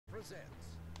presents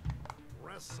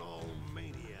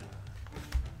WrestleMania.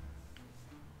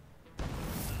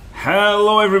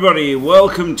 Hello everybody,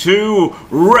 welcome to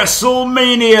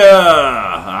WrestleMania!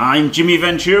 I'm Jimmy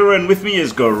Ventura and with me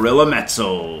is Gorilla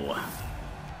Metzel.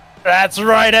 That's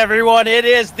right everyone, it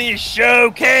is the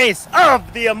showcase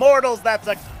of the Immortals. That's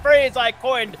a phrase I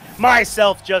coined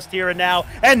myself just here and now,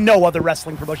 and no other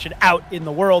wrestling promotion out in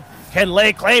the world can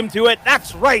lay claim to it.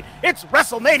 That's right, it's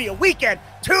WrestleMania weekend,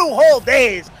 2 whole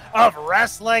days of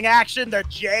wrestling action. The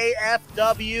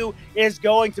JFW is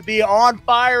going to be on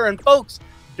fire, and folks,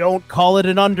 don't call it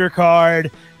an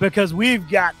undercard, because we've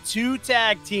got 2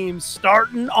 tag teams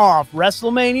starting off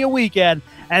WrestleMania weekend,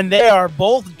 and they are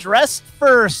both dressed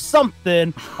for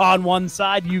something. On one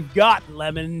side, you've got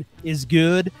Lemon is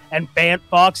Good and Fant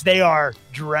Fox. They are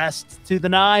dressed to the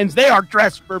nines. They are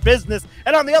dressed for business.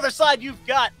 And on the other side, you've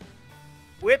got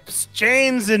whips,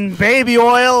 chains, and baby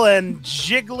oil and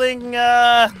jiggling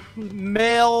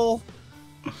male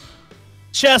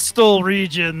chestal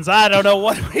regions. I don't know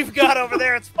what we've got over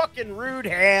there. It's fucking Rude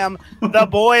Ham. The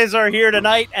boys are here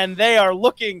tonight, and they are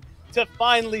looking to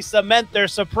finally cement their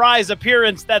surprise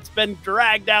appearance that's been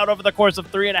dragged out over the course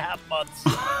of 3.5 months.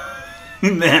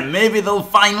 Then maybe they'll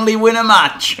finally win a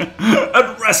match at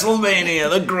WrestleMania,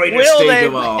 the greatest stage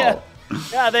of all.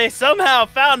 Yeah, they somehow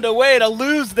found a way to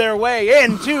lose their way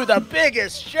into the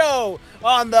biggest show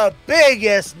on the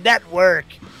biggest network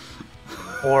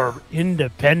for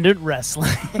independent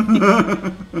wrestling.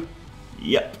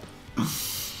 Yep.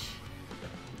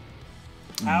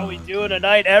 How we doing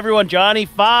tonight, everyone? Johnny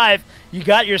 5, you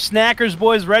got your Snackers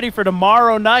boys ready for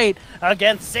tomorrow night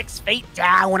against 6 Feet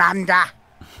Down Under.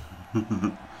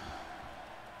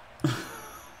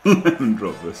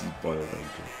 Drop versus Boiled Egg.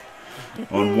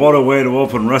 On what a way to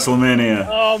open WrestleMania.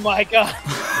 Oh my god.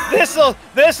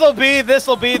 This'll be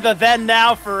the then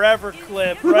now forever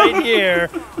clip right here.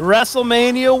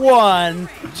 WrestleMania 1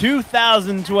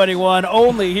 2021,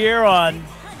 only here on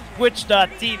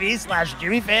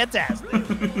twitch.tv/Jimmy Fantastic.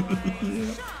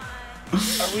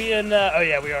 Are we in oh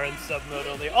yeah, we are in sub mode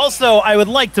only. Also, I would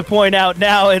like to point out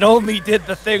now it only did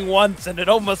the thing once and it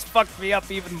almost fucked me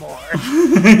up even more.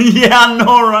 Yeah, I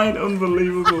know, right?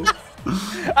 Unbelievable.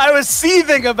 I was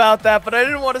seething about that, but I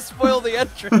didn't want to spoil the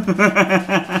entrance.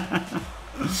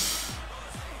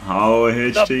 Oh,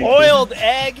 HT. The boiled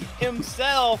egg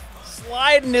himself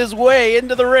sliding his way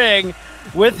into the ring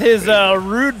with his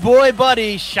rude boy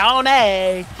buddy,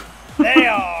 Shawnee. They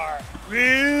are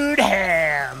Rude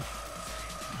Ham.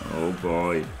 Oh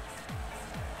boy.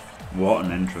 What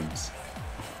an entrance.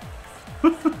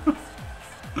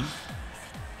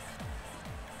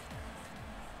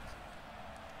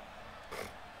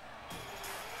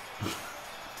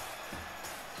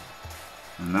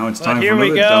 And now it's time for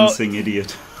another dancing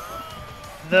idiot.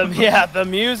 The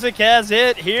music has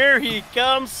hit. Here he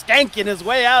comes, skanking his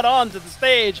way out onto the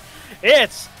stage.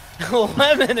 It's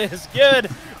Lemon is Good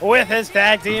with his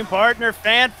tag team partner,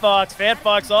 Fant Fox. Fant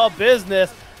Fox all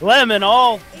business. Lemon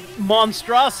all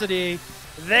monstrosity.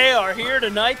 They are here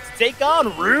tonight to take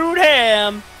on Rude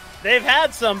Ham. They've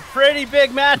had some pretty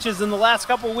big matches in the last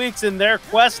couple weeks in their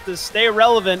quest to stay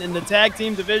relevant in the tag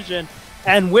team division,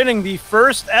 and winning the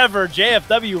first ever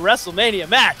JFW WrestleMania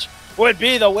match would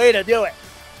be the way to do it.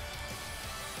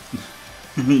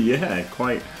 Yeah,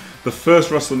 quite. The first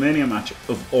WrestleMania match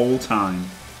of all time.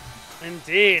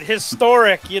 Indeed.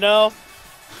 Historic, you know?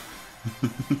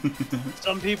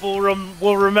 Some people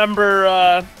will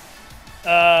remember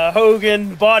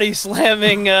Hogan body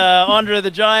slamming Andre the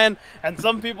Giant, and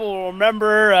some people will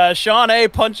remember Shawnee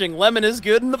punching Lemon is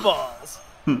Good in the balls.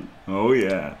 Oh,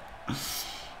 yeah.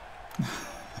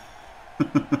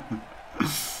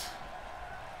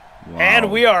 Wow. And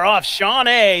we are off.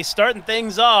 Shawnee starting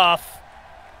things off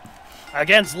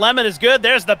against Lemon is Good.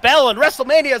 There's the bell, and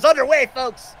WrestleMania is underway,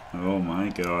 folks. Oh my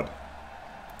god.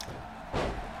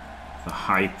 The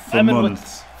hype for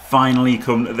months finally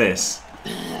come to this.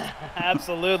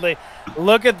 Absolutely.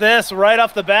 Look at this right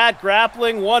off the bat.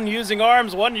 Grappling, one using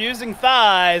arms, one using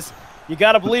thighs. You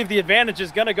got to believe the advantage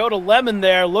is going to go to Lemon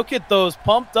there. Look at those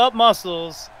pumped up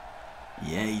muscles.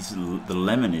 Yeah, the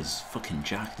Lemon is fucking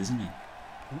jacked, isn't he?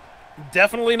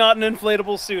 Definitely not an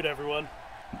inflatable suit, everyone.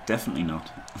 Definitely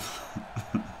not.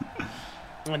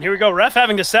 And here we go, ref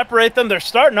having to separate them. They're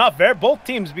starting off both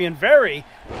teams being very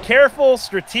careful,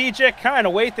 strategic, trying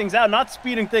to weigh things out, not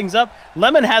speeding things up.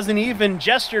 Lemon hasn't even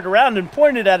gestured around and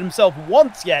pointed at himself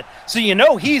once yet, so you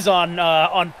know he's on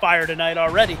fire tonight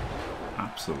already.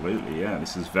 Absolutely, yeah.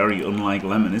 This is very unlike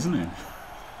Lemon, isn't it?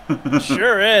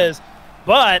 Sure is.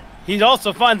 But he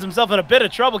also finds himself in a bit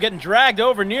of trouble, getting dragged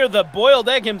over near the boiled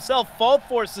egg himself. Fault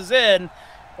forces in.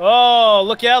 Oh,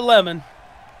 look at Lemon.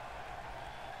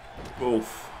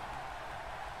 Oof.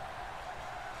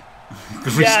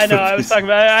 Yeah, I know. I was talking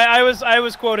about. I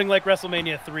was quoting like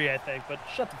WrestleMania 3, I think. But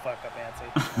shut the fuck up,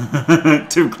 Ansi.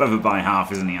 Too clever by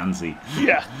half, isn't he, Ansi?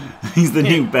 Yeah. He's the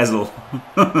new Bezel.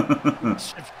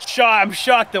 I'm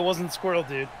shocked that wasn't Squirrel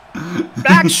Dude.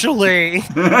 Actually.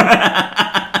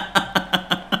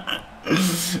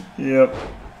 Yep.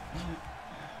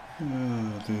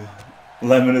 Oh, dear.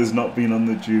 Lemon has not been on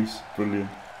the juice. Brilliant.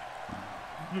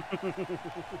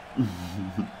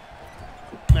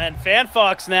 And Fan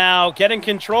Fox now getting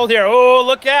controlled here. Oh,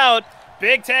 look out.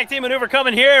 Big tag team maneuver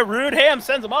coming here. Rude Ham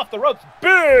sends him off the ropes.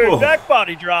 Big back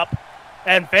body drop.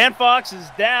 And Fan Fox is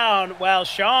down while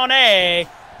Sean A.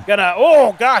 gonna,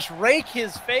 oh gosh, rake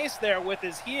his face there with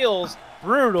his heels.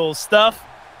 Brutal stuff.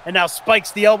 And now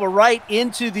spikes the elbow right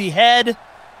into the head.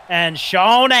 And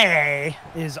Sean A.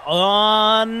 is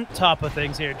on top of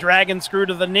things here. Dragon screw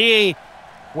to the knee.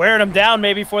 Wearing him down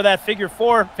maybe for that figure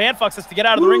 4. Fan Fox has to get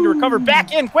out of the ring to recover.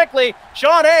 Back in quickly.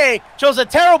 Sean A. chose a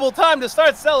terrible time to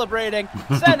start celebrating.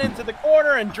 Sent into the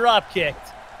corner and drop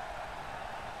kicked.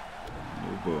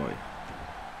 Oh boy.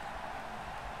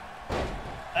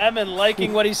 Lemon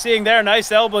liking what he's seeing there.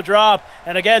 Nice elbow drop.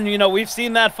 And again, you know, we've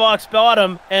seen that Fox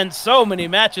bottom in so many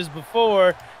matches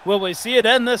before. Will we see it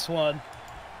end this one?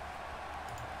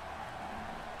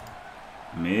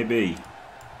 Maybe.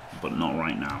 But not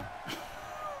right now.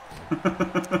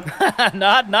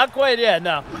 not quite yet.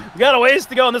 No, we got a ways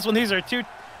to go in this one. This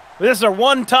is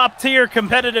one top tier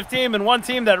competitive team and one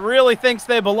team that really thinks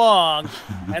they belong,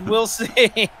 and we'll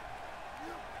see.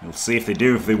 We'll see if they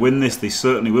do. If they win this, they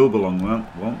certainly will belong,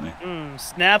 won't they?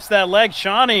 Snaps that leg.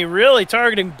 Shawnee really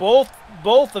targeting both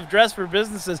of Dress for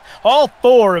Business's, all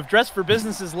 4 of Dress for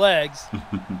Business's legs.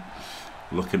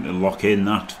 Looking to lock in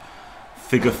that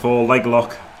figure 4 leg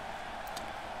lock.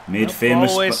 Made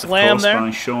famous, of course, by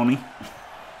Shawnee.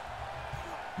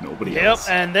 Nobody else.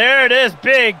 Yep, and there it is.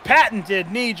 Big,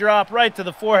 patented knee drop right to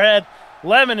the forehead.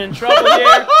 Lemon in trouble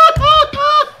here.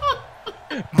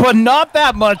 But not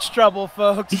that much trouble,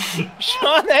 folks.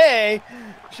 Sean A.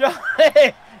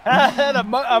 had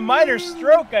a minor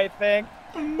stroke, I think.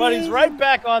 Amazing. But he's right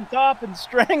back on top and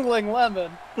strangling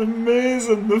Lemon.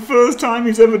 Amazing. The first time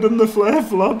he's ever done the flare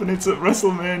flop, and it's at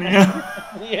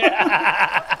WrestleMania.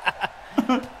 Yeah.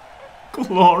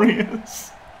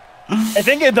 Glorious. I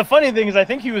think the funny thing is I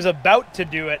think he was about to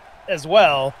do it as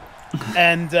well,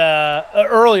 and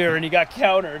earlier, and he got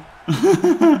countered.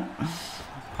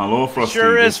 Hello, Frosty.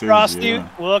 Sure is, Frosty. Yeah.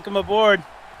 Welcome aboard.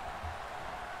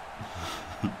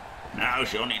 Now,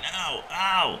 Shawnee, now.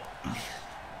 Ow.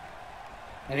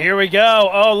 And here we go.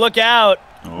 Oh, look out.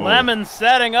 Oh. Lemon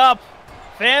setting up.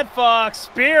 Fan Fox,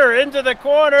 spear into the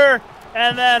corner,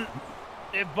 and then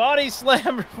body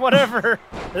slam or whatever.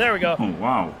 There we go. Oh,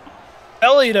 wow.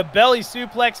 Belly to belly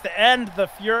suplex to end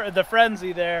the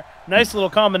frenzy there. Nice little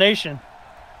combination.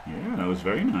 Yeah, that was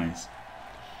very nice.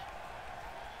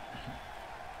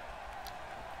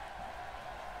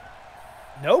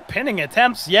 No pinning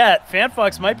attempts yet. Fan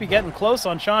Fox might be getting close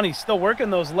on Sean. He's still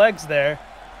working those legs there.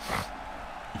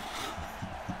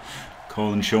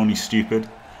 Calling Shawnee stupid.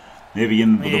 Maybe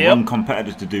in with the wrong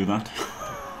competitor to do that.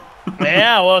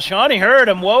 Yeah, well, Shawnee heard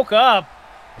him, woke up.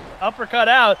 Uppercut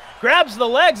out. Grabs the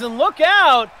legs and look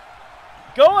out.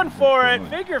 Going for it.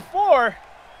 Figure 4.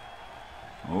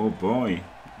 Oh, boy.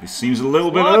 This seems a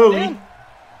little bit early.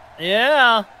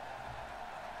 Yeah.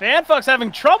 Fan Fox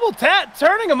having trouble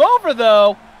turning him over,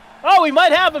 though. Oh, we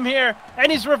might have him here.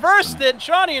 And he's reversed it.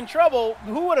 Shawnee in trouble.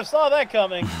 Who would have saw that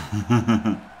coming?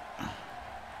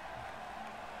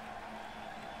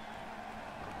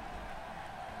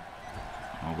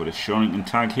 Oh, but if Shawnee can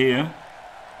tag here.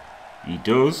 He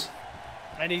does.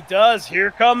 And he does.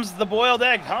 Here comes the boiled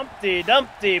egg. Humpty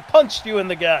Dumpty punched you in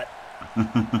the gut.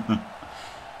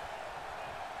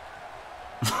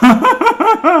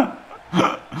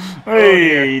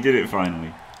 Hey, he did it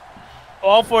finally.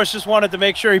 All Force just wanted to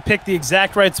make sure he picked the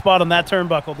exact right spot on that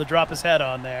turnbuckle to drop his head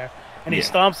on there. And he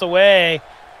stomps away.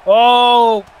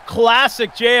 Oh,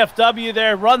 classic JFW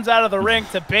there. Runs out of the ring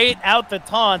to bait out the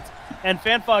taunt. And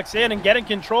Fan Fox in and getting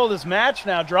control of this match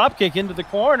now. Dropkick into the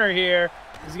corner here.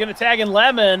 He's going to tag in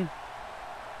Lemon.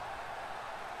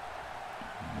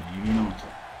 Maybe not.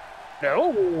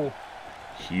 No.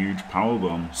 Huge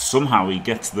powerbomb. Somehow he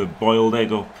gets the boiled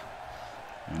egg up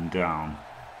and down.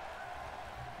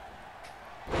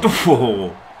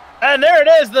 Whoa. And there it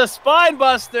is, the spine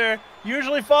buster.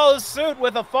 Usually follows suit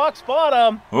with a Fox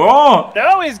bottom. Oh!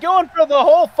 No, he's going for the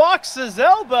whole Fox's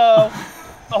elbow.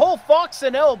 The whole Fox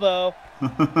and elbow.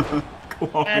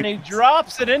 And he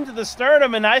drops it into the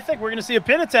sternum, and I think we're going to see a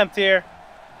pin attempt here.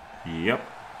 Yep.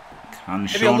 Can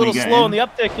maybe a little slow in the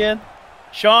uptick in.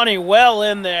 Shawnee well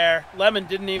in there. Lemon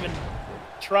didn't even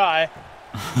try.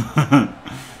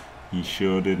 He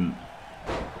sure didn't.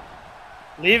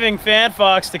 Leaving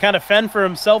FanFox to kind of fend for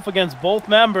himself against both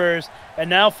members. And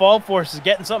now Fall Force is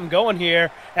getting something going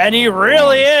here. And he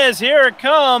really is. Here it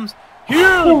comes.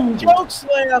 Huge choke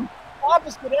slam.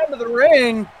 Opposite end of the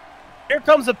ring. Here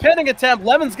comes a pinning attempt.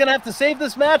 Lemon's going to have to save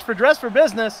this match for Dress for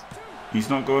Business. He's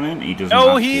not going in? He doesn't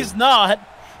No, he's not.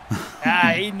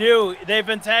 He knew. They've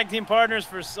been tag team partners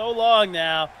for so long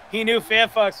now. He knew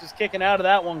FanFox was kicking out of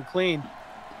that one clean.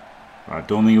 I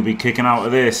don't think he'll be kicking out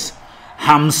of this.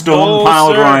 Hamstone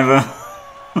pile driver.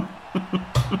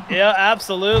 Yeah,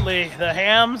 absolutely. The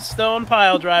Hamstone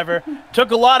pile driver.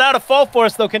 Took a lot out of Fall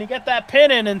Force, though. Can he get that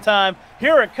pin in time?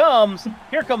 Here it comes.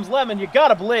 Here comes Lemon. You got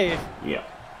to believe. Yeah.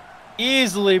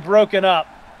 Easily broken up.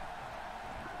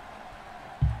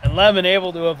 And Lemon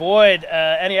able to avoid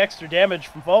any extra damage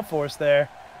from Fall Force there.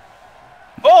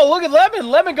 Oh, look at Lemon.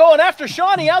 Lemon going after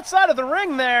Shawnee outside of the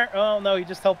ring there. Oh, no, he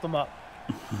just helped him up.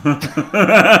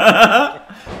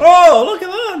 Oh, look at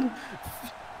that.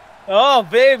 Oh,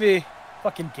 baby.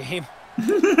 Fucking game.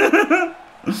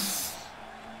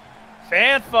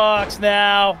 FanFox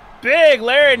now. Big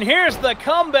Larry, and here's the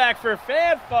comeback for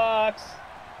FanFox.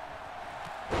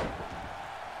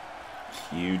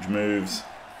 Huge moves.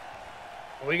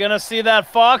 Are we going to see that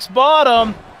Fox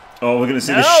bottom? Oh, we're going to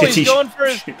see no, the shitty... he's going for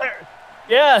his...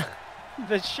 Yeah,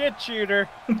 the shit shooter.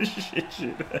 The shit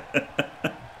shooter.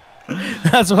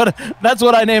 That's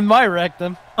what I named my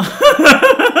rectum.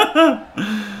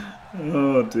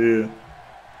 Oh, dear.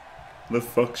 The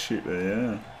fuck shooter,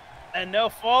 yeah. And no,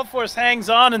 Fall Force hangs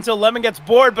on until Lemon gets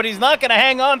bored, but he's not going to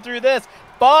hang on through this.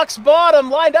 Fox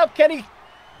bottom lined up. Can he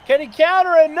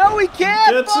counter it? No, he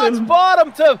can't. Gets Fox him.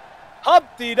 bottom to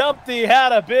Humpty Dumpty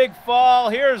had a big fall.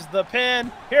 Here's the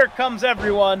pin. Here comes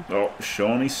everyone. Oh,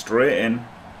 Shawnee straight in.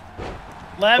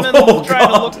 Lemon tried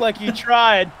to look like he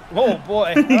tried. Oh,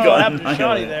 boy. He got what happened to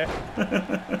Shawnee there?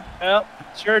 Yep,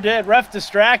 sure did. Ref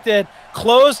distracted.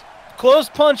 Closed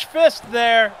punch fist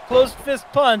there. Closed fist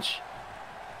punch.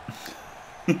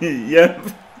 Yep.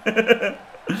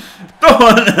 Go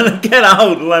on, get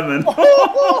out, Lemon.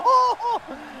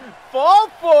 Fall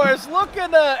Force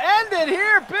looking to end it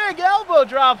here. Big elbow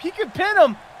drop. He could pin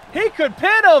him. He could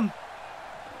pin him.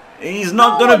 He's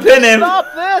not going to pin him.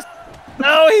 Stop this.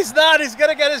 No, he's not. He's going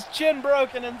to get his chin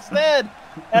broken instead.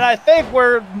 And I think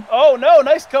we're... Oh, no.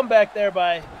 Nice comeback there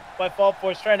by Fall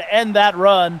Force trying to end that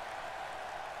run.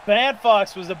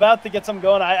 FanFox was about to get something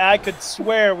going. I could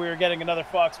swear we were getting another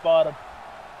Fox bottom.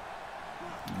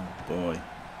 Oh, boy.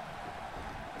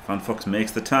 FanFox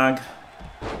makes the tag.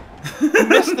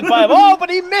 Missed the pipe. Oh,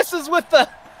 but he misses with the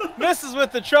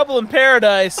Trouble in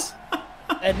Paradise.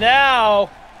 And now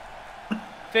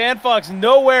FanFox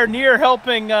nowhere near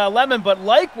helping Lemon, but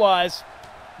likewise,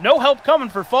 no help coming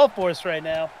for Fall Force right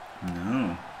now.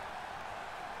 No.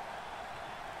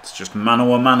 It's just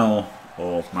mano a mano,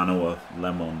 or mano a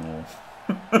lemon, or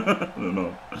I don't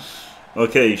know.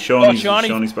 Okay,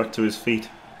 Shawnee's back to his feet.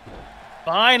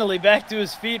 Finally back to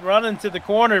his feet, running to the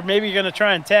corner. Maybe going to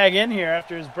try and tag in here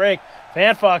after his break.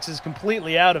 FanFox is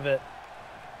completely out of it.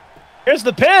 Here's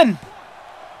the pin.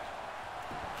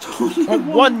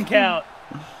 One count.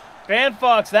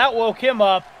 FanFox, that woke him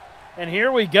up. And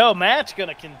here we go. Match going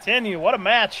to continue. What a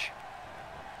match.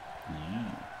 Yeah.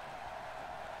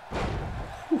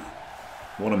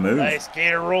 What a move. Nice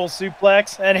gator roll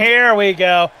suplex. And here we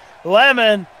go.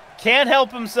 Lemon can't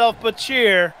help himself but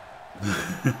cheer.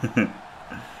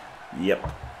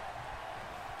 Yep.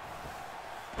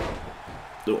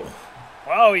 Oh.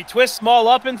 Wow, he twists Small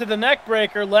up into the neck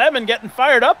breaker. Lemon getting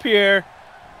fired up here.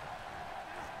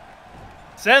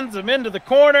 Sends him into the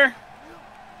corner.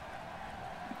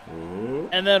 Oh.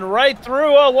 And then right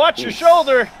through. Oh, watch your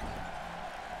shoulder.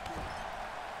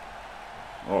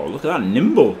 Oh, look at that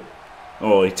nimble.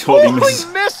 Oh, he totally misses.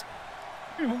 He missed.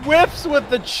 He whips with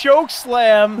the choke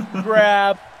slam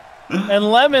grab. And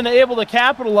Lemon able to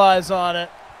capitalize on it.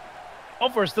 Fall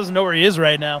Force doesn't know where he is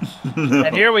right now. No.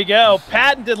 And here we go.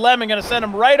 Patented Lemon going to send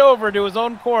him right over to his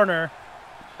own corner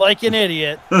like an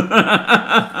idiot.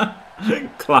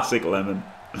 Classic Lemon.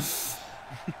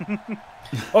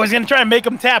 Oh, he's going to try and make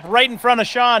him tap right in front of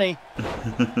Shawnee.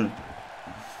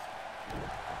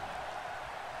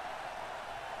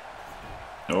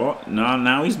 Oh, no,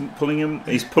 now he's pulling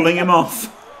him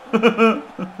off.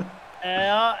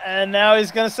 Yeah, and now he's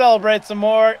going to celebrate some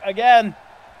more. Again,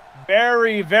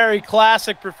 very, very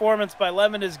classic performance by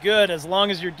Lemon is good as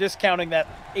long as you're discounting that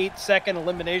 8-second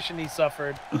elimination he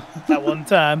suffered at one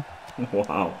time.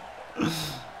 Wow.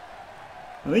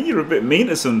 I think you're a bit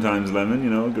meaner sometimes, Lemon, you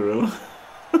know, Gorilla.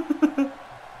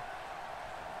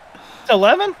 to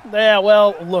Lemon? Yeah,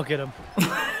 well, look at him.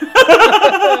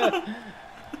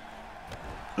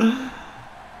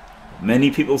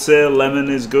 Many people say Lemon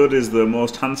is good, is the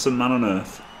most handsome man on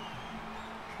earth.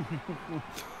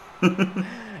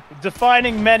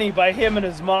 Defining many by him and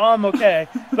his mom, okay.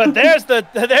 But there's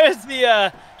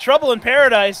the trouble in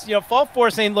paradise. You know, Fault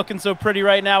Force ain't looking so pretty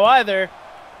right now either.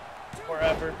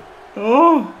 Forever.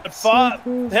 Oh. But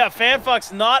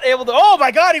FanFuck's not able to. Oh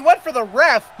my God, he went for the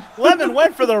ref. Lemon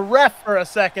went for the ref for a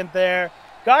second there.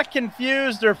 Got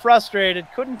confused or frustrated,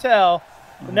 couldn't tell.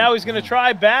 But now he's going to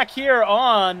try back here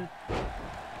on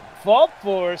Fault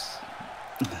Force.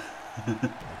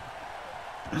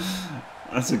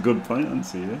 That's a good point,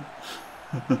 Nancy. Yeah,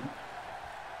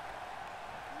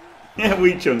 yeah,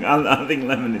 Wee Chung. I think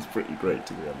Lemon is pretty great,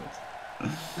 to be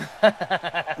honest.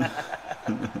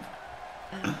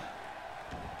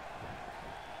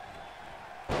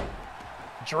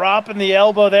 Dropping the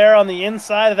elbow there on the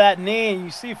inside of that knee.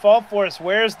 You see Fault Force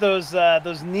wears those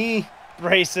knee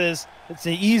braces. It's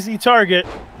an easy target.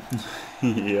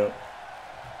 Yep.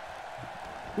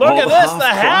 Look at this, the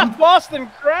half Boston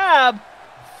Crab.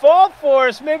 Fault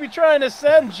Force maybe trying to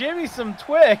send Jimmy some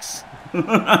Twix.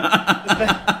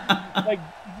 Like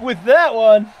with that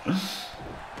one.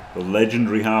 The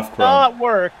legendary half crab. Not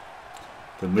work.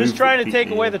 Just trying to take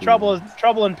away the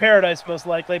trouble in paradise, most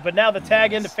likely. But now the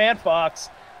tag into FanFox.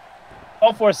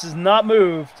 Fault Force has not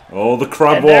moved. Oh, the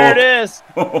crab walk. There it is.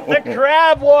 The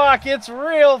crab walk. It's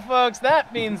real, folks.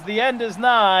 That means the end is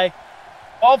nigh.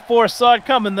 Fault Force saw it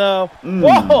coming, though.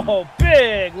 Whoa,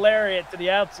 big lariat to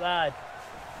the outside.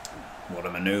 What a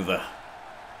maneuver.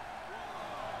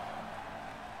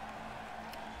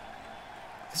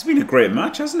 It's been a great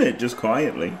match, hasn't it? Just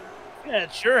quietly. Yeah,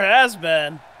 it sure has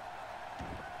been.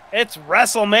 It's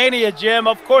WrestleMania, Jim.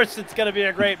 Of course it's going to be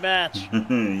a great match.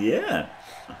 Yeah.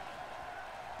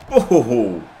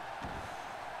 Oh.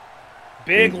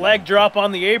 Big leg drop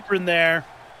on the apron there.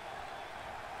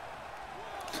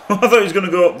 I thought he was going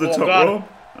to go up the top rope.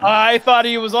 I thought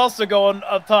he was also going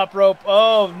up top rope.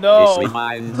 Oh, no. This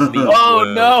reminds me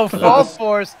oh, no. Fault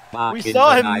Force. We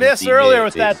saw him miss earlier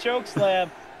with that choke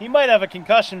slam. He might have a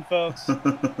concussion, folks. All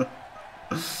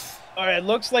right,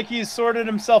 looks like he's sorted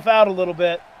himself out a little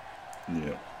bit.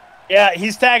 Yeah. Yeah,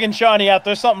 he's tagging Shawnee out.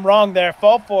 There's something wrong there.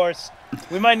 Fault Force.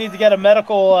 We might need to get a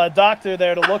medical doctor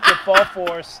there to look at Fault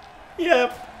Force.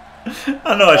 Yep.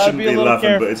 I know I shouldn't be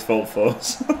laughing, but it's Fault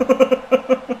Force.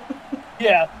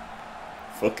 Yeah.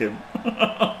 Fuck him.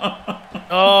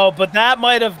 Oh, but that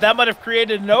might have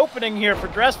created an opening here for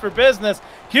Dress for Business.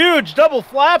 Huge double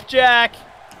flapjack.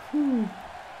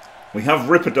 We have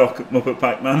Ripperdoc at Muppet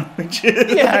Pac-Man, which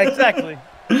is... Yeah, exactly.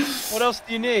 What else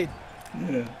do you need?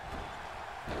 Yeah.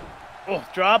 Oh,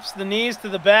 drops the knees to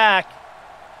the back.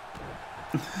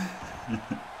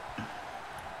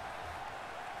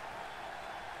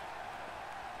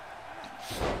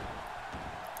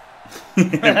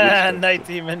 Night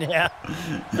Demon, yeah.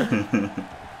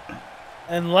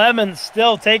 And Lemon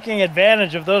still taking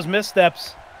advantage of those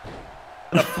missteps.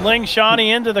 Gonna fling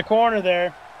Shawnee into the corner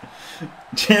there.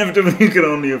 JFW can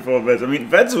only afford vets. I mean,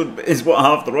 vets is what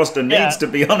half the roster needs, to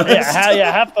be honest.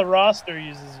 Yeah, half the roster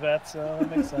uses vets, so that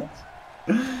makes sense.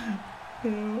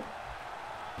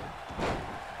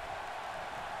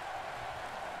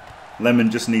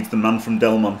 Lemon just needs the man from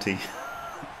Del Monte.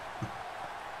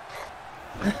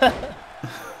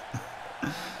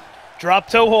 Drop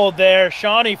toe hold there.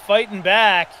 Shawnee fighting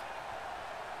back.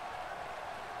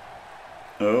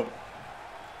 Oh.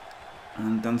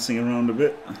 And dancing around a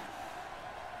bit.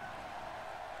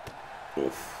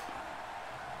 Oof.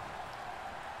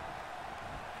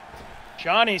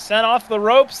 Shawnee sent off the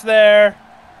ropes there.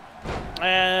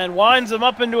 And winds him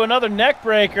up into another neck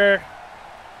breaker.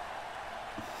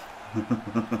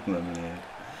 Lemonade.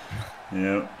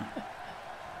 Yep.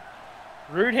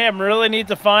 Rudham really needs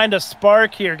to find a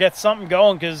spark here, get something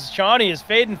going, because Shawnee is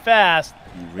fading fast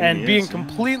and being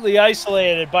completely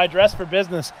isolated by Dress for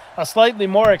Business, a slightly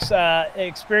more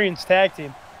experienced tag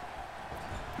team.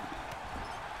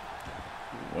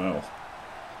 Wow.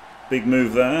 Big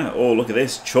move there. Oh, look at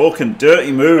this. Chalk and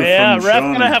dirty move from ref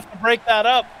Shawnee. going to have to break that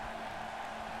up.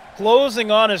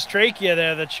 Closing on his trachea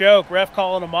there, the choke. Ref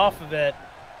calling him off of it.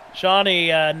 Shawnee,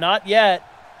 not yet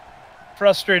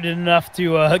frustrated enough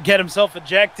to get himself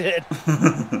ejected.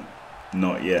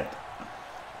 Not yet.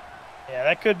 Yeah,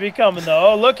 that could be coming,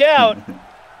 though. Oh, look out.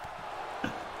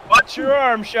 Watch your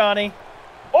arm, Shawnee.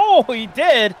 Oh, he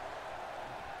did.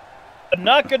 But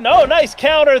not good. No, nice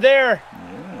counter there.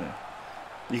 Yeah.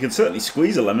 You can certainly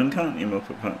squeeze a lemon, can't you,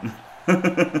 Muppet Pat?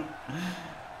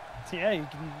 Yeah, you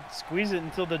can squeeze it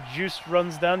until the juice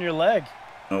runs down your leg.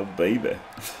 Oh, baby.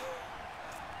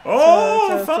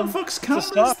 Oh, Fat Fox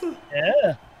counters the...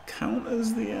 Yeah.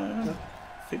 Counters the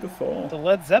figure four. The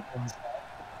Led Zeppelins.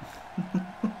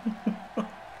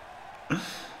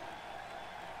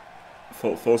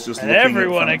 Force just and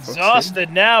everyone exhausted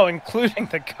now, including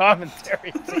the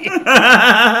commentary team.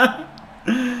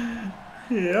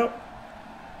 Yep.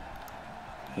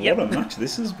 What a match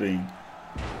this has been.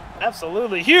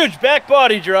 Absolutely. Huge back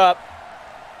body drop.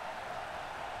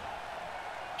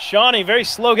 Shawnee very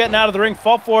slow getting out of the ring.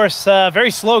 Fault Force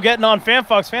very slow getting on Fan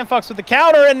Fox. Fan Fox with the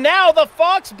counter, and now the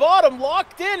Fox bottom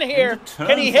locked in here.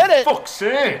 Can he hit it? For fuck's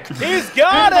sake. He's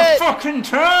got it. The fucking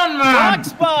turn, man.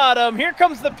 Fox bottom. Here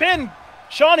comes the pin.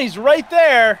 Shawnee's right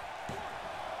there.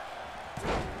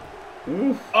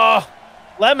 Oof. Oh,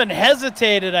 Lemon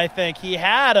hesitated, I think. He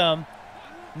had him.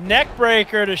 Neck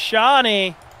breaker to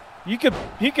Shawnee. He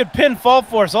could pin Fault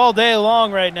Force all day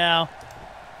long right now.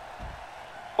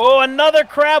 Oh, another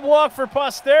crab walk for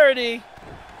posterity.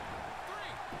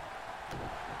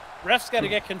 Ref's got to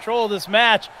get control of this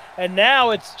match. And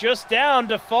now it's just down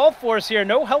to Fault Force here.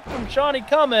 No help from Shawnee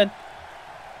coming.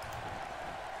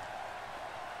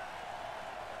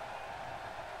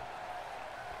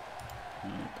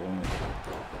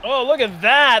 Oh, look at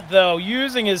that, though.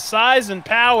 Using his size and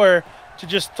power to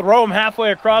just throw him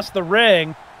halfway across the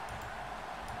ring.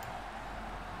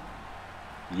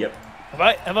 Yep.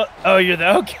 Oh, you're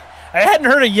the... Okay. I hadn't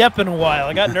heard a yep in a while.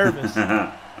 I got nervous.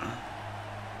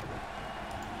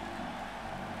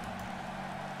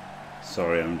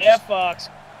 Sorry, I'm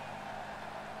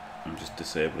just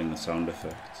disabling the sound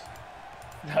effects.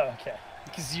 Okay.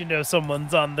 Because you know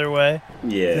someone's on their way.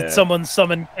 Yeah. Did someone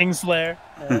summon Kingslayer?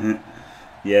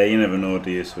 Yeah, you never know, do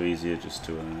you? So easier just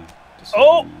to...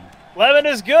 oh! Lemon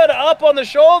is good. Up on the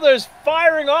shoulders.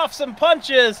 Firing off some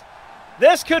punches.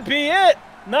 This could be it.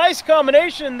 Nice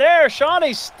combination there.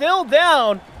 Shawnee's still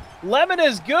down. Lemon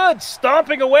is good.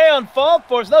 Stomping away on Fault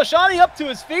Force. No, Shawnee up to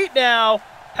his feet now.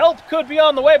 Help could be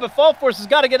on the way, but Fault Force has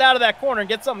got to get out of that corner and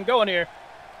get something going here.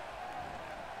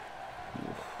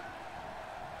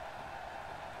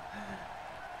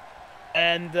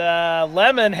 And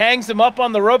Lemon hangs him up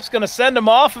on the ropes, going to send him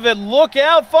off of it. Look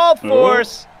out, Fault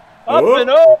Force. Up and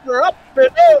over, up and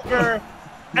over.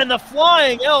 And the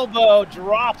flying elbow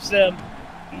drops him.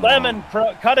 Lemon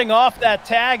cutting off that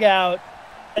tag out.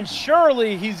 And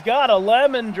surely he's got a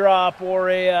lemon drop or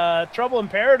a Trouble in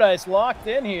Paradise locked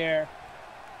in here.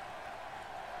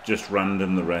 Just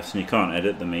random the rest, and you can't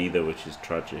edit them either, which is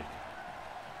tragic.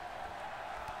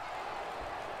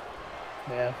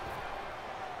 Yeah.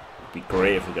 It'd be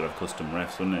great if we could have custom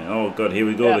refs, wouldn't it? Oh, God, here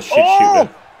we go, the shit shooter.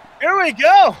 Here we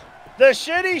go. The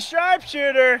shitty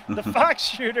sharpshooter, the fox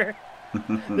shooter,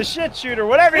 the shit shooter,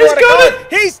 whatever you want to call it.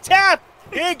 He's tapped.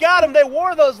 He got him. They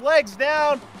wore those legs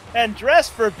down and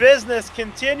dressed for business,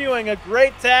 continuing a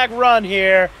great tag run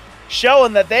here,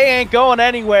 showing that they ain't going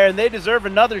anywhere and they deserve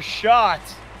another shot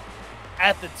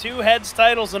at the two heads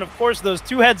titles. And, of course, those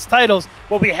two heads titles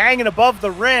will be hanging above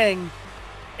the ring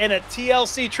in a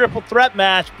TLC triple threat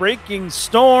match, breaking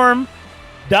Storm,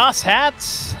 Das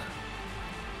Hats,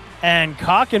 and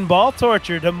Cock and Ball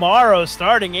Torture tomorrow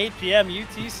starting 8 p.m.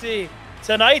 UTC.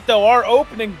 Tonight, though, our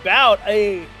opening bout,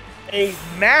 a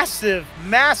massive,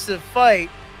 massive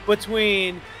fight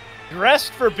between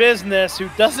Dressed for Business, who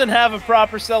doesn't have a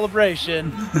proper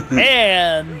celebration,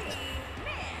 and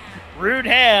Rude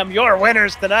Ham, your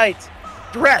winners tonight,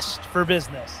 Dressed for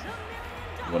Business.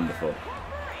 Wonderful.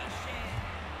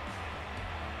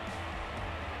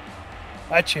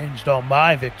 I changed all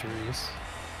my victories.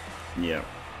 Yeah.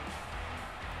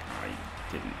 I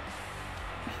didn't.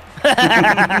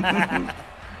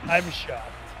 I'm shocked.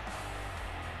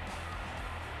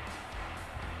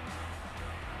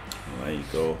 Well, there you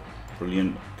go.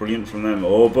 Brilliant. Brilliant from them.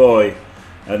 Oh boy.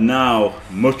 And now,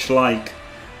 much like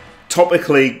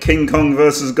topically King Kong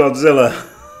versus Godzilla,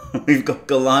 we've got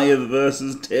Goliath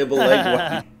versus Table Leg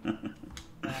Wang.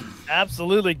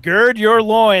 Absolutely. Gird your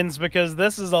loins, because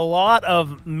this is a lot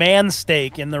of man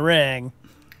steak in the ring.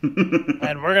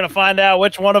 And we're going to find out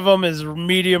which one of them is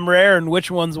medium rare and which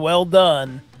one's well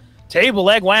done. Table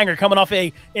Leg Wanger coming off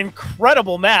a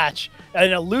incredible match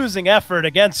and a losing effort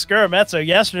against Skurametso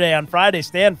yesterday on Friday.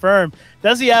 Stand firm.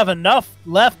 Does he have enough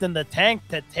left in the tank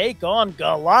to take on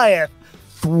Goliath?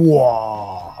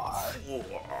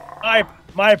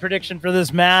 My prediction for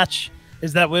this match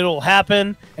is that it will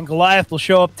happen and Goliath will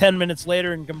show up 10 minutes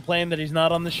later and complain that he's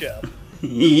not on the show.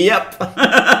 Yep.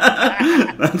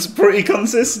 That's pretty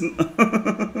consistent.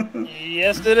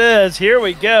 Yes, it is. Here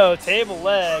we go. Table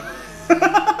leg.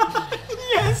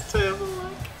 Yes, table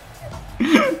leg.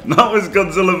 That was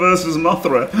Godzilla versus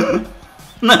Mothra.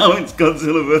 Now it's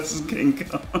Godzilla versus King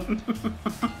Kong.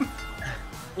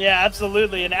 Yeah,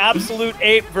 absolutely. An absolute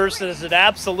ape versus an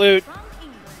absolute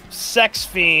sex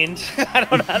fiend. I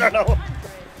don't know.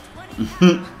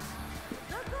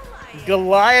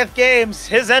 Goliath Games,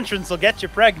 his entrance will get you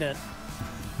pregnant.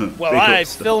 Well, I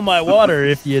fill my water,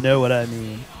 if you know what I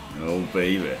mean. Oh,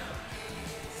 baby.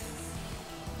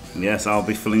 Yes, I'll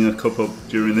be filling a cup up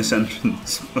during this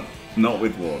entrance, but not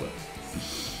with water.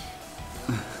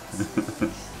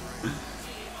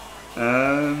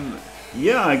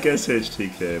 Yeah, I guess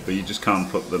HTK, but you just can't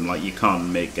put them, like, you can't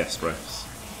make guest refs,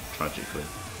 tragically.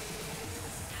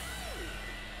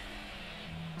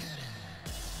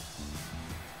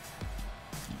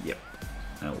 Yep.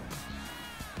 Help.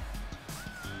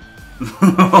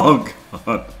 Oh,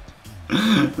 God.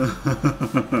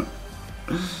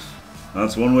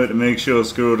 That's one way to make sure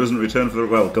Skuro doesn't return for the...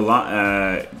 Well,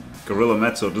 Gorilla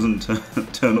Metal doesn't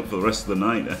turn up for the rest of the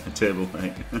night at a table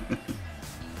leg.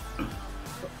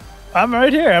 I'm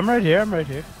right here, I'm right here, I'm right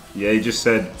here. Yeah, he just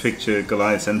said picture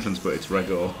Goliath's entrance, but it's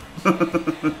Rego.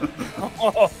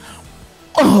 Oh.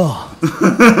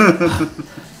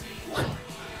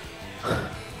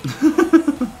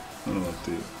 Oh,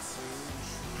 dear.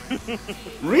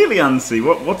 Really, Ansi?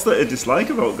 What's there to dislike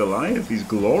about Goliath? He's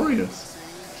glorious.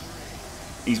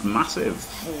 He's massive.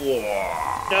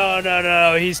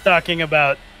 No. He's talking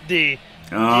about the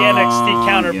NXT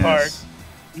counterpart. Yes.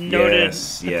 Noted,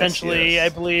 potentially, yes.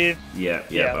 I believe. Yeah,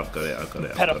 I've got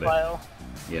it. Pedophile.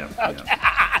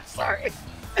 Yeah. Sorry.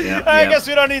 Yeah, I guess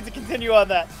we don't need to continue on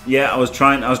that. Yeah, I was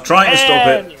trying to stop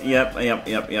it. Yep.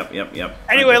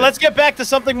 Anyway, let's get back to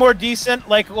something more decent,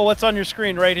 like what's on your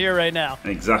screen right here, right now.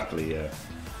 Exactly, yeah.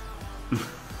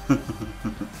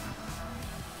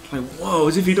 Like, whoa,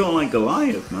 as if you don't like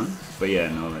Goliath, man. But yeah,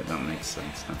 no, that makes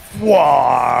sense.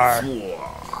 War.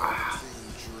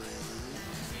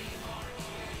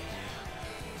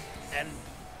 And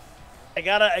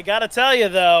I gotta tell you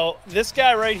though, this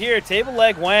guy right here, Table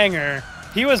Leg Wanger,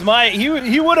 he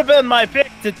would have been my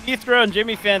pick to dethrone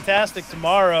Jimmy Fantastic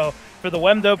tomorrow for the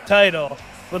Wemdope title.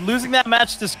 But losing that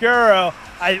match to Skuro,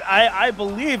 I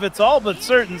believe it's all but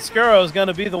certain Skuro is going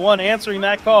to be the one answering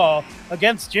that call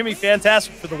against Jimmy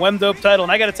Fantastic for the Wemdope title.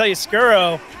 And I got to tell you,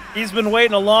 Skuro, he's been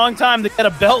waiting a long time to get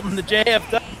a belt in the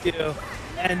JFW.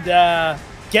 And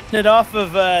getting it off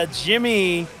of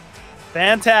Jimmy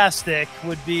Fantastic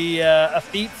would be a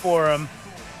feat for him.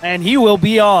 And he will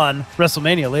be on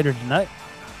WrestleMania later tonight.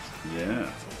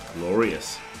 Yeah,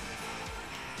 glorious.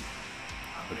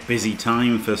 A busy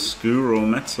time for Skuro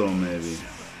Mezzo, maybe.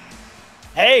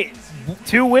 Hey,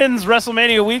 2 wins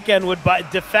WrestleMania weekend would by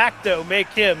de facto make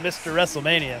him Mr.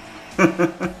 WrestleMania.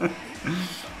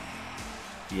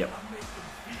 Yep.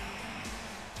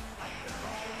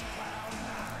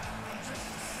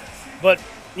 But,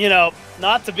 you know,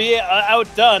 not to be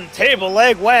outdone, Table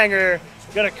Leg Wanger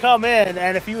going to come in,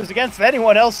 and if he was against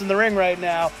anyone else in the ring right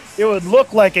now, it would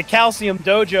look like a Calcium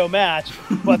Dojo match.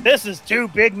 But this is 2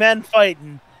 big men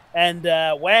fighting, and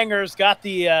Wanger's got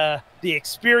the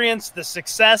experience, the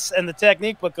success, and the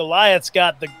technique, but Goliath's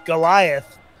got the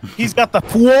Goliath. He's got the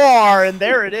four, and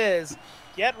there it is.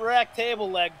 Get wrecked, Table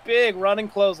Leg, big running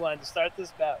clothesline to start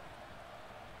this bout.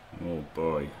 Oh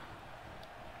boy.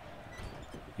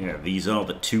 Yeah, these are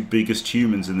the 2 biggest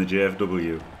humans in the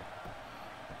JFW.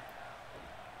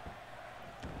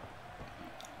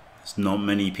 There's not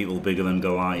many people bigger than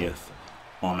Goliath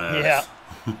on Earth.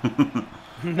 Yeah.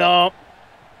 No.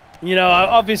 You know,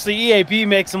 obviously EAB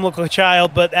makes him look like a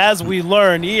child, but as we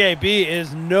learned, EAB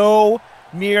is no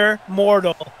mere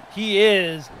mortal. He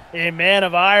is a man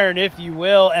of iron, if you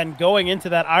will, and going into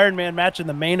that Iron Man match in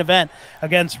the main event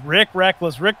against Rick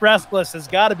Reckless. Rick Reckless has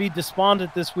got to be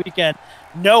despondent this weekend,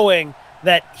 knowing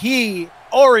that he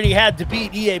already had to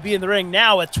beat EAB in the ring.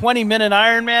 Now a 20-minute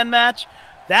Iron Man match,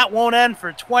 that won't end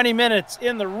for 20 minutes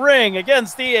in the ring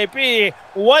against EAB.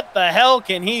 What the hell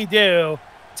can he do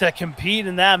to compete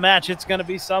in that match? It's going to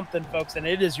be something, folks, and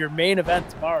it is your main event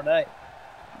tomorrow night.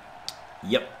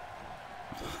 Yep.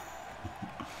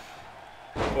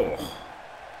 Oh.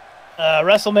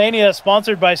 WrestleMania is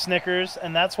sponsored by Snickers,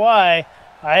 and that's why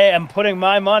I am putting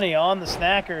my money on the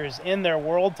Snackers in their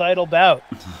world title bout.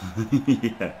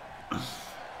 Yeah.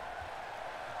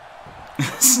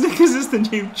 Snickers is the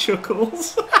new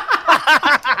Chuckles.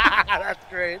 That's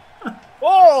great.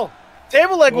 Whoa!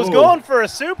 Table Leg was going for a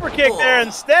super kick there.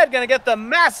 Instead, going to get the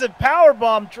massive power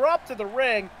bomb drop to the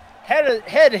ring.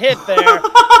 Head hit there.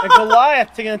 And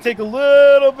Goliath going to take a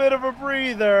little bit of a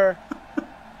breather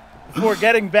before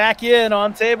getting back in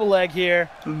on Table Leg here.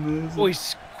 Oh,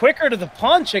 he's quicker to the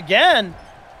punch again.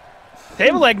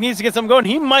 Table Leg needs to get something going.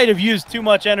 He might have used too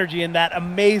much energy in that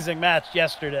amazing match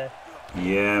yesterday.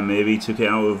 Yeah, maybe he took it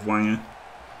out of Wanger.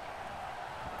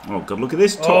 Oh, God, look at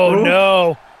this top Oh, rope.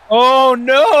 no. Oh,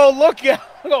 no. Look at...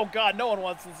 Oh, God, no one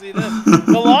wants to see this.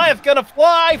 Goliath gonna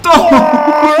fly.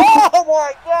 Oh,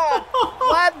 my God.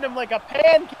 Flattened him like a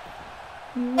pancake.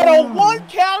 And a 1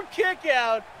 count kick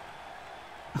out.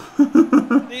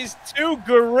 These two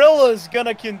gorillas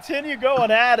gonna continue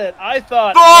going at it. I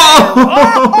thought...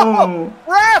 Oh!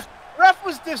 Ref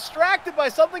was distracted by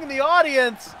something in the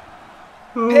audience.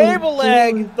 Table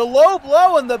leg, the low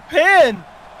blow, and the pin.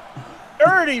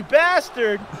 Dirty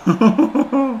bastard.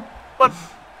 But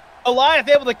Goliath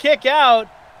able to kick out.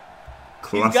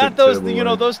 Classic. He's got those, you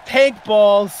know, those tank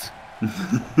balls.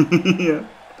 Yeah.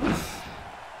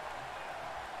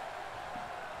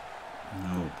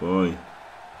 Oh boy.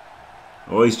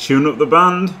 Oh, he's tuning up the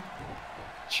band.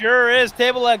 Sure is.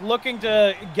 Table leg looking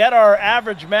to get our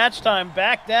average match time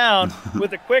back down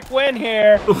with a quick win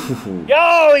here.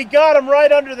 Yo, he got him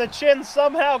right under the chin.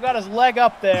 Somehow got his leg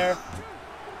up there.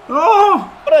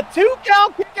 Oh! But a 2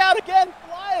 count kick out again.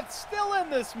 Goliath's still in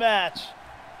this match.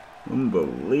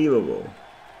 Unbelievable.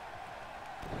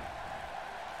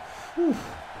 Whew.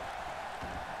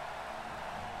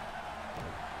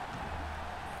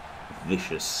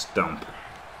 Vicious stomp.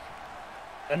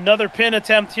 Another pin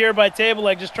attempt here by Table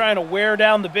Leg, just trying to wear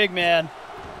down the big man.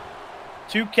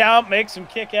 2 count, makes him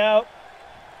kick out.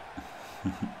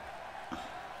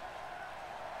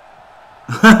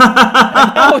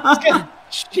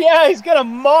 He's gonna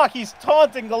mock. He's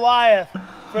taunting Goliath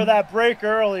for that break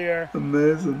earlier.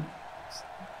 Amazing.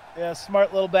 Yeah,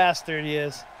 smart little bastard he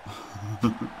is.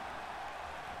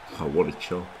 Oh, what a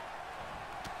chop.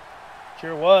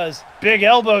 Sure was. Big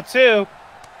elbow, too.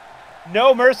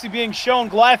 No mercy being shown.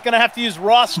 Goliath going to have to use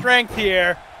raw strength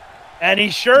here. And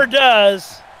he sure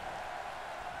does.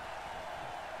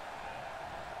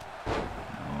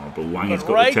 Oh, but Wanger's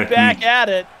got right the technique. back at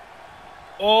it.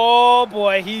 Oh,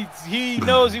 boy. He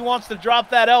knows he wants to drop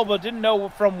that elbow. Didn't know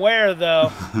from where,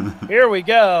 though. Here we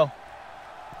go.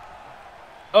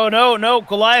 Oh, no, no.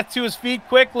 Goliath to his feet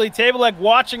quickly. Table Leg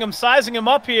watching him, sizing him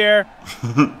up here.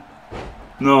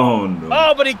 No, no.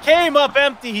 Oh, but he came up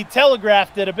empty. He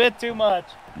telegraphed it a bit too much.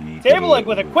 Table Leg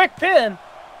with a quick pin.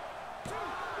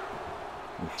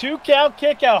 2 count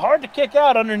kick out. Hard to kick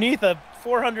out underneath a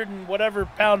 400 and whatever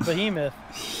pound behemoth.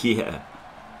 Yeah.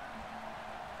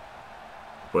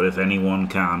 But if anyone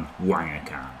can, Wanger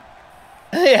can.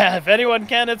 Yeah, if anyone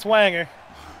can, it's Wanger.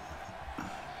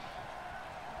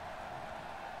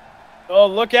 Oh,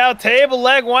 look out. Table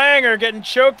Leg Wanger getting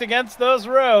choked against those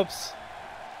ropes.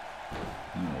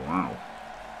 Oh, wow.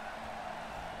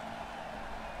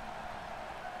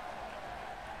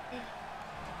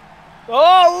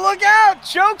 Oh, look out!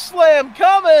 Choke slam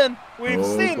coming! We've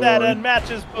seen that in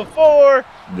matches before.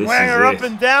 Wanger up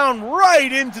and down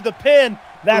right into the pin.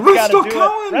 That's got to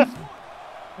do it. Ref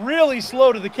really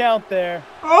slow to the count there.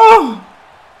 Oh!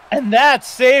 And that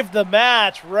saved the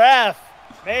match. Ref,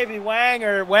 maybe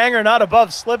Wanger not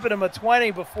above slipping him a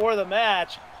 20 before the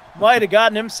match. Might have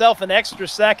gotten himself an extra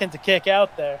second to kick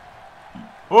out there.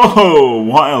 Oh,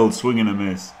 wild swing and a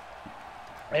miss.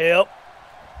 Yep.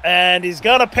 And he's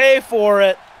going to pay for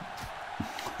it.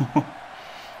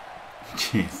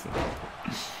 Jesus.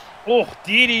 Oh,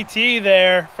 DDT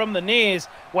there from the knees.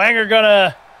 Wanger going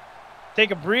to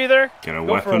take a breather. Get a go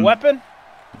weapon. for a weapon.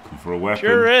 Looking for a weapon.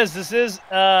 Sure is. This is,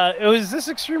 is this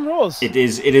Extreme Rules? It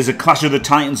is a Clash of the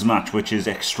Titans match, which is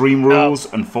Extreme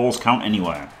Rules and Falls Count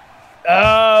Anywhere.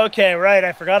 Oh, okay, right.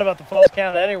 I forgot about the falls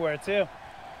count anywhere, too.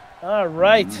 All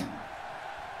right.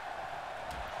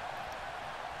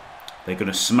 They're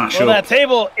going to smash well, up. That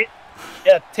table,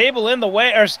 table in the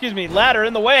way, or excuse me, ladder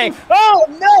in the way. Oh,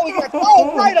 no, he got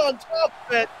right on top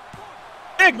of it.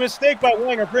 Big mistake by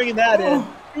Wanger bringing that in.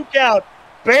 2 count.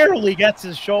 Barely gets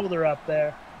his shoulder up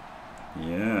there.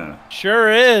 Yeah.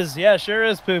 Sure is. Yeah, sure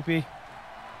is, Poopy.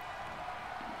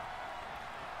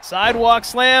 Sidewalk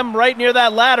slam right near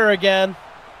that ladder again.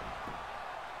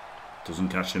 Doesn't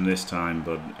catch him this time,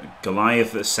 but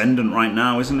Goliath ascendant right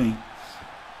now, isn't he?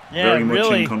 Yeah, very much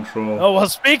really. in control. Oh, well,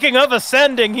 speaking of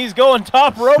ascending, he's going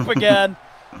top rope again.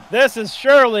 This has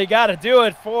surely got to do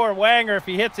it for Wanger if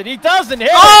he hits it. He doesn't hit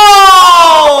it.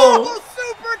 Oh!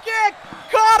 Super kick!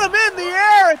 Caught him in the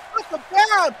air and took him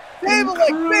down. Table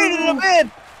Leg baited him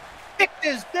in. Kicked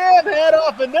his damn head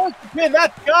off, and there's the pin.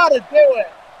 That's got to do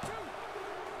it.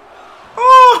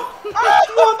 Oh!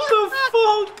 What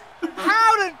the fuck?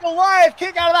 How did Goliath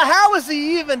kick out of that? How is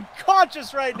he even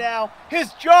conscious right now?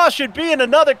 His jaw should be in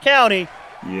another county.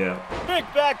 Yeah. Big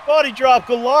back body drop.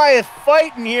 Goliath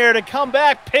fighting here to come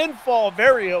back. Pinfall.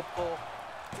 Very hopeful.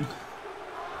 It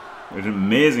was an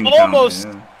amazing almost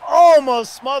count,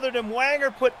 smothered him.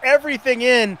 Wanger put everything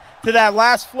in to that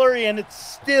last flurry, and it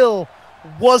still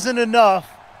wasn't enough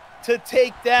to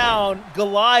take down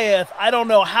Goliath. I don't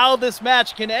know how this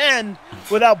match can end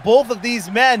without both of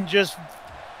these men just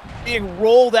being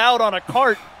rolled out on a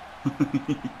cart.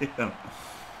 Yeah.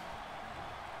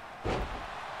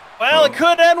 Well, it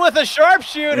could end with a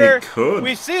sharpshooter. It could.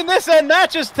 We've seen this end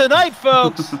matches tonight,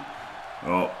 folks.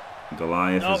 Oh,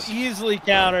 Goliath is easily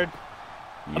countered.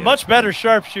 Yeah. A much better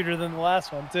sharpshooter than the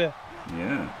last one, too.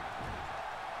 Yeah.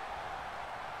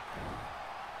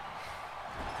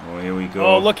 Oh, here we go.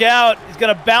 Oh, look out. He's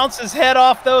going to bounce his head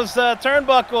off those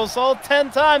turnbuckles all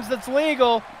 10 times. That's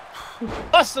legal.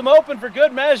 Bust him open for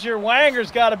good measure.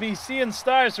 Wanger's got to be seeing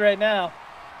stars right now.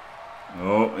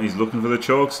 Oh, he's looking for the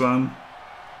choke slam.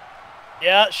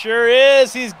 Yeah, sure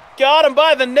is. He's got him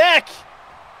by the neck.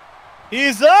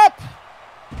 He's up.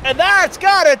 And that's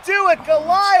got to do it.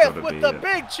 Goliath with the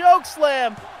big choke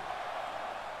slam.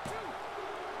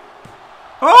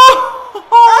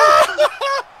 Oh!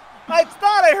 I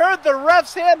thought I heard the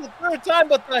ref's hand the third time,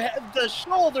 but the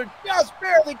shoulder just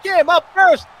barely came up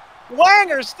first.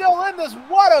 Wanger's still in this.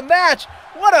 What a match.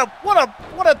 What a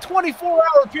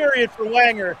 24-hour period for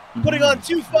Wanger. Putting on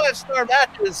 2 5-star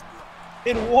matches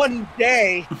in one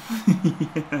day.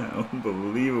 Yeah,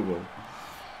 unbelievable.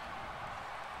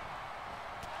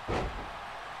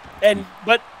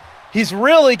 But he's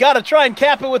really got to try and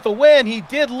cap it with a win. He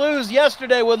did lose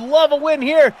yesterday. Would love a win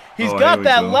here. He's got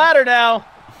that ladder now.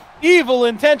 Evil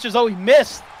intentions. Oh, he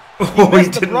missed. He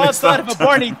missed the broadside of a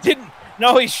barn. He didn't.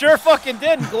 No, he sure fucking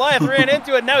didn't. Goliath ran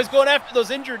into it, and now he's going after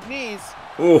those injured knees.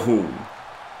 Oh.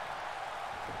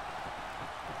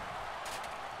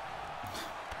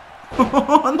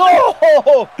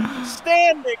 No!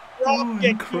 Standing drop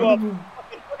kick you up. Look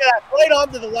at that. Right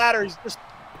onto the ladder.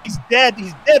 He's dead.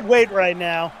 He's dead weight right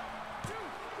now.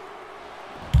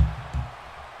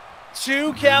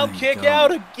 2 count kick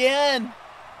out again.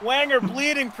 Wanger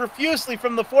bleeding profusely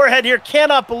from the forehead here.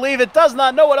 Cannot believe it. Does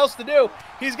not know what else to do.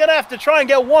 He's going to have to try and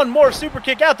get one more super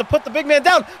kick out to put the big man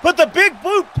down. But the big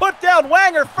boot put down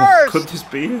Wanger first. Could this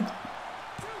be it?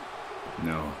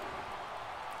 No.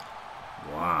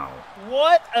 Wow.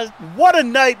 What a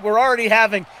night we're already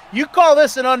having. You call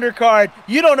this an undercard,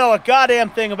 you don't know a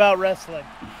goddamn thing about wrestling.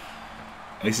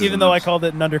 Even though I called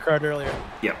it an undercard earlier.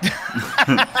 Yep.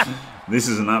 This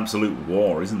is an absolute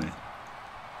war, isn't it?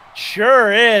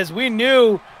 Sure is. We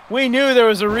knew there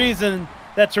was a reason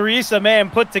that Teresa Mann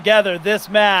put together this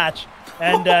match,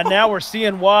 and now we're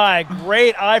seeing why.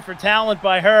 Great eye for talent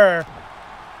by her.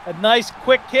 A nice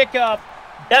quick kick up,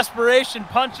 desperation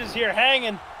punches here,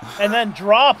 hanging, and then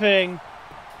dropping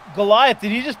Goliath.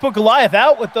 Did he just put Goliath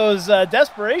out with those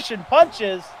desperation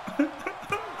punches?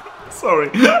 Sorry,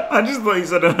 I just thought you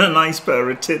said a nice pair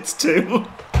of tits too.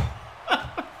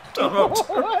 Don't know.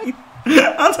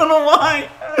 I don't know why.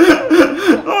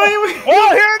 Oh,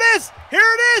 here it is! Here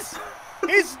it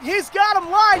is! He's got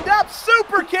him lined up.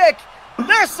 Super kick.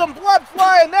 There's some blood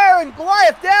flying there, and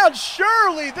Goliath down.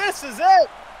 Surely this is it.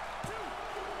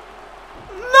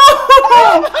 No!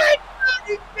 Oh my God!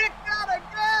 He kicked out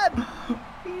again.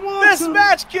 This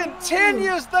match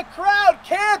continues. The crowd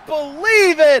can't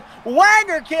believe it.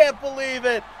 Wanger can't believe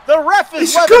it. The ref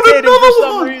is levitating for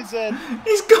some reason.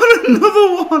 He's got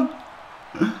another one.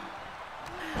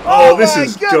 Oh, this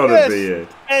has got to be it.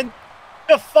 And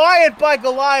defiant by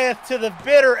Goliath to the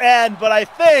bitter end, but I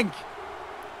think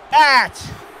that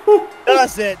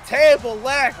does it. Table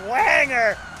leg,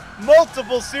 Wanger.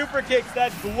 Multiple super kicks,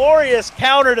 that glorious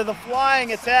counter to the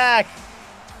flying attack.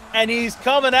 And he's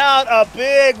coming out a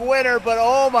big winner, but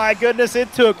oh my goodness,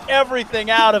 it took everything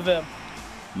out of him.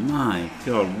 My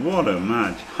God, what a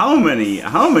match. How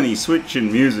many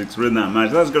switching musics were in that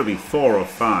match? That's got to be 4 or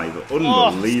 5.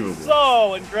 Unbelievable.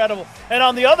 Oh, so incredible. And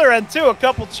on the other end, too, a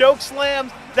couple choke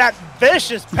slams. That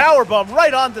vicious powerbomb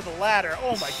right onto the ladder.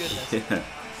 Oh, my goodness. Yeah.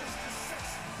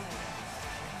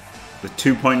 The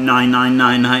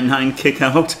 2.99999 kick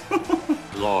out.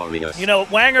 Glorious. You know,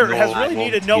 Wanger has really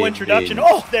needed no introduction.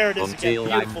 Oh, there it is again.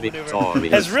 Beautiful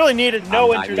maneuver. Has really needed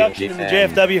no introduction in the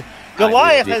JFW.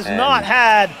 Goliath has not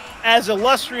had as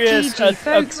illustrious a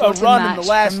run in the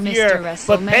last year,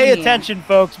 but pay attention,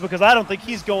 folks, because I don't think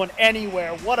he's going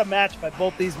anywhere. What a match by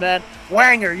both these men.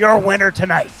 Wanger, your winner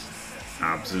tonight.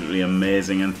 Absolutely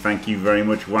amazing, and thank you very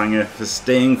much, Wanger, for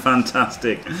staying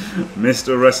fantastic.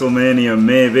 Mr. WrestleMania,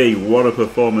 maybe. What a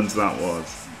performance that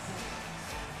was.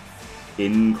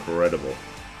 Incredible.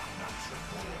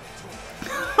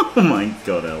 Oh my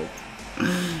God, help.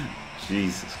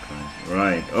 Jesus Christ.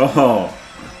 Right. Oh.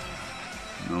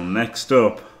 Now next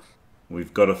up,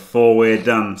 we've got a 4-way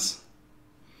dance.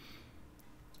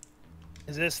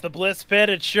 Is this the Blitz Pit?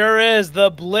 It sure is. The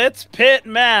Blitz Pit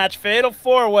match. Fatal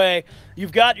 4-way.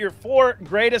 you've got your 4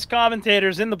 greatest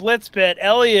commentators in the Blitz Pit: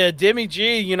 Elliot, Dimmy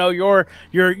G, you know, your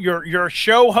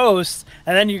show hosts,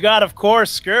 and then you got, of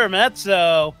course, Jimmce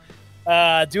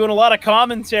doing a lot of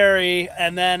commentary,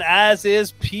 and then as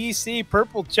is PC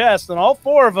Purple Chest, and all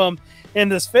 4 of them in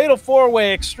this Fatal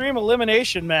 4-Way Extreme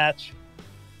Elimination match.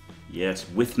 Yes,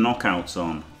 with knockouts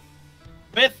on.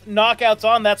 With knockouts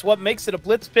on, that's what makes it a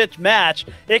Blitz Pitch match.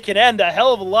 It can end a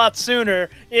hell of a lot sooner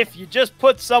if you just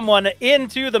put someone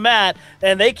into the mat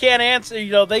and they can't answer,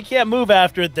 you know, they can't move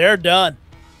after it, they're done.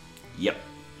 Yep.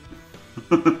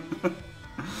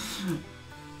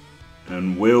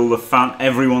 And will the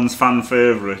everyone's fan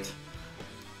favorite,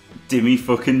 Dimmy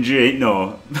fucking G?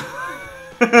 No.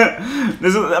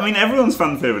 I mean, everyone's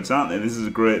fan favorites, aren't they? This is a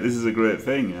great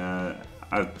thing.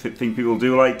 I think people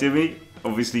do like Dimmy.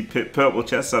 Obviously, Purple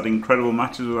Chest had incredible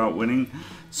matches without winning.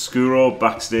 Skuro,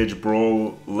 backstage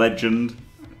brawl legend,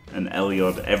 and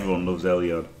Elyod. Everyone loves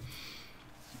Elyod.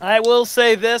 I will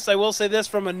say this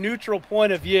from a neutral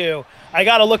point of view. I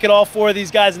got to look at all 4 of these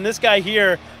guys, and this guy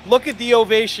here, look at the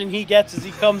ovation he gets as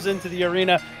he comes into the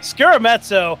arena.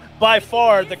 Jimmce, by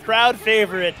far the crowd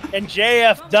favorite and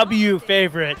JFW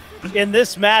favorite in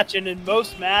this match and in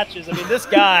most matches. I mean, this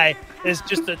guy is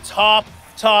just a top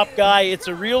guy. It's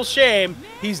a real shame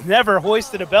he's never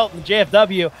hoisted a belt in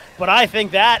JFW, but I think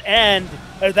that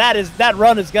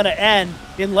run is going to end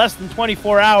in less than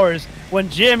 24 hours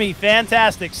when Jimmy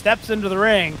Fantastic steps into the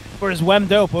ring for his Wem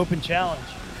Dope Open Challenge.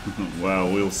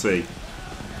 Well, we'll see.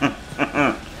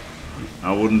 I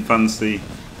wouldn't fancy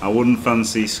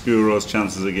Skuro's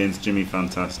chances against Jimmy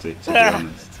Fantastic, to be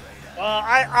honest. Well,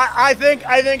 I think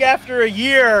after a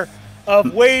year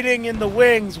of waiting in the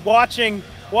wings, watching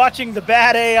the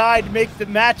bad AI to make the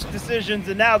match decisions,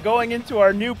 and now going into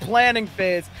our new planning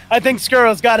phase, I think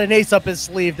Skuro's got an ace up his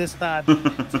sleeve this time.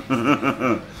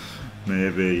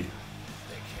 Maybe.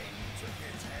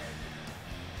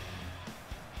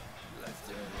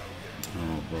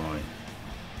 Oh boy.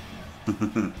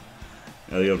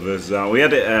 Elyod versus we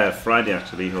had it Friday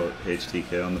actually,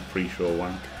 HTK on the pre-show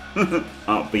wank.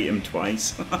 Outbeat him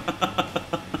twice.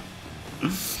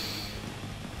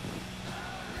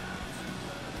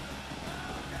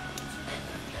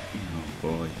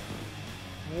 Boy.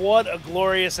 What a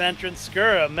glorious entrance.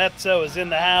 Jimmce is in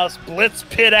the house. Blitz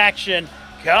Pit action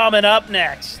coming up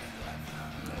next.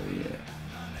 Oh, yeah.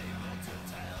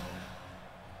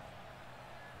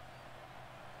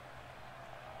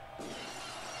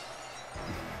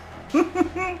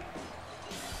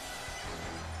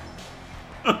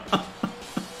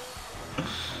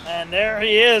 And there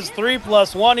he is. 3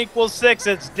 + 1 = 6.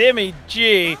 It's Dimmy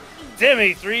G.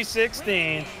 Dimmy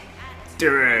 316.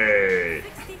 Dimmy!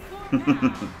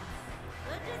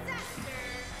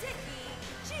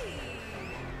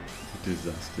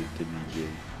 Disaster, Dimmy G.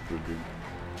 Brilliant.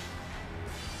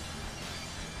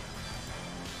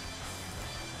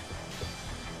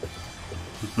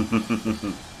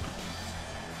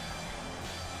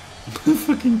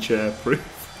 Fucking chair proof.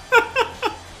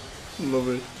 Love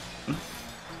it.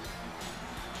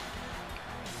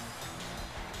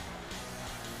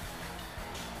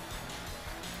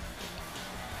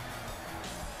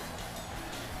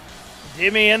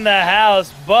 Dimmy in the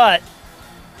house, but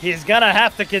he's going to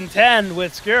have to contend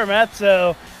with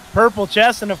Jimmce, Purple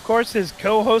Chest, and of course his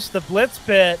co-host, the Blitz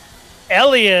Pit,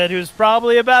 Elliot, who's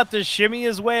probably about to shimmy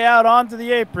his way out onto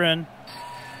the apron.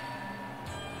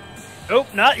 Oh,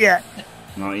 not yet.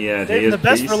 Not yet. Saving the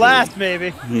best for last,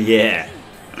 maybe. Yeah.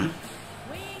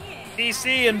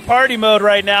 DC in party mode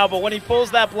right now, but when he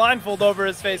pulls that blindfold over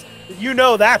his face, you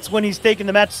know that's when he's taking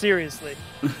the match seriously.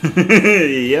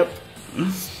 Yep.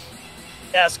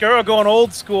 Yeah, Skuro going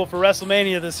old school for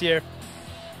WrestleMania this year.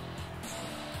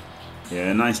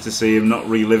 Yeah, nice to see him not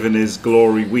reliving his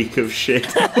glory week of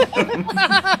shit.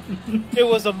 It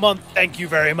was a month, thank you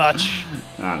very much.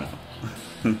 I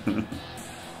know.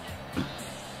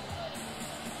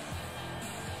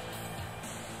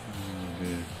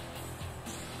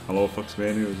 Hello,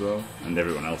 Foxmania as well, and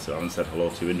everyone else who I haven't said hello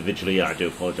to individually. I do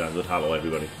apologise, but hello,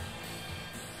 everybody.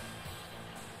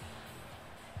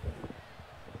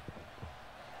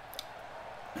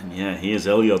 And yeah, here's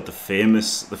Elyod, the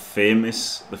famous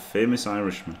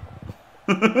Irishman.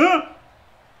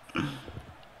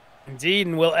 Indeed,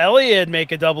 and will Elliot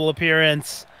make a double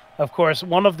appearance? Of course,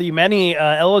 one of the many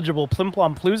eligible Plim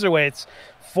Plum Ploozerweights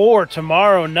for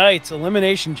tomorrow night's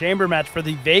Elimination Chamber match for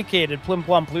the vacated Plim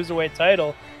Plum Ploozerweight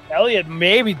title. Elliot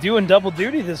may be doing double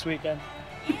duty this weekend.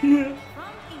 Yeah.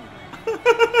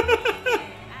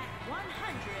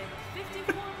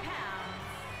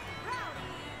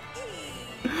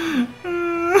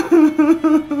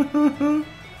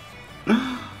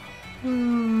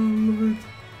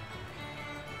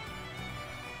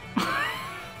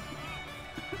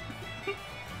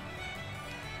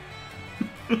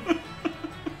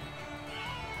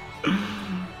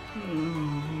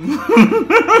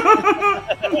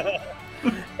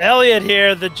 Elliot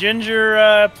here, the ginger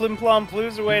Plim Plom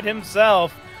Ploozerweight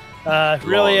himself,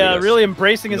 really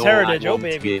embracing his heritage. Oh,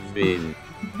 baby. Give in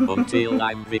until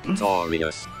I'm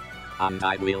victorious. And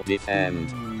I will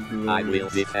defend. I will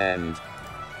defend.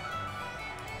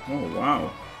 Oh,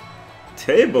 wow.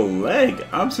 Table leg.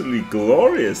 Absolutely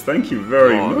glorious. Thank you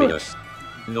very much.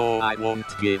 No, I won't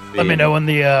give in. Let me know when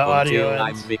the audio until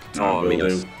ends. I'm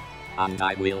victorious. And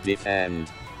I will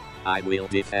defend. I will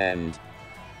defend.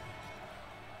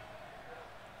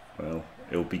 Well,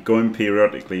 it'll be going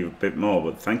periodically a bit more,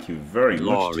 but thank you very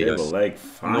much, Table Leg.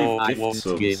 5 no, gift I won't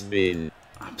subs. Give in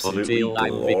Absolutely until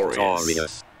glorious. I'm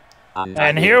victorious.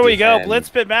 And here we go, Blitz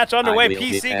Pit match underway.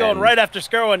 PC going right after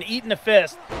Skuro and eating a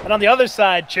fist. And on the other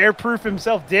side, chair-proof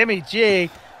himself, Dimmy G,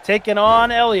 taking on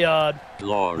Eliod.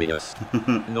 Glorious.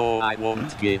 No, I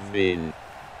won't give in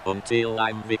until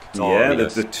I'm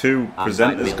victorious. Yeah, the two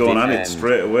presenters going at it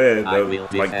straight away. They're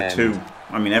like the two.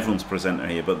 I mean, everyone's presenter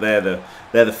here, but they're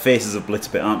the faces of Blitz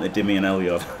Pit, aren't they? Dimmy and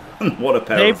Eliod. What a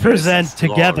pair they of faces. present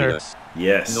together. Glorious.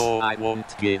 Yes. No, I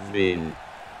won't give in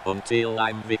until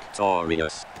I'm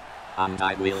victorious. And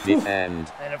I will defend.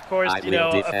 And of course, you know,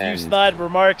 a few snide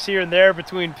remarks here and there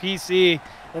between PC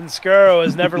and Skuro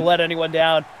has never let anyone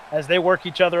down as they work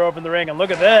each other over in the ring. And look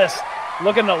at this.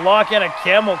 Looking to lock in a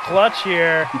camel clutch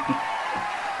here.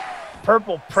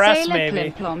 Purple press,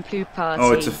 maybe.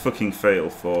 Oh, it's a fucking fatal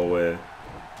four-way.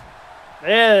 It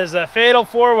is a fatal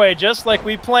four-way, just like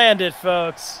we planned it,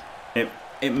 folks.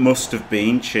 It must have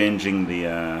been changing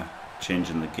the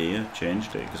gear,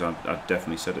 changed it, because I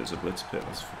definitely said it was a Blitz Pit.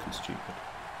 That's fucking stupid.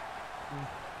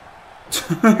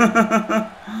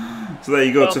 So there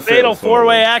you go, it's a fatal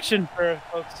four-way action for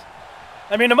folks.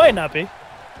 I mean, it might not be.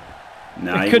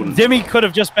 Nah, Dimmy could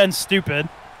have just been stupid.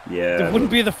 Yeah. It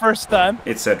wouldn't be the first time.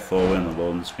 It said four-way on the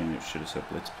loading screen. It should have said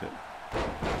Blitz Pit.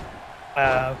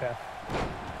 Okay.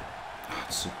 Oh,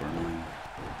 it's super annoying.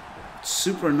 It's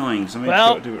super annoying, because I made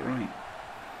sure to do it right.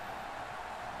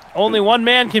 Only one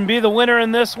man can be the winner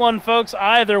in this one, folks.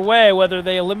 Either way, whether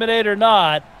they eliminate or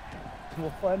not,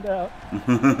 we'll find out.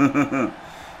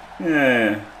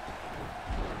 Yeah.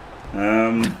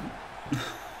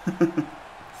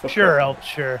 Sure,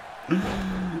 sure.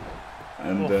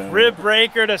 And rib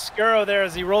breaker to Skuro there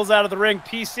as he rolls out of the ring.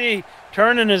 PC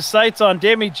turning his sights on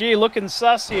Dimmy G, looking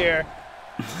sus here.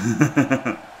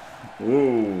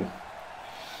 Ooh.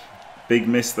 Big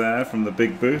miss there from the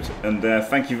big boot. And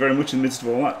thank you very much in the midst of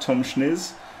all that, Tom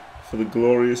Schniz, for the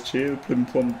glorious cheer, the Plim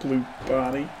Plom Blue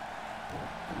Party.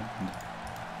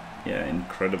 Yeah,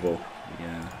 incredible.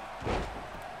 Yeah.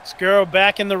 Skuro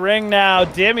back in the ring now.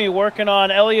 Dimmy working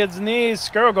on Elliot's knees.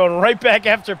 Skuro going right back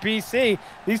after PC.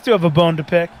 These two have a bone to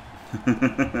pick.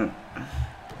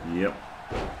 Yep.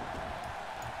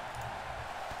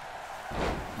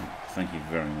 Thank you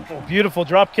very much. Oh, beautiful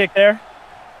drop kick there.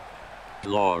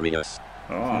 Glorious.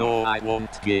 Oh. No, I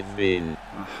won't give in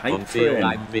until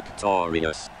I'm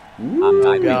victorious. Ooh, and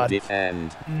I will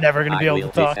defend. Never going to be able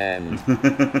to talk.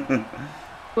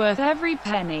 Worth every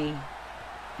penny.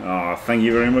 Oh, thank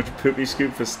you very much, Poopy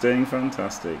Scoop, for staying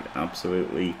fantastic.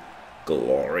 Absolutely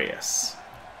glorious.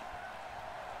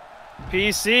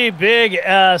 PC, big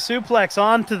suplex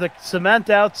onto the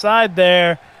cement outside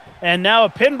there. And now a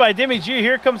pin by Dimmy G.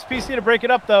 Here comes PC to break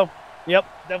it up, though. Yep,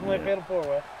 definitely a fatal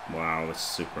four-way. Wow, that's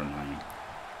super annoying.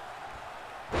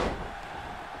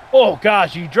 Oh,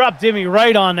 gosh, you dropped Dimmy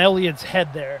right on Elliot's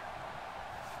head there.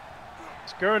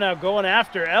 Skuro now going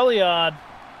after Eliod.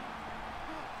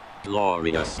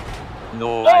 Glorious.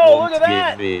 No, oh, I won't look at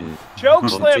that. give in. Choke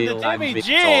slam to Dimmy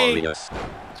G.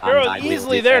 Skuro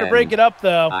easily there to break it up,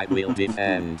 though. I will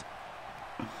defend.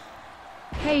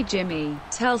 Hey, Jimmy,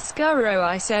 tell Skuro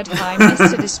I said hi,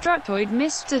 Mr. Destructoid,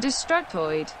 Mr.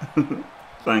 Destructoid.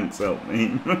 Thanks, help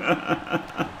me.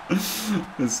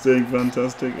 It's staying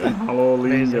fantastic. And hello,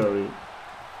 Liam Gary.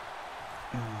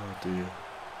 Oh, dear.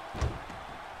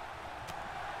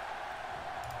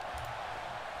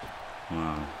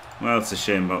 Wow. Well, it's a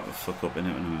shame about the fuck up in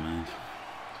it, never mind.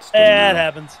 Yeah, it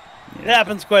happens. Yeah. It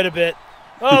happens quite a bit.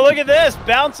 Oh, look at this.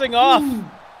 Bouncing off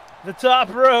the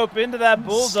top rope into that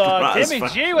bulldog.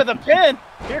 Dimmy G with a pin.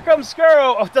 Here comes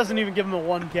Skuro. Oh, it doesn't even give him a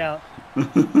 1 count.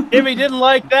 Dimmy didn't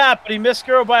like that, but he missed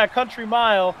Skuro by a country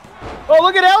mile. Oh,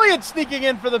 look at Elliot sneaking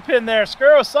in for the pin there.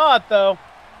 Skuro saw it, though.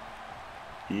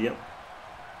 Yep.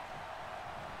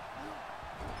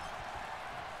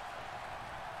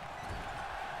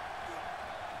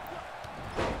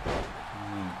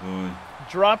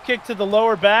 Drop kick to the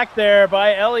lower back there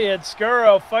by Elliot.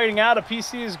 Skuro fighting out of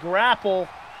PC's grapple.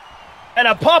 And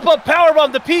a pop-up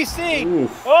powerbomb to PC.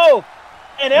 Oof. Oh,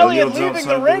 and Elliott Elliott's leaving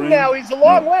the outside ring now. He's a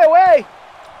long way away.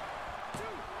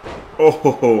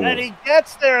 Oh. And he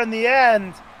gets there in the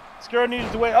end. Skuro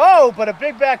needed to wait. Oh, but a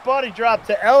big back body drop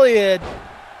to Elliott.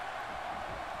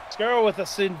 Skuro with a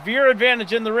severe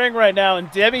advantage in the ring right now, and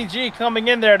Debbie G coming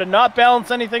in there to not balance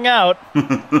anything out.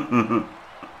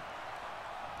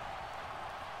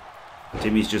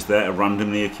 Jimmy's just there to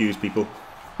randomly accuse people.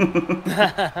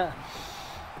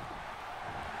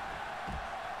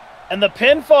 And the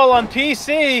pinfall on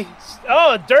PC.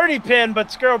 Oh, a dirty pin, but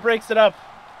Skuro breaks it up.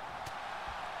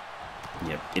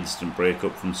 Yep, instant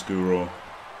breakup from Skuro.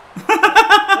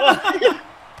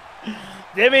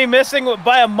 Demi missing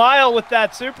by a mile with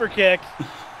that super kick.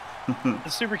 The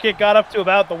super kick got up to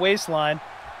about the waistline.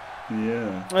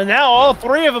 Yeah. And now all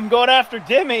three of them going after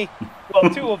Demi. Well,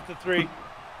 two of the three.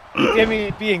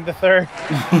 Demi being the third.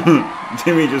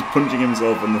 Demi just punching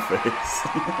himself in the face.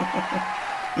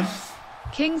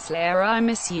 Kingslayer, I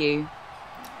miss you.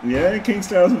 Yeah,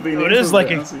 Kingslayer hasn't been. Oh, it is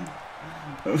like a.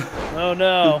 Oh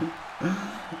no!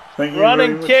 Thank you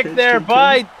running very kick much, there HTK.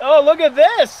 by. Oh, look at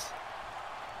this!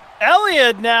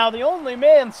 Elliott now the only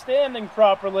man standing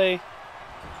properly.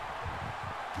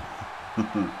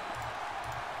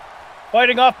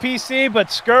 Fighting off PC, but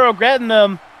Skuro getting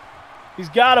them. He's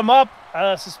got him up.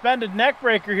 Suspended neck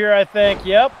breaker here, I think.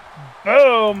 Yep.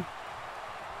 Boom.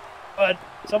 But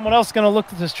someone else going to look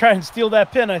to just try and steal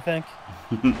that pin, I think.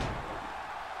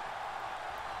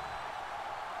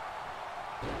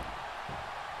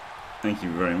 Thank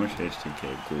you very much,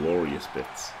 HTK. Glorious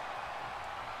bits.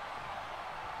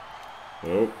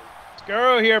 Oh.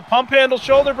 Skuro here. Pump handle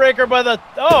shoulder breaker by the...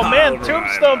 Oh, man.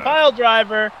 Tombstone pile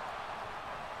driver.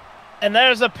 And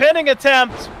there's a pinning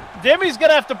attempt. Demi's going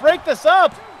to have to break this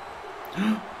up.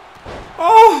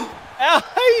 Oh!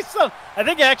 I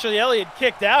think actually Elliott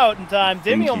kicked out in time.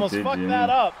 Demi almost fucked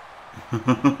that up.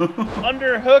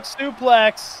 Underhook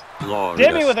suplex. Glorious.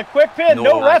 Demi with a quick pin.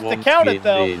 No ref to count it,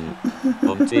 though.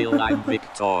 Until I'm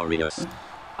victorious.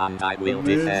 And I will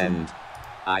defend.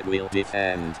 I will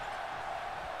defend.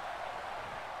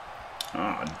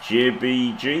 Ah,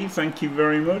 JBG, thank you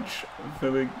very much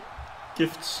for the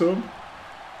gift sub.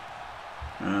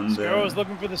 And Skuro was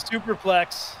looking for the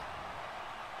superplex.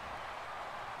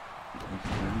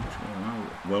 wow.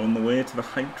 Well on the way to the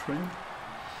hype train.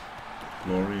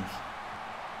 Glorious.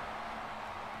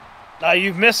 Now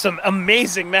you've missed some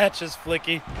amazing matches,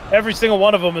 Flicky. Every single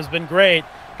one of them has been great.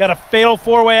 Got a fatal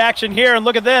four-way action here, and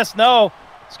look at this. No,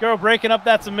 Skuro breaking up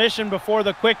that submission before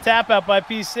the quick tap out by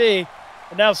PC.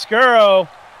 And now Skuro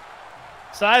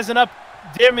sizing up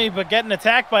Demi, but getting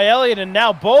attacked by Elliott, and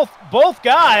now both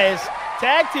guys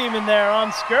tag team in there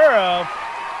on Skuro.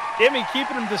 Demi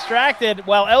keeping him distracted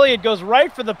while Elliott goes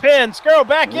right for the pin. Skuro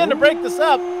back in to break this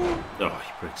up. Oh,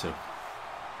 he breaks up.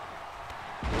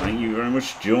 Thank you very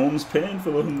much, Jones Payne,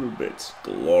 for the 100 bits.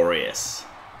 Glorious.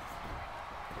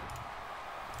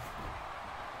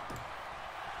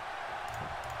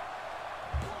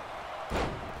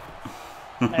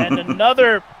 And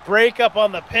another breakup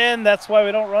on the pin. That's why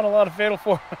we don't run a lot of fatal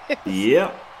four-ways.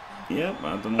 Yep. Yep,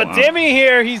 I don't know. But Demi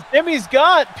here, Demi's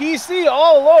got PC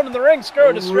all alone in the ring.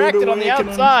 Skuro distracted on the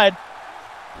outside.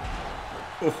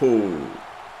 Oh.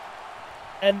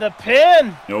 And the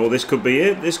pin. Oh, this could be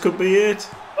it. This could be it.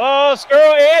 Oh,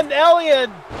 Skuro and Elliott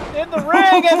in the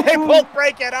ring, and they both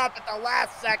break it up at the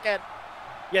last second.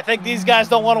 You think these guys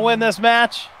don't want to win this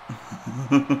match?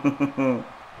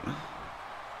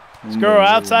 Skuro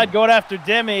outside going after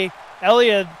Demi.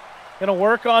 Elliott going to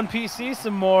work on PC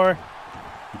some more.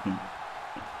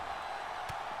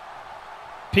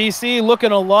 PC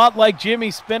looking a lot like Jimmy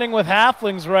spinning with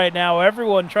halflings right now.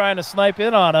 Everyone trying to snipe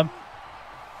in on him.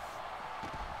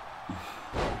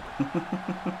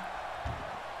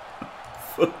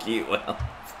 Fuck you, well.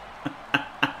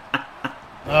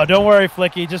 Oh, don't worry,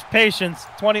 Flicky. Just patience.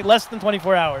 Less than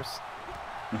 24 hours.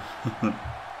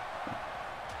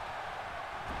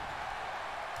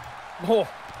 Oh.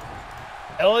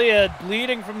 Elliott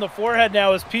bleeding from the forehead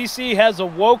now as PC has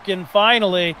awoken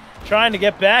finally, trying to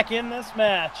get back in this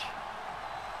match.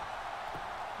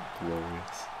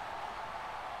 Glorious.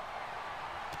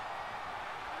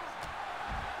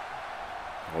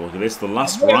 Oh, look at this, the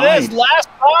last Look ride. at this, last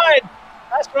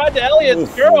ride to Elliott.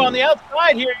 Skuro on the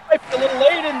outside here. He might be a little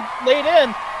late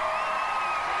in.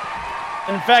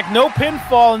 In fact, no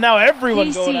pinfall, and now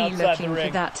everyone going PC outside the looking ring.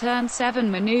 for that turn 7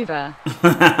 maneuver.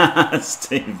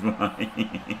 Steve,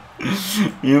 mate.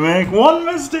 You make one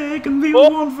mistake and people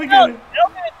won't forget it.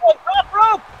 Elliott on top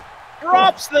rope.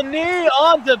 Drops the knee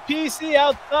onto PC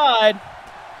outside.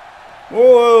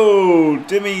 Whoa,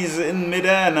 Demi's in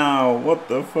midair now. What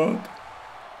the fuck?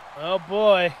 Oh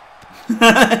boy. He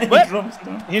drops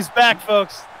down. He's back,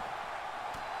 folks.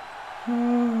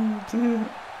 Oh, dear.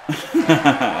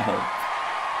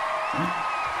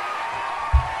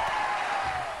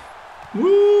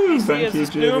 Woo! He Thank has you,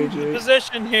 assumed the JBG.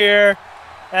 position here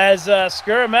as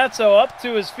Skurametso up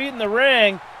to his feet in the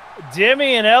ring.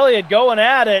 Dimmy and Elliott going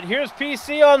at it. Here's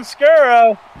PC on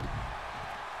Skuro.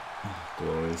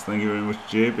 Glorious. Thank you very much,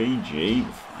 JBG,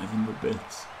 with 500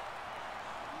 bits.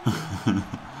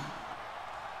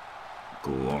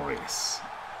 Glorious.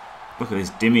 Look at this.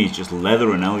 Dimmy's just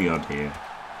leathering Elliott here.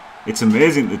 It's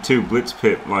amazing the two Blitz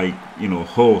Pit, like, you know,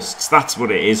 hosts. That's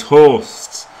what it is,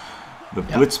 hosts. The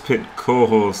Blitz Pit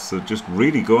co-hosts are just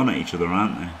really going at each other,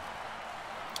 aren't they?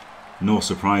 No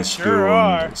surprise, Sure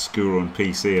Skuro and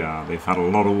PC are. They've had a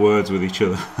lot of words with each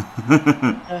other.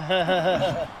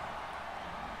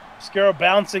 Skuro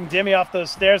bouncing Dimmy off those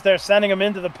stairs there, sending him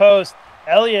into the post.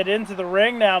 Elliott into the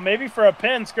ring now, maybe for a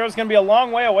pin. Skuro's going to be a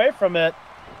long way away from it.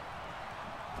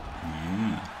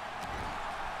 Yeah.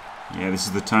 Yeah, this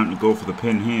is the time to go for the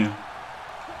pin here.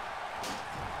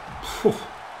 Phew.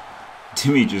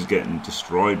 Dimmy just getting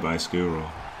destroyed by Skuro.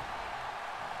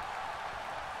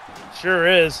 Sure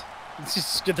is. It's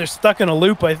just, they're stuck in a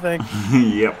loop, I think.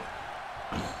 Yep.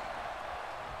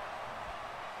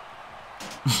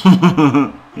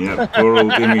 Yep, poor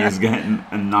old Dimmy is getting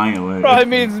annihilated. Probably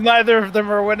means neither of them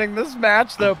are winning this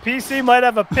match, though. PC might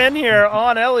have a pin here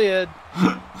on Elliott.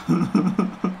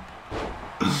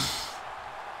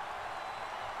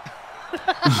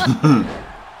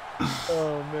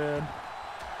 Oh, man.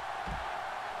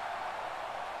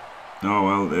 Oh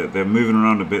well, they're moving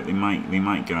around a bit. They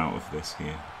might get out of this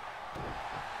here.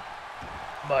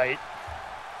 Might.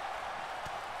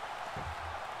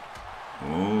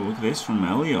 Oh, look at this from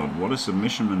Elliott. What a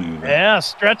submission maneuver. Yeah,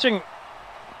 stretching.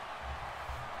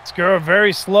 Skuro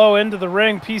very slow into the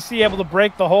ring. PC able to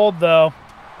break the hold, though.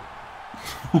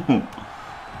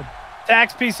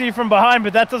 Attacks PC from behind,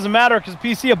 but that doesn't matter because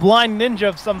PC a blind ninja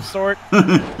of some sort.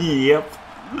 Yep.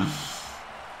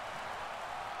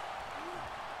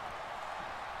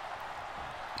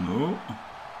 Oh.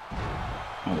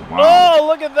 Oh, wow. Oh,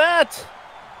 look at that.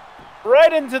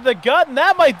 Right into the gut, and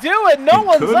that might do it. No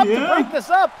one's could, up yeah. to break this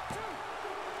up.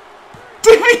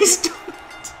 Dimmy's done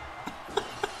it.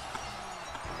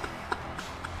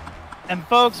 And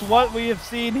folks, what we have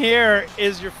seen here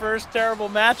is your first terrible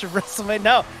match of WrestleMania.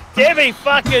 No, Dimmy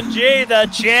fucking G, the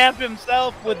champ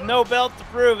himself with no belt to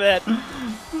prove it.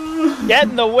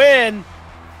 Getting the win,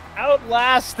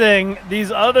 outlasting these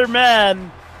other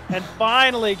men, and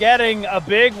finally getting a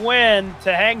big win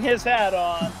to hang his hat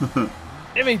on.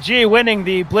 Jimmy G winning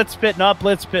the Blitz Pit, not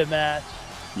Blitz Pit match.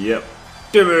 Yep.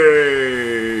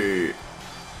 Dimmy!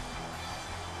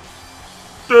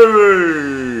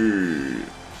 Dimmy!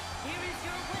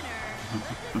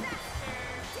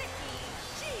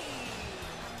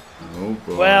 Oh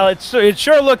boy. Well, it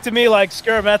sure looked to me like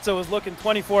Skurametso was looking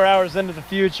 24 hours into the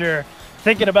future,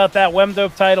 thinking about that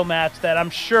Wemdope title match that I'm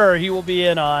sure he will be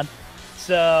in on.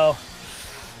 So,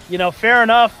 you know, fair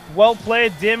enough. Well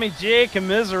played, Dimmy G.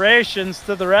 Commiserations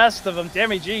to the rest of them.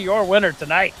 Dimmy G, your winner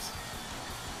tonight.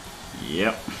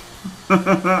 Yep.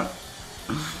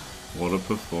 What a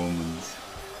performance.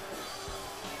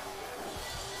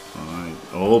 Alright.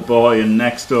 Oh boy, and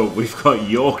next up we've got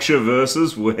Yorkshire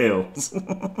versus Wales.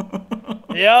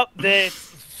 Yep, the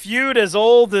feud as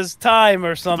old as time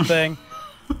or something.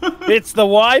 It's the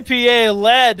YPA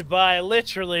led by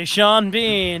literally Sean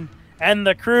Bean and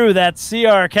the crew, that's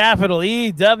CAW.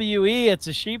 It's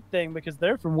a sheep thing because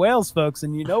they're from Wales, folks,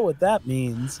 and you know what that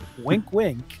means. Wink,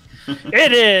 wink.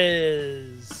 It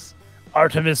is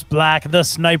Artemis Black, the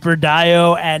Sniper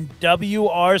Dio, and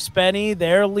WR Spenny,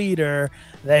 their leader.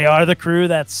 They are the crew,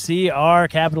 that's CAW,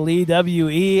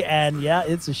 and yeah,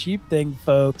 it's a sheep thing,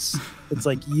 folks. It's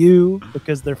like you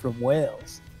because they're from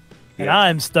Wales. And Yeah.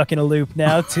 I'm stuck in a loop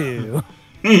now, too.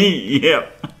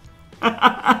 Yep.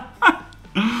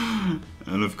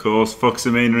 And of course,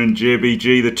 Foxamania and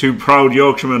JBG, the two proud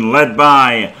Yorkshiremen, led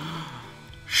by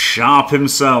Sharp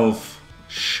himself,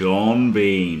 Sean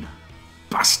Bean.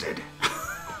 Bastard.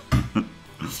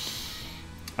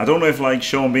 I don't know if like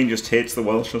Sean Bean just hates the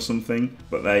Welsh or something,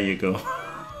 but there you go.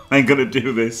 I'm gonna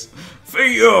do this for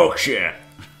Yorkshire.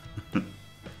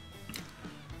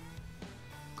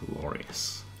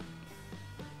 Glorious.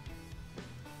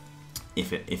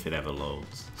 If it ever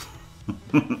loads.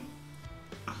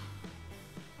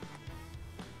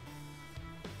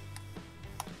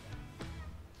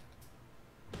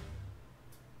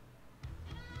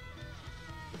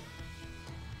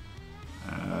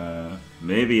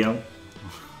 Maybe I'll.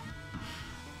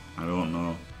 I don't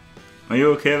know. Are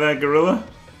you okay there, Gorilla?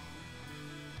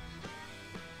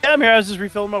 Yeah, I'm here. I was just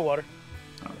refilling my water.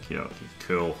 Okay,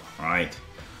 cool. Right,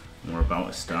 we're about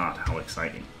to start. How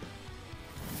exciting!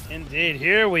 Indeed.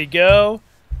 Here we go.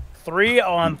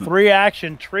 3-on-3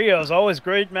 action trios. Always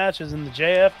great matches in the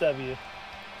JFW.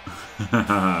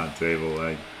 Table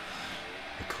leg.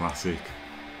 The classic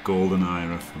GoldenEye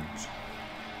reference.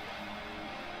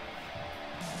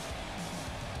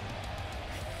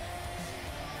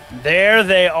 There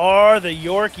they are, the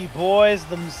Yorkie boys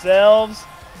themselves,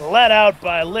 led out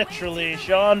by literally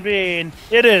Sean Bean.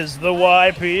 It is the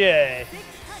YPA.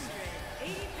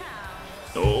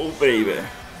 Oh, baby.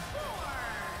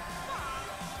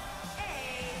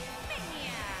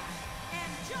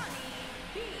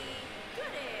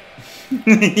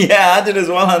 Yeah, I did as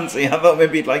well, Hansi. I thought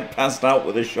maybe he'd like passed out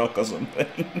with a shock or something.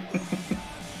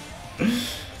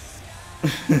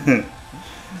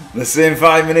 The same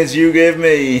 5 minutes you gave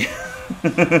me.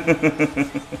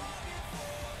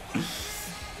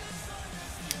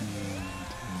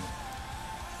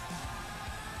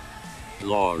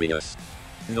 Glorious.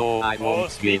 No, I won't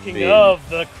give Speaking in of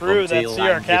the crew that's until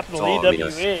here, I'm capital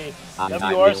victorious. EWE, And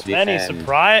I WR will Spenny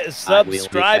defend.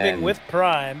 subscribing defend. with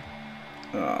Prime.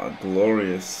 Ah,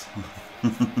 glorious.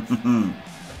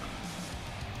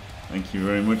 Thank you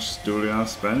very much, WR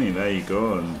Spenny. There you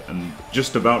go, and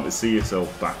just about to see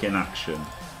yourself back in action.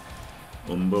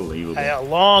 Unbelievable. A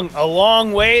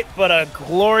long wait, but a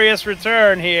glorious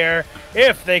return here.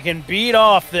 If they can beat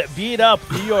up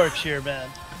the Yorkshire men.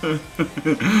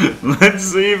 Let's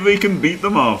see if they can beat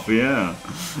them off, yeah.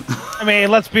 I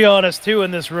mean, let's be honest, two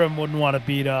in this room wouldn't want to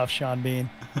beat off Sean Bean.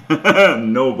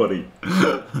 Nobody.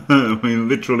 I mean,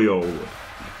 literally all would.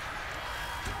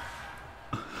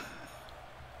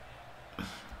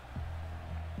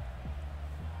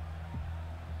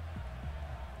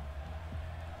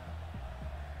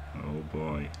 Oh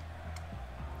boy.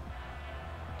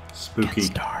 Spooky. It's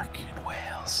dark in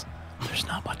Wales. There's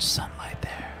not much sunlight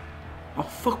there. Oh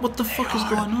fuck, what the fuck is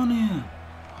going on here?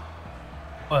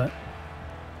 What?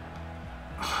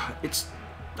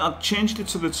 I changed it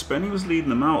so that Spenny was leading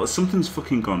them out. Something's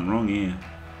fucking gone wrong here.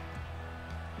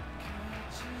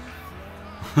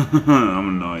 I'm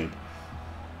annoyed.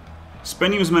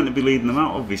 Spenny was meant to be leading them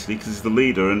out, obviously, because he's the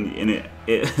leader, and it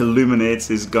illuminates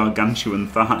his gargantuan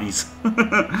thighs.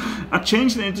 I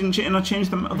changed it, didn't you? And I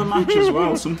changed the other match as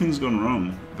well. Something's gone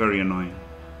wrong. Very annoying.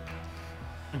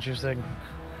 Interesting.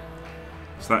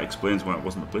 So that explains why it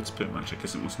wasn't a Blitz Pit match. I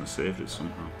guess it mustn't have saved it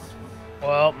somehow.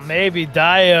 Well, maybe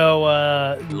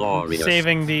Dio Glorious.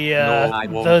 saving the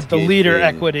won't leader give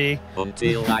in equity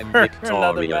until I'm for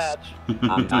another victorious. match.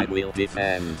 And I will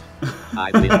defend.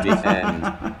 I will defend.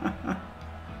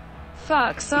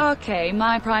 Fuck Sake,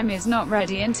 my Prime is not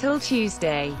ready until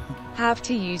Tuesday. Have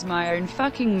to use my own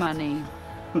fucking money.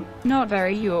 Not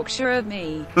very Yorkshire of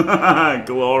me.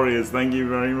 Glorious, thank you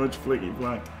very much, Flicky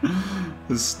Black.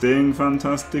 For staying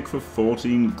fantastic for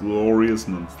 14 glorious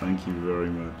months, thank you very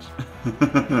much.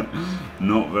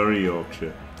 Not very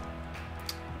Yorkshire.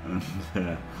 And,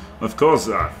 of course,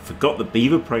 I forgot the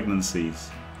beaver pregnancies.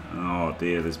 Oh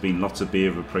dear, there's been lots of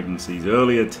beaver pregnancies.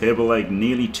 Earlier, table leg,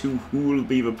 nearly 2 whole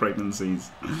beaver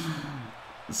pregnancies.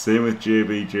 Same with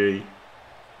JBG.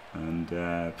 And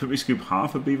Poopy Scoop,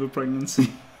 half a beaver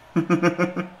pregnancy.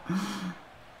 And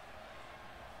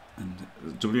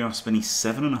WR Spenny,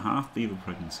 7.5 beaver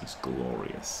pregnancies.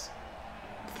 Glorious.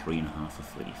 3.5 for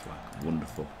Flicky Flack.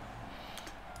 Wonderful.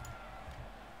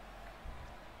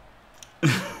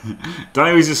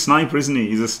 Dio's a sniper, isn't he?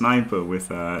 He's a sniper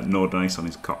with no dice on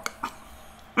his cock.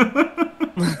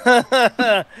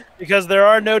 Because there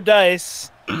are no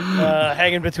dice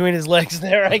hanging between his legs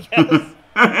there, I guess.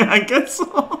 I guess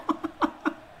so.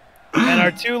 And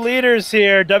our two leaders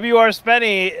here, WR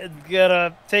Spenny,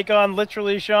 gonna take on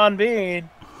literally Sean Bean.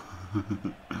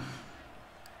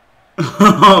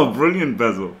 Oh, brilliant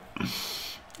bezel.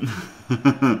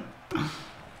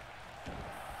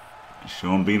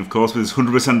 Sean Bean, of course, with his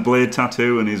 100% blade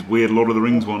tattoo and his weird Lord of the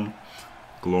Rings one.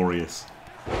 Glorious.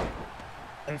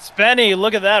 And Spenny,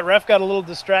 look at that. Ref got a little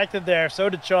distracted there. So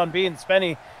did Sean Bean.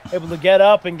 Spenny able to get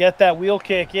up and get that wheel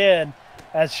kick in.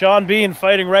 As Sean Bean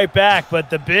fighting right back. But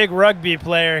the big rugby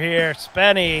player here,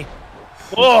 Spenny.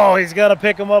 Oh, he's got to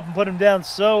pick him up and put him down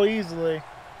so easily.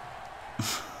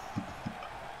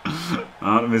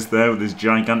 Artemis there with his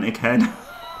gigantic head.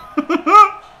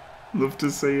 Love to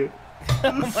see it.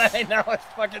 Oh my, now it's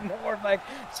fucking more like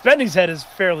Spenny's head is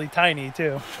fairly tiny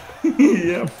too.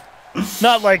 Yep.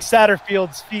 Not like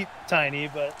Satterfield's feet tiny,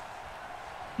 but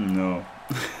no.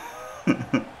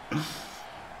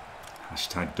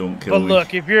 Hashtag don't kill me. But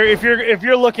look, if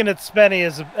you're looking at Spenny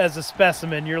as a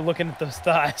specimen, you're looking at those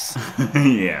thighs.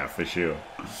 Yeah, for sure.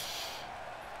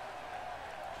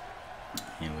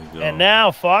 go. And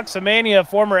now Foxamania,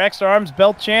 former X Arms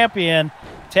belt champion,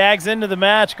 tags into the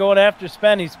match going after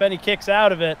Spenny. Spenny kicks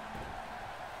out of it.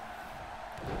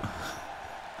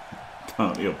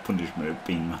 Party or punishment of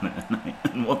being man at a night.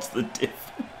 And what's the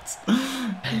difference?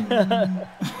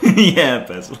 Yeah,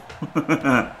 Bezel.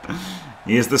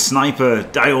 Here's the sniper,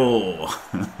 Dio.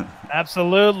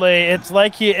 Absolutely. It's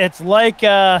like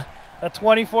a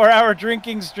 24-hour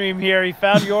drinking stream here. He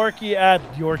found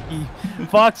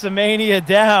Foxamania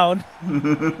down,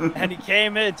 and he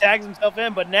came in, tags himself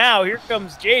in. But now here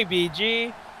comes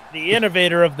JBG, the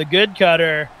innovator of the good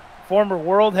cutter, former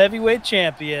world heavyweight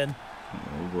champion.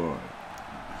 Oh boy.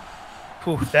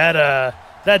 Whew,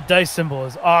 that dice symbol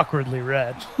is awkwardly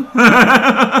red.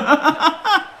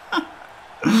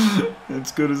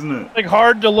 It's good, isn't it? Like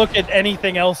hard to look at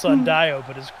anything else on Dio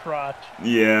but his crotch.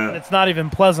 Yeah. And it's not even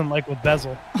pleasant like with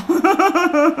Bezel.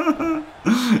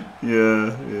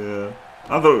 Yeah.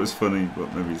 I thought it was funny,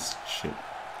 but maybe it's shit.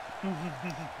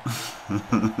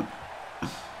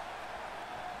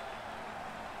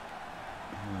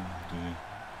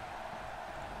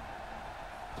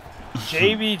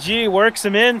 JBG works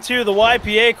him into the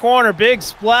YPA corner. Big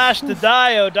splash to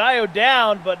Dio. Dio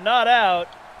down, but not out.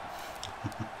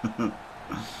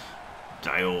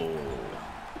 Dio.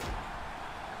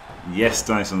 Yes,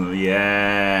 dice on the...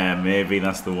 Yeah, maybe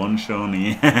that's the one, Sean.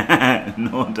 Yeah.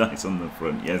 No dice on the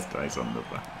front. Yes, dice on the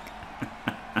back.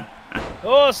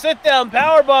 Oh, sit down.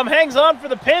 Powerbomb hangs on for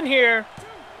the pin here.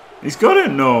 He's got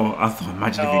it? No. I thought,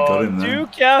 imagine if he got him then.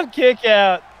 2-count kick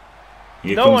out.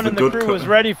 Here No one in the crew was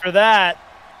ready for that.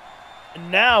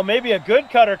 And now maybe a good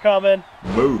cutter coming.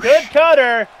 Moosh. Good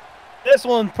cutter. This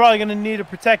one's probably going to need a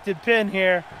protected pin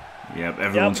here. Yep,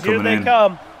 everyone's here coming they in.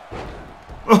 come.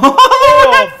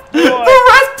 Oh, boy. the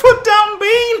ref put down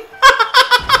Bean.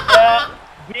 Yeah,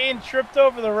 Bean tripped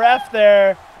over the ref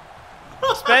there.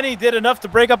 Spenny did enough to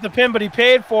break up the pin, but he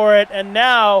paid for it. And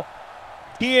now,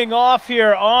 teeing off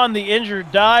here on the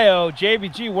injured Dio,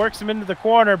 JBG works him into the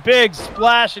corner. Big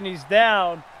splash, and he's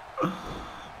down.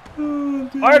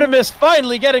 Artemis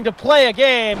finally getting to play a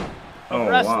game of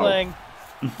wrestling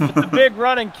with the big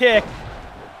running kick.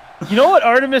 You know what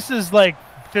Artemis's like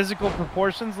physical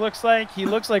proportions looks like? He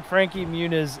looks like Frankie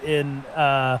Muniz in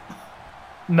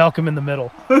Malcolm in the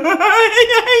Middle. Yeah,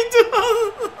 he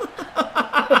does.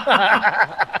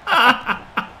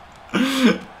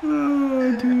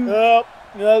 Oh,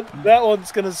 yeah, that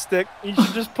one's gonna stick. You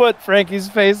should just put Frankie's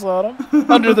face on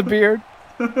him under the beard.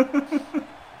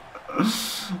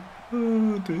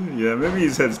 Oh dear. Yeah, maybe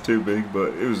his head's too big,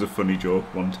 but it was a funny joke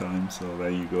one time, so there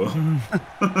you go.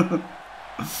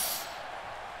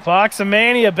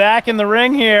 Foxamania back in the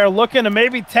ring here, looking to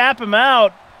maybe tap him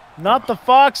out. Not the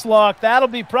Fox lock. That'll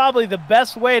be probably the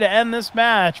best way to end this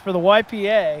match for the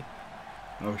YPA.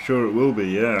 I'm sure it will be,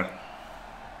 yeah.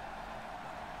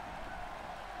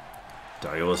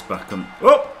 Dio's back on.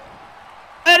 Oh!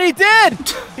 And he did!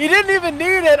 He didn't even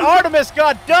need it. Artemis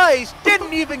got diced.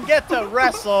 Didn't even get to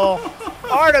wrestle.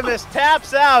 Artemis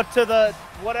taps out to the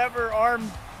whatever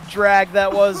arm drag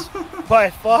that was by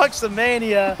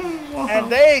Foxamania. Wow.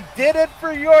 And they did it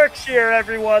for Yorkshire,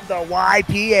 everyone. The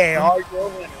YPA are your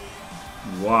winners.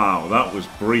 Wow, that was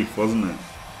brief, wasn't it?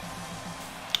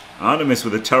 Artemis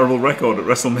with a terrible record at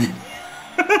WrestleMania.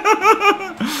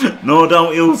 No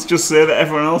doubt he'll just say that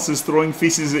everyone else is throwing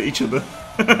feces at each other.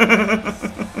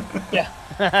 Yeah.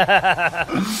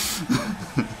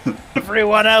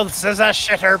 Everyone else is a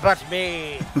shitter but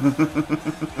me.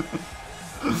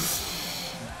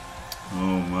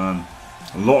 Oh man,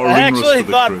 a lot of I ring rust actually for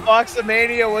the thought crew.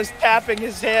 Foxamania was tapping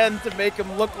his hand to make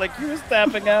him look like he was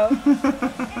tapping out.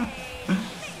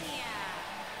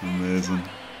 Amazing.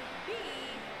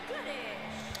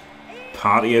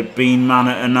 Party at Bean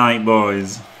Manor tonight,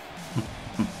 boys.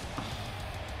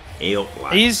 Hey up,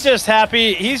 lads. He's just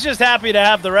happy. He's just happy to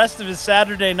have the rest of his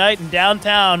Saturday night in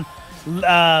downtown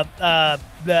the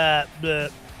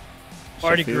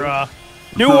Mardi Gras,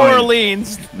 New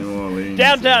Orleans. New Orleans.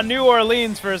 Downtown New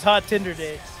Orleans for his hot Tinder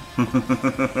dates.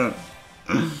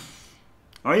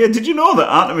 Oh yeah, did you know that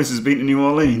Artemis has been to New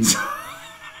Orleans?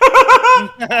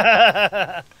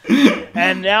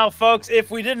 And now, folks,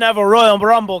 if we didn't have a Royal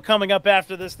Rumble coming up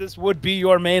after this, this would be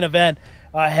your main event.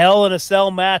 A Hell in a Cell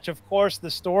match. Of course,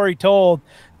 the story told,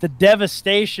 the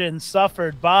devastation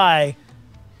suffered by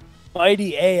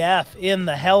Mighty AF in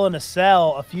the Hell in a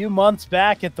Cell a few months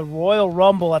back at the Royal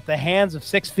Rumble at the hands of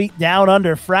 6 Feet Down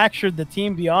Under, fractured the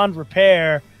team beyond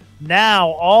repair. Now,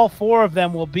 all four of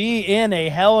them will be in a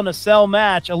Hell in a Cell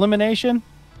match. Elimination?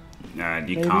 Nah,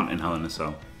 you Maybe? can't in Hell in a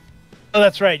Cell. Oh,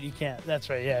 that's right. You can't. That's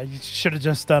right. Yeah, you should have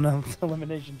just done an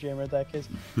elimination chamber in that case.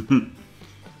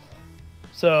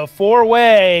 So,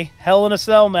 4-way Hell in a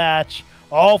Cell match.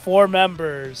 All 4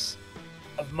 members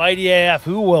of Mighty AF.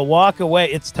 Who will walk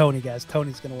away? It's Tony, guys.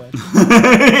 Tony's going to win.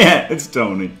 Yeah, it's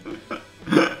Tony.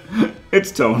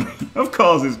 It's Tony. Of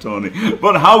course it's Tony.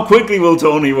 But how quickly will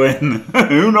Tony win?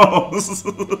 Who knows?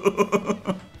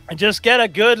 Just get a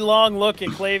good long look at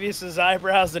Clavius's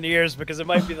eyebrows and ears because it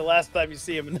might be the last time you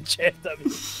see him in the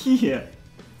JFW. Yeah.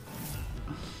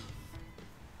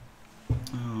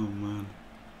 Oh, man.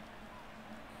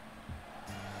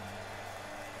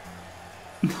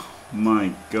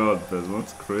 My God, Bez,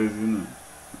 that's crazy, isn't it?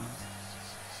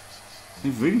 They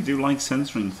really do like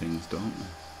censoring things, don't they?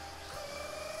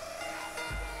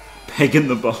 Peg in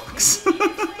the box.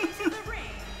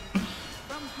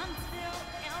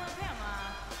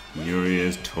 Here he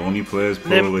is. Tony plays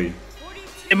poorly.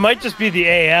 It might just be the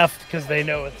AF because they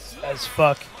know it's as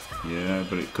fuck. Yeah,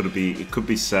 but it could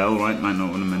be Cell, right? Might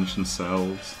not want to mention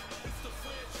cells.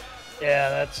 Yeah,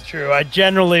 that's true. I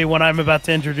generally, when I'm about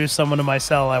to introduce someone to my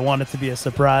cell, I want it to be a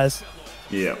surprise.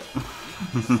 Yeah.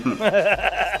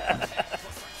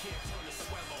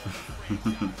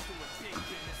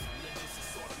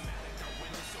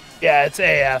 Yeah, it's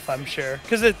AF, I'm sure.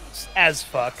 Because it's as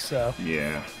fuck, so.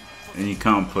 Yeah. And you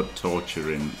can't put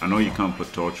torture in. I know you can't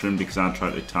put torture in because I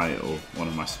tried to title. One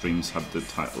of my streams had the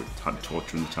title, had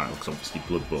torture in the title because obviously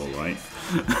Blood Bowl, right?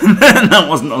 And that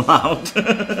wasn't allowed.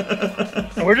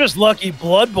 We're just lucky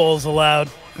Blood Bowl's allowed.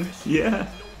 Yeah.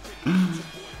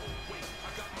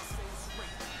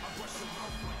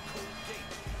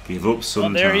 Give up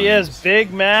sometimes. Well, there he is.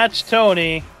 Big match,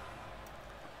 Tony.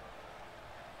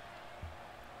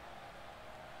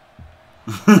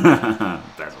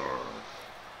 That's all.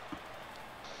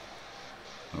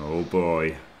 Oh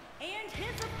boy. And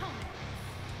his opponent,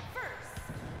 first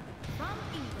from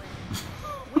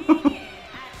England, weighing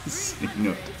in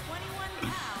at 321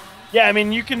 pounds. Yeah, I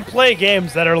mean, you can play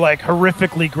games that are like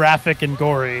horrifically graphic and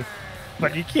gory,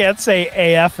 but you can't say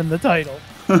AF in the title.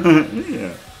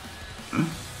 Yeah.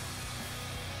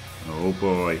 Oh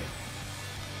boy.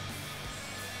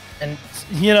 And,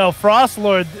 you know,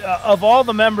 Frostlord, of all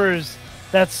the members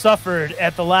that suffered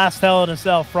at the last Hell in a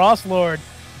Cell, Frostlord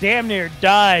damn near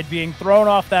died being thrown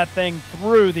off that thing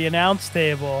through the announce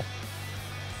table.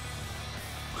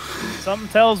 Something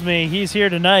tells me he's here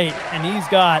tonight, and he's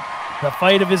got the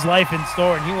fight of his life in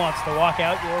store, and he wants to walk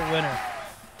out your winner.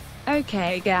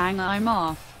 Okay, gang, I'm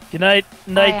off. Good night,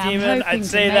 Night I am Demon. hoping I'd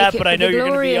say to that, make it but I for know the you're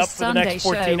going to be up glorious for the next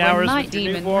Sunday 14 show hours when Night with your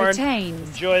Demon newborn. retains.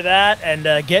 Enjoy that,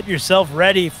 and get yourself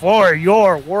ready for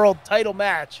your world title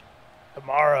match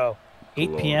tomorrow,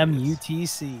 8 p.m.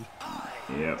 UTC.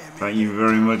 Yep. Thank you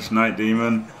very much, Night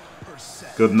Demon.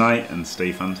 Good night and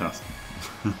stay fantastic.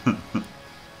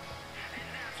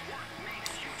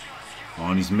 Oh,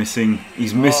 and he's missing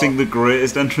the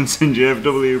greatest entrance in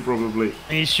JFW, probably.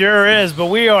 He sure is, but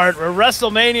we are at a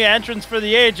WrestleMania entrance for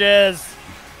the ages.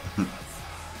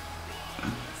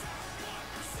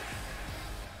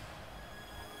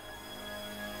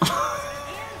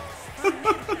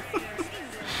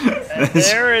 And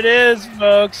there it is,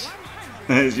 folks.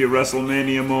 There's your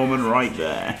WrestleMania moment right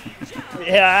there.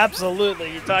 Yeah,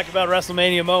 absolutely. You talk about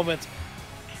WrestleMania moments.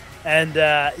 And,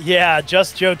 yeah,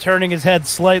 Just Joe turning his head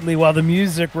slightly while the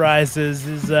music rises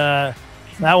is, that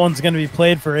one's going to be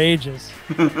played for ages.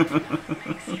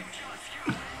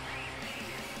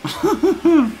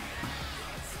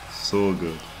 So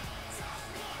good.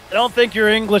 I don't think your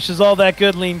English is all that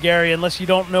good, Lean Gary, unless you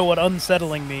don't know what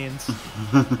unsettling means.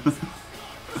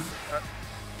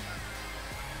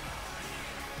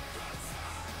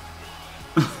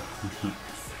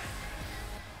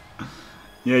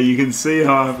 Yeah, you can see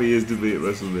how happy he is to be at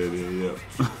WrestleMania,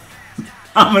 yeah.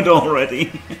 Hammered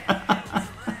already.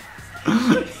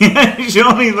 Yeah,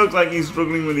 surely he looks like he's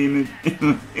struggling with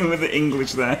the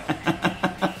English there.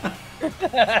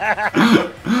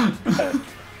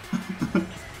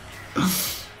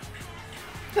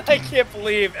 I can't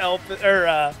believe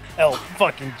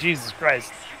fucking Jesus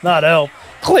Christ, not Elf.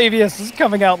 Clavius is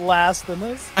coming out last in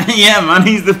this. Yeah, man,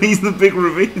 he's the big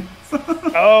reveal.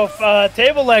 Oh,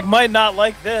 Table Leg might not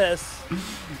like this.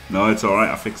 No, it's alright,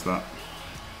 I fixed that.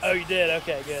 Oh, you did?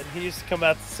 Okay, good. He used to come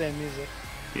out to the same music.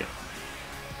 Yeah.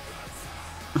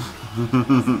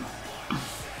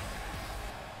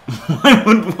 I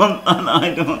would want that,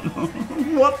 I don't know.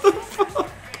 What the fuck?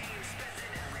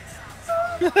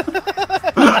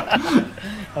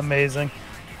 Amazing.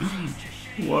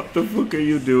 What the fuck are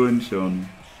you doing, Sean?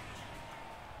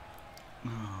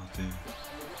 Oh, dear.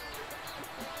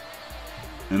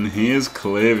 And here's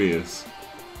Clavius.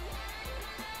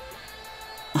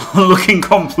 Looking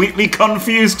completely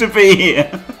confused to be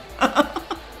here.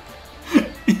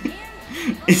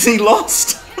 Is he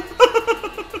lost?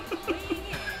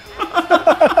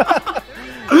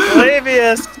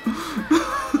 Clavius.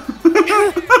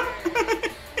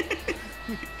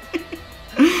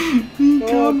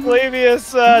 Oh,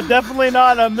 Clavius, definitely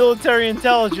not a military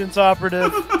intelligence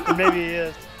operative. Or maybe he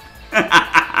is.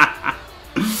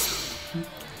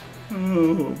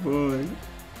 Oh boy.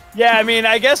 Yeah, I mean,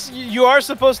 I guess you are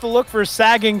supposed to look for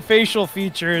sagging facial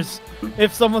features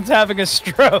if someone's having a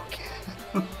stroke.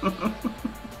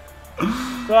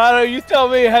 So I don't know, you tell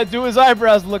me, do his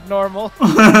eyebrows look normal?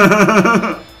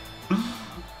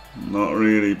 Not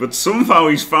really, but somehow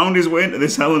he's found his way into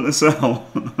this Hell in a Cell.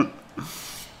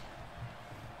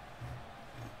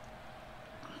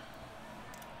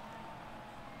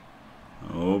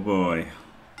 Oh boy.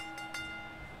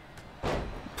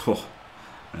 Oh,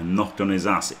 and knocked on his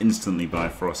ass instantly by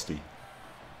Frosty.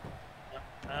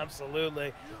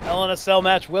 Absolutely. Hell in a Cell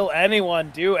match. Will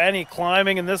anyone do any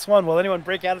climbing in this one? Will anyone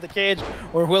break out of the cage?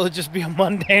 Or will it just be a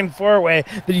mundane four-way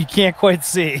that you can't quite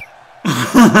see?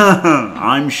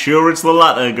 I'm sure it's the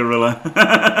latter, Gorilla.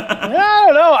 I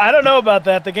don't know. I don't know about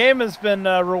that. The game has been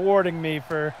rewarding me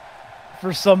for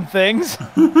some things.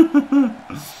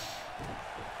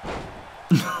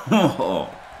 Oh,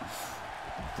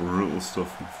 brutal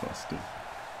stuff from Frosty.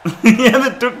 Yeah,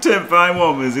 the duct tape thigh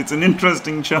warmers. It's an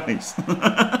interesting choice.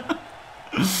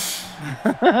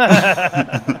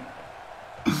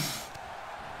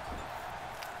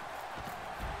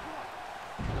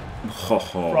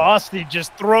 Frosty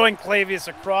just throwing Clavius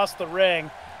across the ring.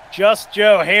 Just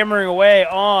Joe hammering away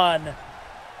on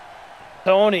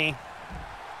Tony.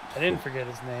 I didn't forget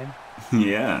his name.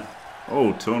 Yeah.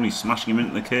 Oh, Tony smashing him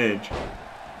into the cage.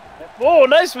 Oh,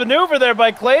 nice maneuver there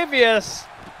by Clavius.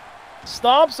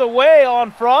 Stomps away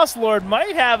on Frostlord.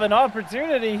 Might have an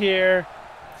opportunity here.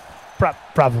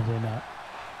 Probably not.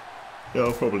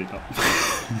 Yeah, probably not.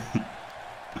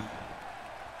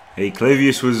 Hey,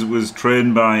 Clavius was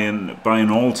trained by an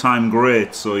all-time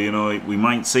great, so you know we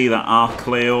might see that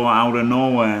RKO out of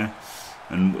nowhere,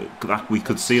 and we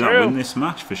could see that win this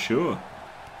match for sure.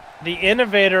 The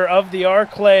innovator of the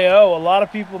RKO. A lot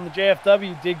of people in the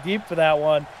JFW dig deep for that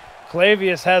one.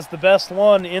 Clavius has the best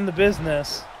one in the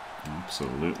business.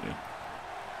 Absolutely.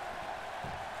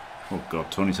 Oh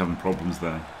god, Tony's having problems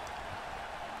there.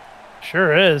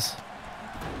 Sure is.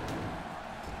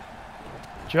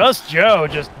 Just Joe,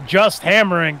 just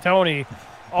hammering Tony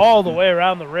all the way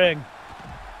around the ring.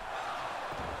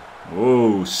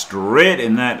 Oh, straight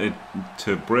in that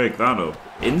to break that up.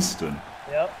 Instant.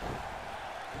 Yep.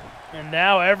 And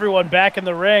now everyone back in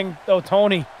the ring. Oh,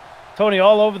 Tony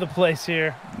all over the place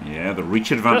here. Yeah, the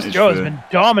reach advantage. Just Joe has been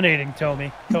dominating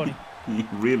Tony. He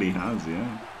really has,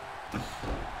 yeah.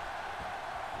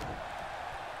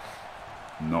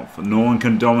 No one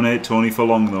can dominate Tony for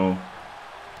long though.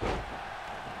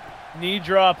 Knee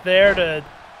drop there to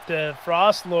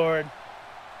Frostlord.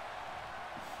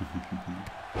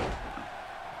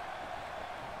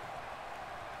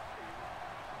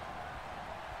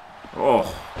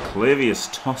 Oh, Clavius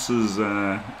tosses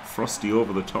Frosty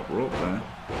over the top rope there.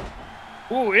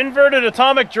 Ooh, inverted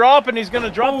atomic drop, and he's going to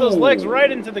drop those legs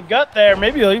right into the gut there.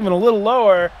 Maybe even a little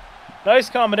lower. Nice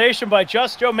combination by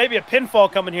Just Joe. Maybe a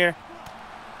pinfall coming here.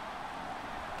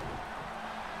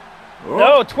 Oh,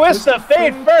 no, twist of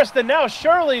fate first, and now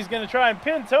Shirley's going to try and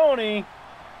pin Tony.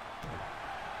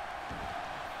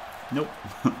 Nope.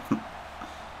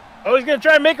 Oh, he's going to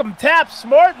try and make him tap.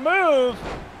 Smart move.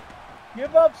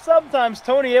 Give up sometimes.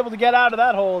 Tony able to get out of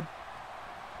that hold.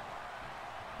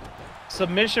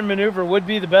 Submission maneuver would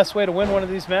be the best way to win one of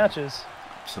these matches.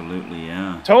 Absolutely,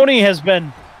 yeah. Tony has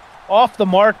been off the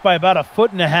mark by about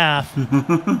 1.5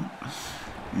 feet.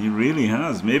 He really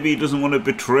has. Maybe he doesn't want to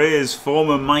betray his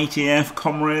former Mighty F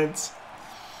comrades.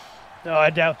 No, I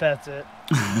doubt that's it.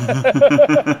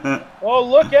 Oh,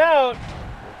 look out.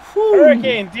 Whew.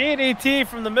 Hurricane DDT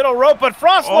from the middle rope, but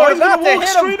Frostlord about to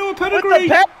hit him with the pedigree.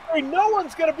 No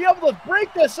one's going to be able to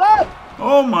break this up.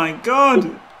 Oh, my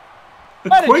God.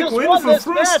 A quick win for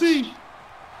Frosty. Match.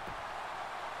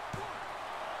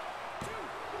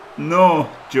 No,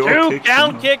 Joe. 2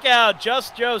 count kick out.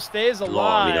 Just Joe stays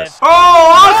alive. Glorious.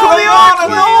 Oh,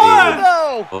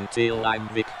 until I'm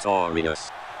victorious,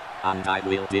 and I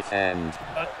will defend.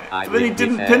 Then he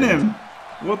didn't pin him.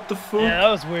 What the fuck? Yeah,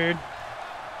 that was weird.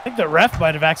 I think the ref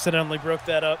might have accidentally broke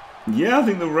that up. Yeah, I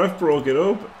think the ref broke it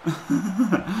up.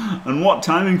 And what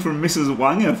timing from Mrs.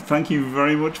 Wanger. Thank you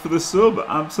very much for the sub.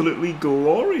 Absolutely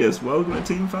glorious. Welcome to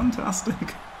Team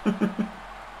Fantastic.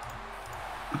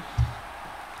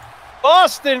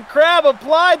 Boston Crab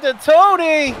applied to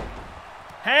Tony.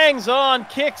 Hangs on,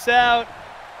 kicks out.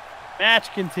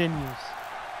 Match continues.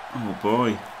 Oh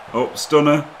boy. Oh,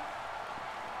 stunner.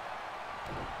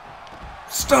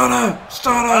 Stunner!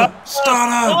 Stunner!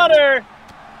 Stunner! Stunner!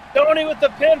 Tony with the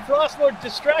pin. Frostlord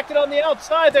distracted on the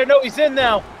outside there. No, he's in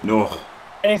now. No.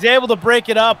 And he's able to break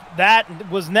it up. That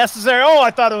was necessary. Oh,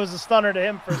 I thought it was a stunner to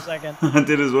him for a second. I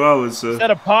did as well. It's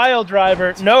Instead of pile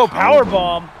driver. No, power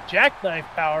bomb. Jackknife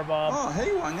power bomb. Oh,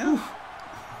 hey, Wanga.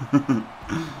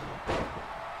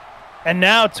 And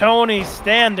now Tony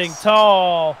standing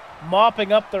tall,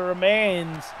 mopping up the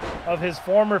remains of his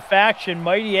former faction,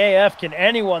 Mighty AF. Can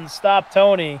anyone stop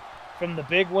Tony from the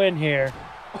big win here?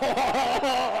 Oh,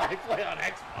 I play on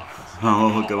Xbox.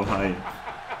 Oh, go high.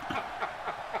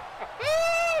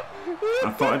 I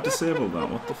thought I disabled that.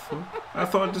 What the fuck? I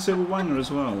thought I disabled Wanger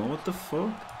as well. What the fuck?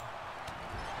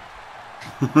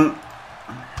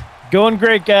 Going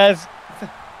great, guys.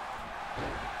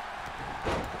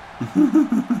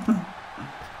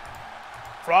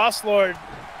 Frostlord,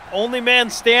 only man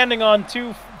standing on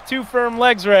two firm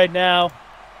legs right now.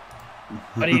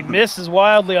 But he misses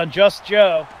wildly on Just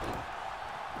Joe.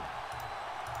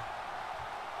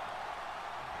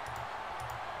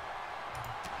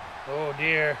 Oh,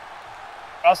 dear.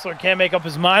 Frostlord can't make up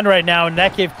his mind right now, and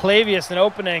that gave Clavius an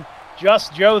opening.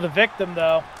 Just Joe the victim,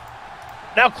 though.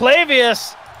 Now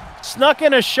Clavius snuck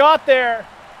in a shot there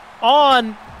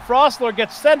on Frostlord,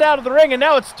 gets sent out of the ring, and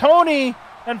now it's Tony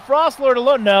and Frostlord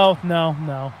alone. No.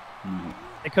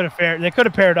 They could have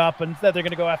paired up, but instead they're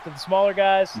going to go after the smaller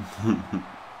guys.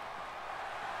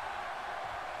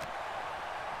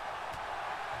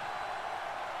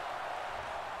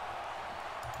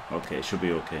 Okay, it should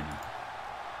be okay now.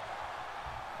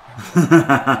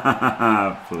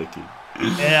 Flicky.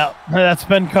 Yeah, that's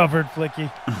been covered, Flicky.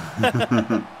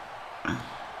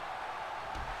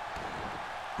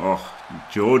 Oh,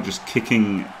 Joe just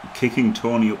kicking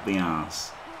Tony up the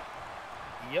ass.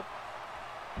 Yep.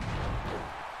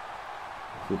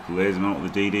 Hook lays him out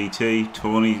with the DDT.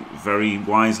 Tony very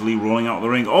wisely rolling out of the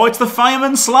ring. Oh, it's the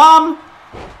Fireman Slam!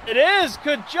 It is.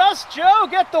 Could Just Joe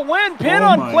get the win? Pin Oh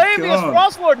on my Clavius. God.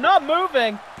 Frostlord not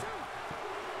moving.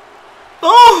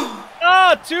 Oh!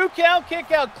 Ah, 2 count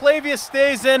kick out. Clavius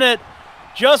stays in it.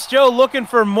 Just Joe looking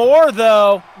for more,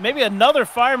 though. Maybe another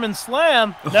Fireman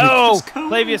Slam. No.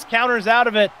 Clavius counters out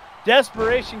of it.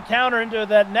 Desperation counter into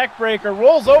that neck breaker.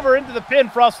 Rolls over into the pin.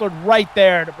 Frostlord right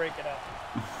there to break it up.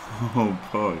 Oh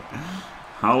boy.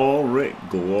 Hello, Rick.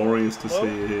 Glorious to see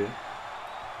you here.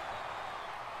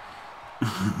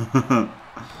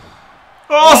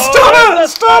 Oh,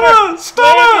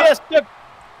 stunner!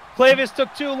 Clavius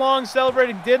took too long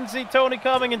celebrating, didn't see Tony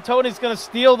coming, and Tony's going to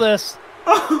steal this.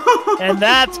 And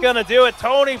that's going to do it.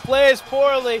 Tony plays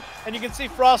poorly, and you can see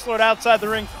Frostlord outside the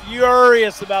ring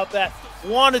furious about that.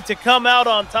 Wanted to come out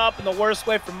on top in the worst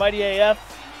way for Mighty AF.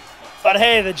 But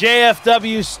hey, the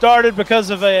JFW started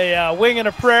because of a wing and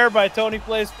a prayer by Tony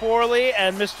Plays Poorly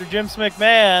and Mr. Jimmce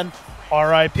McMahon,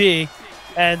 R.I.P.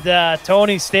 And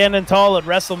Tony standing tall at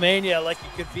WrestleMania like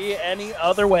it could be any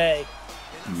other way.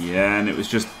 Yeah, and it was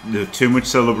just too much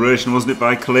celebration, wasn't it,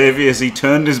 by Clavius? He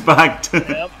turned his back to...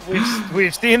 Yep,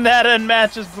 we've seen that in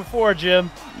matches before,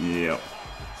 Jim. Yep.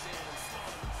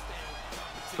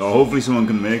 So hopefully someone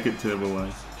can make it table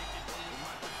life.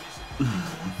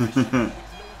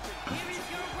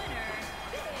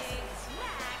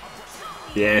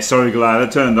 Yeah, sorry, Glad. I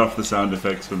turned off the sound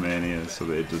effects for Mania so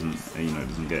that it doesn't,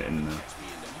 doesn't get in the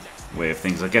way of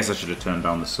things. I guess I should have turned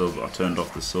down the sub. I turned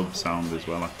off the sub sound as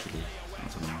well, actually. I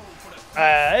don't know.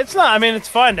 It's not. I mean, it's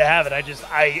fine to have it.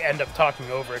 I end up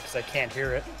talking over it because I can't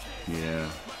hear it. Yeah.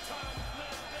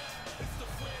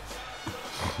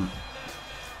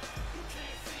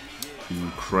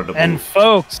 Incredible. And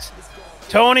folks,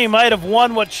 Tony might have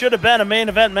won what should have been a main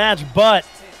event match, but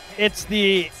it's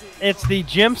the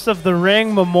Jimmce of the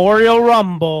Ring Memorial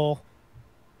Rumble.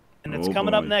 And it's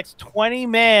coming up next.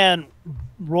 20-man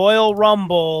Royal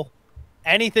Rumble.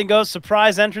 Anything goes.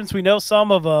 Surprise entrance. We know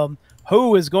some of them.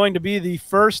 Who is going to be the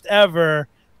first ever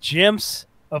Jimmce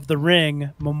of the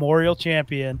Ring Memorial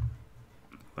Champion?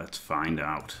 Let's find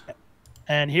out.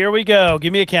 And here we go.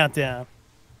 Give me a countdown.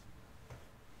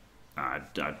 I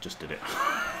just did it.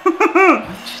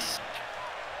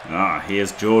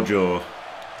 Here's JoJo.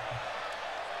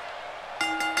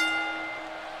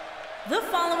 The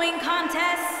following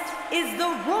contest is the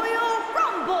Royal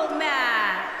Rumble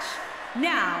match.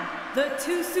 Now, the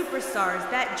two superstars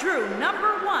that drew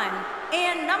number 1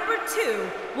 and number 2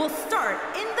 will start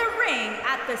in the ring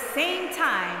at the same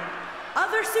time.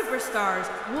 Other superstars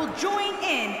will join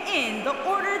in the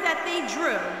order that they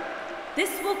drew. This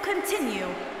will continue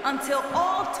until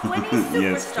all 20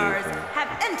 superstars have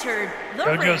entered the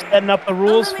ring. JoJo's setting up the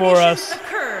rules for us.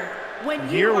 Occur When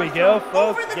Here you we are go, thrown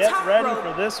folks. over the Get top ready rope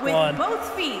for this with one. both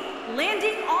feet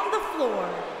landing on the floor.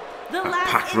 The last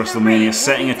packed in the WrestleMania, ring will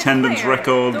setting be attendance declared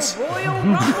records. The Royal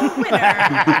Rumble winner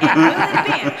and will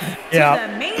advance Yeah. to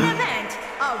the main event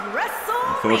of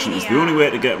WrestleMania. Unfortunately, it's the only way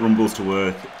to get Rumbles to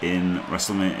work in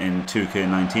WrestleMania in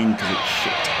 2K19 because it's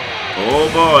shit. Oh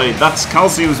boy, that's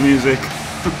Calcium's music.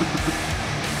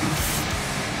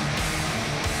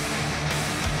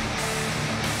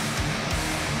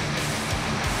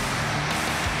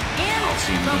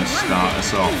 Calcium's going to start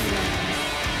us off.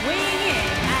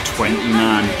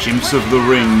 29, Jimmce of the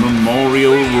Ring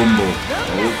Memorial Rumble.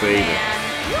 Oh baby.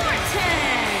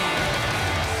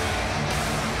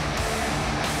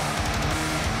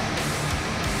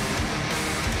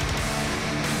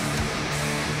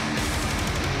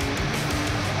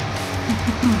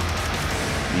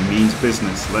 He means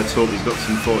business. Let's hope he's got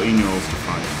some 14-year-olds to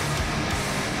fight.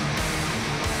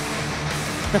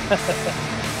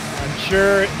 I'm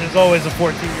sure there's always a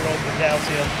 14-year-old with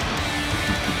Calcium.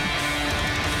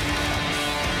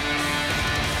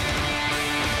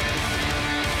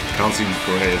 Calcium's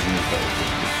crazy. It's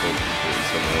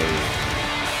hilarious.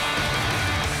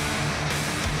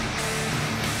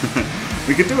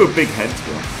 We could do a big head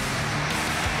squat.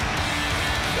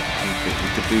 We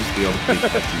could do the old big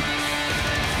head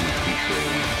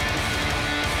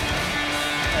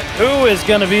And who is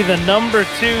going to be the number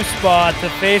 2 spot to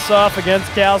face off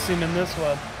against Calcium in this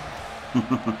one?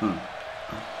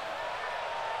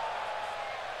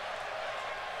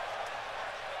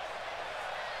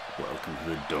 Welcome to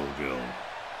the dojo.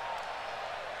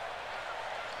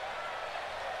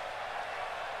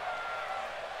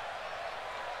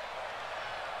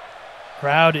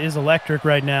 Crowd is electric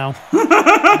right now. In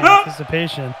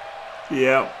anticipation.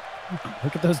 Yep.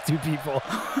 Look at those 2 people.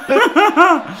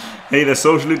 Hey, they're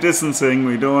socially distancing.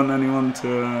 We don't want anyone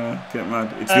to get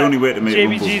mad. It's the only way to make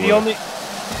Rumbles JBG, work. the only...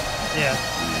 Yeah.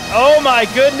 Oh my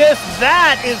goodness,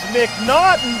 that is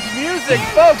McNaughton's music,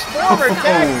 folks. Former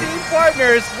tag team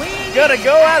partners. Gonna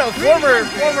go out of former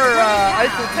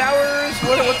Eiffel Towers.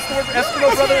 What's the word?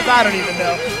 Eskimo Brothers? I don't even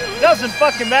know. Doesn't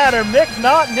fucking matter.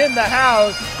 McNaughton in the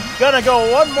house. Gonna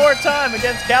go one more time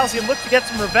against Calcium. Look to get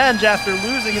some revenge after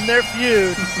losing in their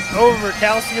feud over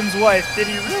Calcium's wife. Did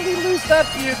he really lose that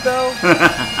feud though?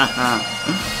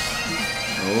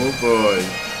 Oh boy.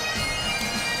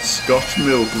 Scotch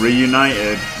Milk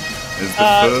reunited is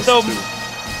the first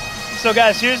So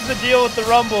guys, here's the deal with the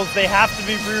Rumbles. They have to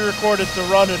be pre-recorded to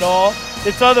run at all.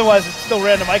 It's otherwise it's still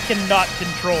random. I cannot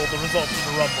control the results of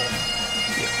the Rumble.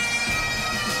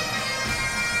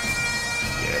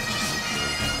 Yeah, it's just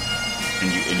and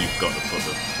you've got to put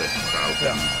the crowd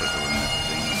down for doing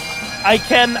everything. I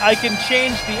can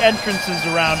change the entrances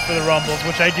around for the Rumbles,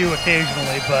 which I do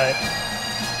occasionally, but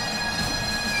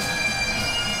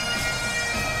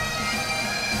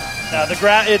no, the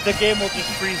game will just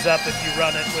freeze up if you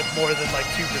run it with more than like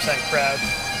 2% crowd.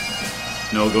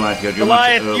 No, Goliath, you had your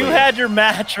Goliath, match earlier. you had your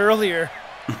match earlier.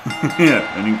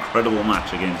 Yeah, an incredible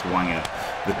match against Wanger,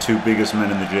 the 2 biggest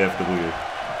men in the JFW.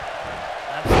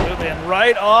 Absolutely, and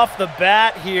right off the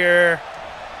bat here,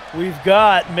 we've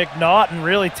got McNaughton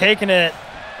really taking it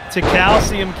to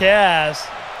Calcium Kaz.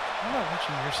 I'm not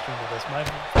watching your stream of this. Mine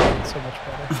is so much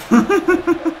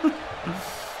better.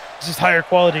 It's just higher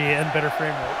quality and better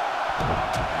frame rate.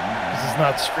 This is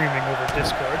not streaming over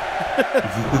Discord.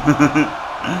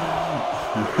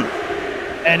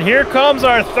 And here comes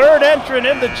our 3rd entrant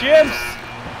in the Jimmce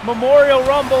Memorial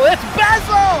Rumble. It's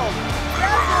Bezel!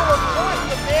 Bezel, of course,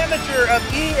 the manager of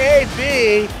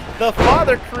EAB, the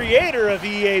father creator of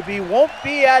EAB, won't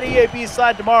be at EAB's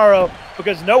side tomorrow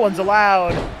because no one's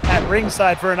allowed at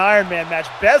ringside for an Iron Man match.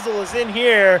 Bezel is in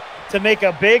here to make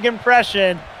a big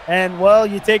impression. And, well,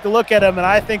 you take a look at him, and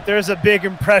I think there's a big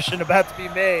impression about to be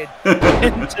made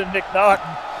into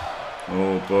McNaughton.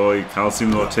 Oh boy, Calcium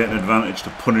though taking advantage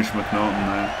to punish McNaughton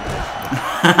there.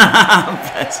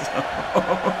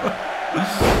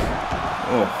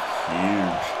 Oh,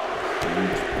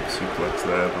 huge suplex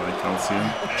there by Calcium.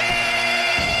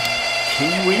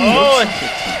 Kiwi. Oh,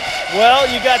 well,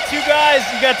 you got two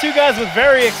guys with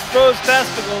very exposed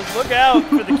testicles. Look out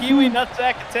for the Kiwi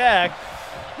nutsack attack.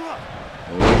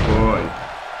 Oh boy.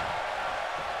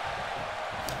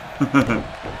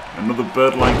 Another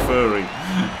bird-like furry.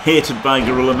 Hated by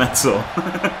Gorilla Mezzo.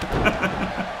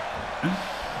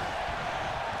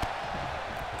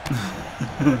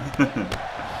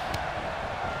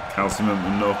 Calcium and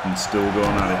McNaughton still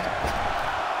going at it.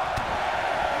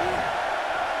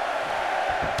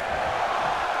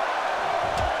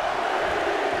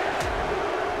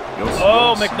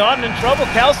 Oh, McNaughton in trouble.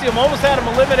 Calcium almost had him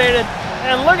eliminated.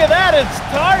 And look at that, it's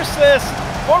Tarsus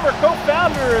former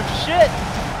co-founder of Shit,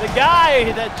 the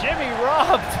guy that Jimmy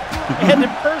robbed and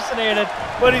impersonated,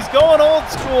 but he's going old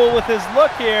school with his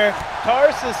look here.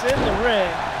 Tarsus in the ring.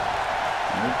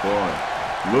 Oh boy,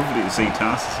 lovely to see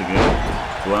Tarsus again.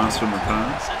 Blast from the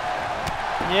past.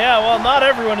 Yeah, well, not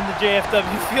everyone in the JFW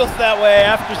feels that way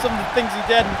after some of the things he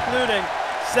did, including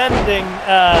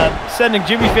sending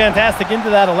Jimmy Fantastic into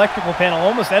that electrical panel,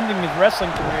 almost ending his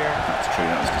wrestling career. That's true,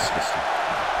 that was disgusting.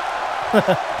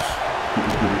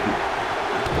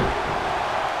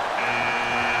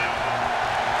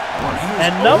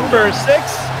 And number 6,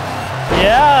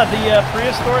 yeah, the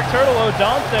prehistoric turtle,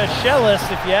 Odonta Shellis,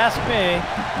 if you ask me.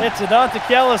 It's Odonta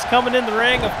Shellis coming in the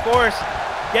ring, of course.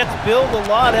 Gets billed a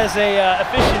lot as a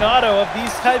aficionado of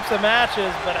these types of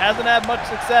matches, but hasn't had much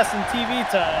success in TV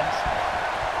times.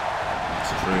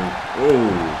 That's true. Oh,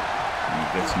 he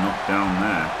gets knocked down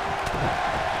there.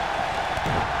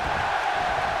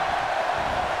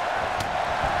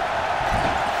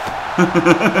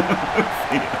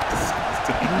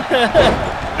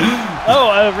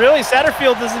 Oh, really?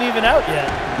 Satterfield isn't even out yet.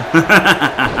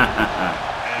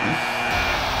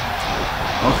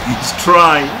 Oh, he's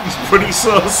trying. He's pretty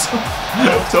sus.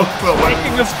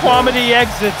 Speaking of comedy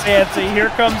exits, Nancy, here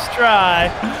comes Try.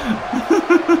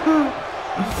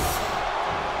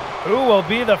 Who will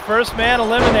be the first man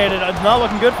eliminated? It's not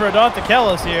looking good for Odonta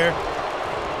Shellis here.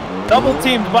 Double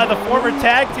teamed by the former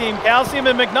tag team, Calcium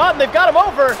and McNaughton. They've got him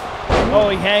over. Oh,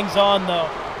 he hangs on though.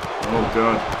 Oh,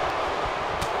 God.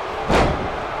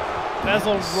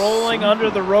 Bezel rolling under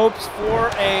the ropes for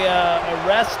a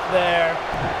rest there.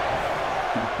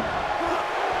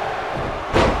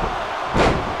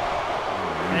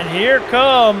 And here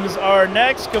comes our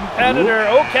next competitor.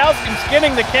 Oh, Calcium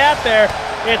skinning the cat there.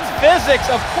 It's Physics,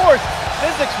 of course.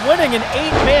 Physics winning an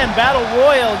 8-man battle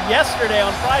royal yesterday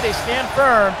on Friday. Stand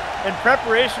firm in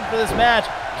preparation for this match.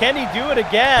 Can he do it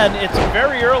again? It's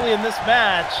very early in this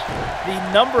match, the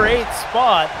number 8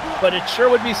 spot, but it sure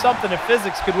would be something if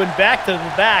Physics could win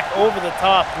back-to-back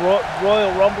over-the-top Royal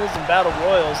Rumbles and Battle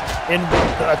Royals in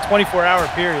a 24-hour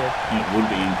period. It would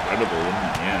be incredible,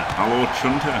 wouldn't it? Yeah. Hello,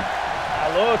 Chunter.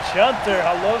 Hello, Chunter.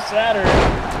 Hello, Saturn.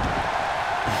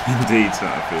 Indeed,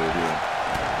 Satterfield, yeah.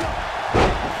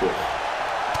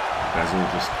 Bezel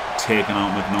just taking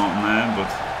out McNaughton there, but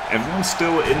everyone's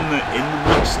still in the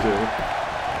match still.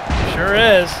 Sure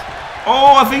is.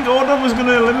 Oh, I think Odom was going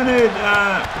to eliminate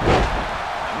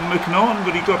McNaughton,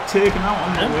 but he got taken out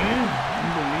on the way.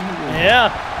 Unbelievable.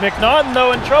 Yeah, McNaughton,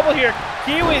 though, in trouble here.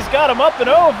 Kiwi's got him up and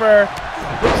over.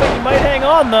 Looks like he might hang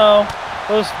on, though.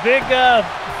 Those big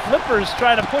flippers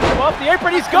trying to push him off the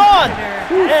apron. He's gone!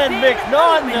 And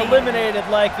McNaughton eliminated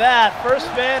like that. First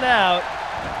man out.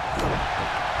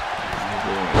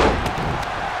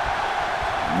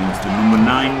 Means the number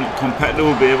 9 competitor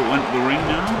will be able to enter the ring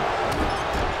now.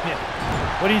 Yeah.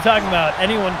 What are you talking about?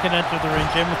 Anyone can enter the ring,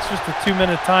 Jim. It's just a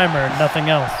 2-minute timer, nothing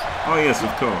else. Oh yes, of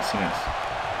course, yes.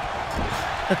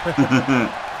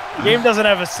 Game doesn't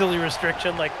have a silly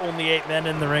restriction like only 8 men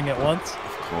in the ring at once.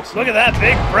 Of course. Look at that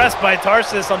big press by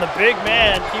Tarsus on the big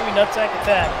man. Kiwi nutsack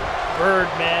attack. Bird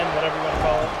man, whatever you want to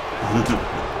call it.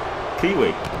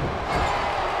 Kiwi.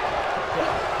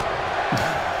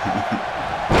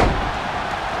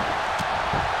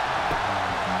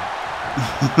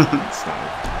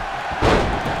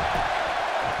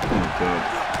 Oh God.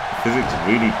 Physics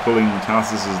really pulling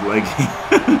Tarsus's leg.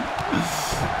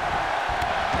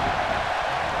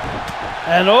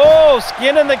 And oh,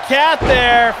 skinning the cat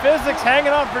there. Physics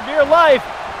hanging on for dear life.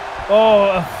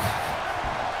 Oh,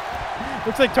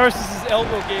 looks like Tarsus's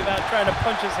elbow gave out trying to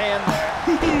punch his hand there.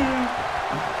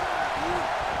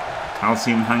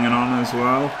 Calcium hanging on as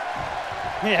well.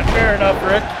 Yeah, fair enough,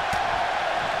 Rick.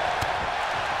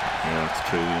 Yeah, that's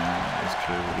true. Yeah, that's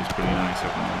true. It was pretty nice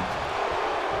up on that.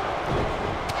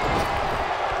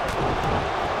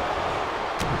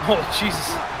 Oh,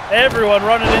 Jesus. Everyone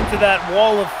running into that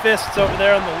wall of fists over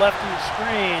there on the left of the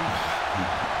screen.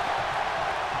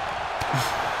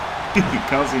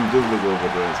 Calcium does look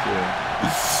overdressed, yeah.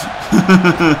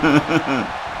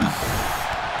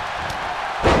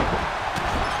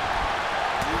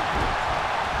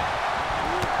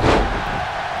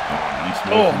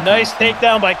 Oh, nice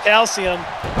takedown by Calcium.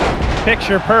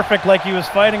 Picture perfect, like he was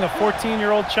fighting a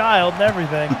 14-year-old child and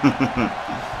everything.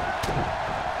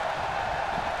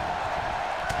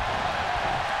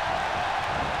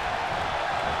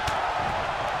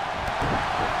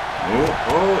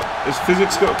 Oh, has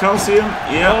Physics got Calcium?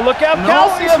 Yeah. Oh, look out, no,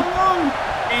 Calcium!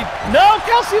 No,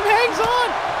 Calcium hangs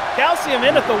on! Calcium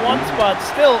in at the 1 spot,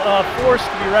 still forced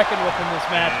to be reckoned with in this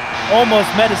match. Almost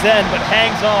met his end, but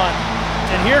hangs on.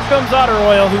 And here comes Otter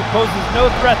Royal, who poses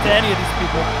no threat to any of these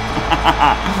people.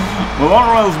 Well,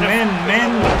 Otter Royal's main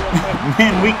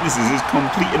weakness is his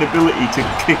complete inability to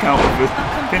kick out of a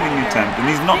pinning attempt, and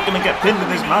he's not going to get pinned in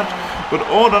this match. But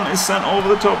Ordon is sent over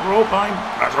the top rope by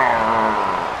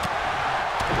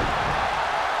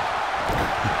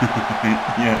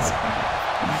yes.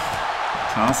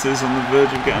 Tarsus on the verge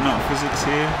of getting out of physics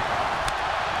here.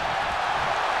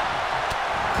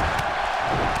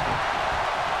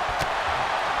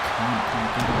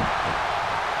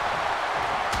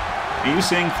 Are you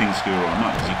saying things, Skuro, or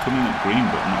not? Because you're coming up green,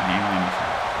 but I'm not hearing anything.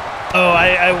 Oh,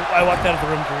 I walked out of the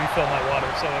room to refill my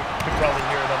water, so I could probably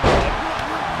hear it on the mic.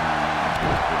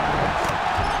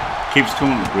 Keeps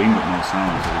coming up green, but no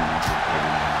sounds.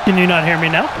 Can you not hear me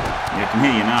now? Yeah, I can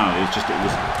hear you now. It's just it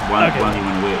was while you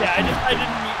went away. Yeah,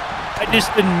 I just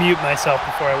didn't mute myself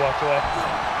before I walked away.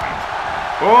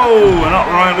 Oh, not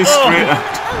rightly straight out.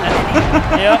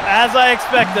 Yep, as I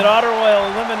expected, Otter Royal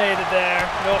eliminated there.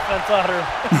 No offense, Otter.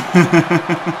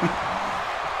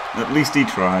 At least he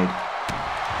tried.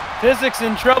 Physics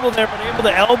in trouble there, but able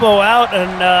to elbow out,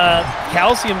 and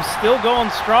Calcium still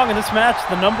going strong in this match.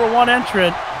 The #1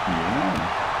 entrant. Yeah.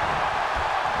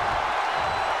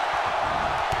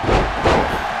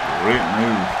 Great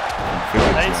move.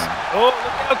 Nice. Oh,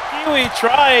 look how Kiwi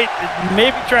tried.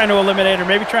 Maybe trying to eliminate her,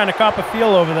 maybe trying to cop a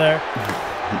feel over there.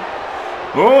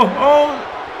 Oh,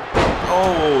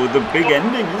 the big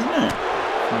ending, isn't it?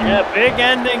 Yeah, big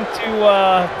ending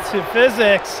to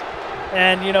Physics,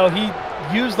 and you know he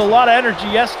used a lot of energy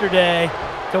yesterday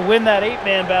to win that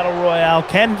 8-man battle royale.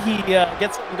 Can he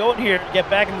get something going here to get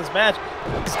back in this match?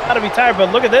 He's got to be tired,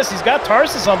 but look at this. He's got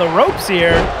Tarsus on the ropes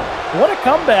here. What a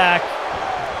comeback!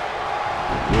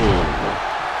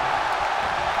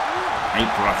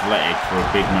 Hyper athletic for a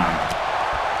big man.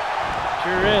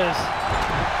 Sure is.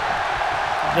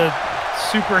 The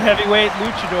super heavyweight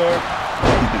luchador.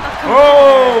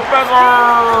 Oh,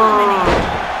 Bezel!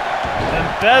 And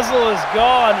Bezel is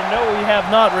gone. No, we have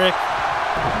not, Rick.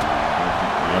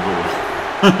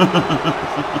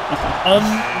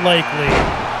 Unlikely.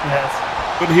 Yes.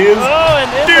 But here's... Oh, and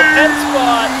in the 10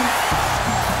 spot.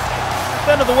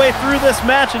 Percent of the way through this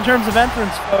match in terms of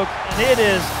entrance, folks. And it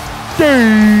is...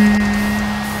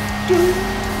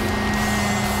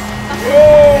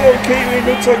 Oh, Kiwi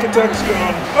looks like Attack's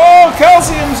gone. Oh,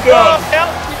 Calcium's gone. Oh,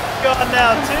 Calcium's gone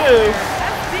now, too.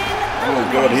 Oh,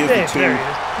 God, here's the two.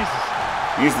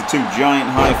 Here's the two giant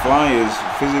high flyers,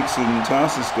 Physics and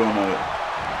Tarsus going at it.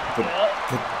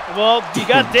 Well, you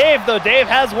got Dave though. Dave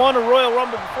has won a Royal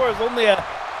Rumble before. It's only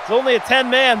a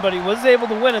 10-man, but he was able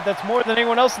to win it. That's more than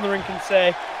anyone else in the ring can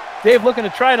say. Dave looking to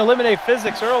try and eliminate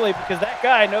Physics early because that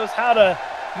guy knows how to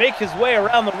make his way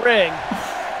around the ring.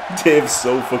 Dave's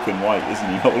so fucking white, isn't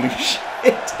he? Holy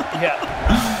shit. Yeah.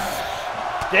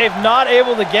 Dave not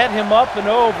able to get him up and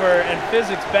over, and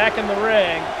Physics back in the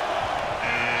ring.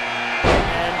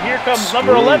 And here comes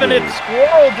number 11. It's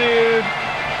Squirrel Dude.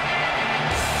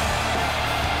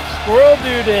 Squirrel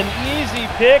Dude, an easy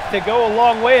pick to go a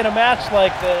long way in a match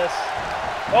like this.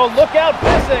 Oh, look out,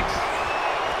 Physics!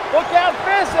 Look out,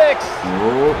 Physics!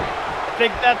 Oh. I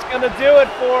think that's going to do it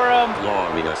for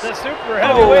Glorious. the super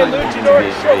heavyweight luchador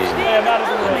chokeslam out of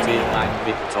the ring. Until I'm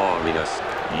victorious.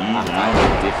 And I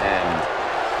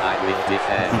will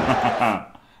defend.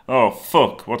 Oh,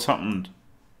 fuck. What's happened?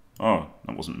 Oh,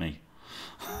 that wasn't me.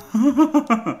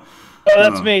 Oh,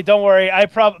 that's me. Don't worry.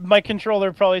 My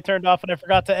controller probably turned off and I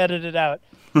forgot to edit it out.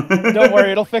 Don't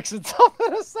worry, it'll fix itself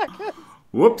in a second.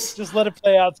 Whoops. Just let it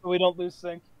play out so we don't lose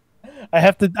sync. I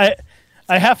have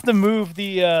to move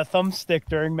the thumbstick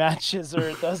during matches, or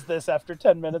it does this after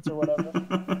 10 minutes or whatever.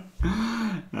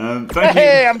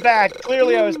 Hey, I'm back.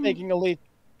 Clearly, I was taking a leak.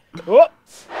 Oh,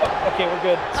 okay, we're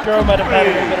good. Skuro might have had a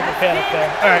little bit of a panic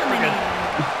there. All right, we're good.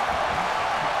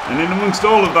 And in amongst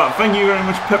all of that, thank you very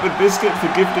much, Peppered Biscuit, for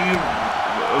gifting a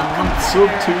month sub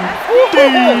to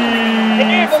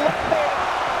Dave.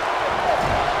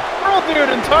 Squirrel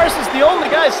Dude and Tarsus, the only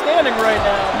guy standing right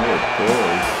now. Oh,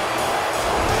 boy.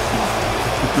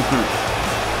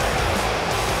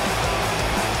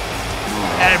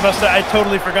 I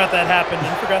totally forgot that happened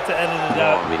and forgot to edit it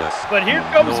out. But here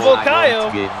comes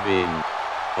Volcayo.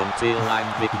 Until I'm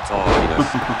victorious.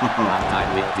 And I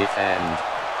will defend.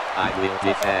 I will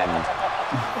defend.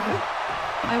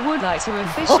 I would like to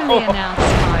officially announce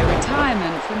my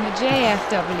retirement from the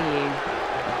JFW.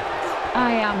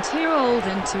 I am too old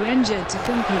and too injured to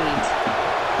compete.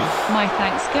 My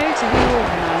thanks go to the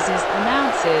organisers,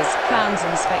 announcers, fans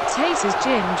and spectators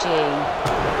Jimmce.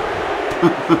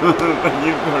 Thank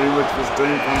you very much for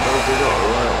staying from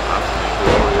Royal. Absolutely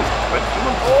glorious.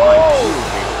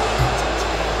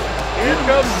 Here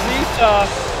comes Z-Talk.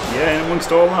 Yeah, and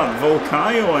amongst all that,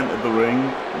 Volcayo entered the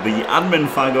ring, the admin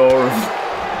fagor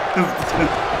of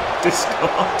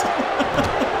Discord.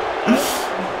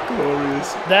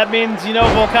 Glorious. That means, you know,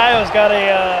 Volcayo's got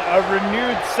a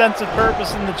renewed sense of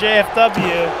purpose in the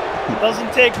JFW.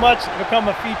 Doesn't take much to become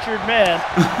a featured man.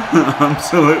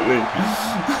 Absolutely.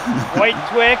 White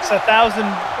Twix, 1,000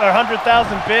 or 100,000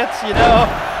 bits, you know.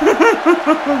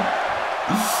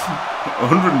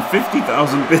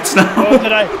 150,000 bits now. Oh,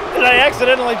 did I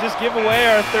accidentally just give away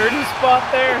our 30 spot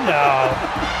there? No.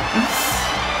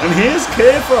 And here's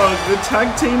K-Frog, the tag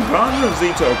team partner of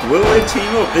Z-Talk. Will they team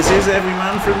up? This is every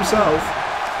man for himself.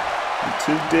 The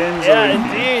two Danes Yeah, are in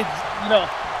indeed. You know,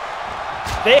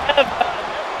 they have.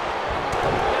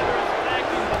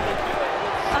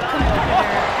 A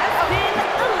competitor has been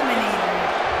eliminated.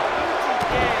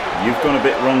 You've gone a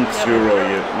bit wrong, Tsuro,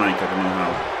 Mike. I don't know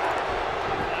how.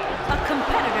 A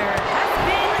competitor has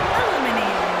been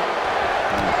eliminated.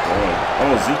 Oh, boy.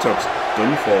 Oh, Z-Talk's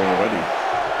done for already.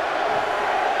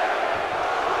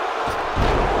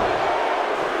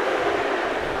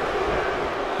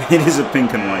 It is a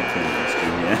pink and white King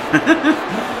costume, yeah.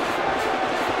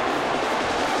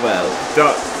 Well,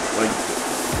 dark,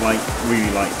 like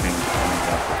really light pink.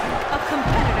 A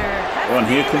competitor has Oh, and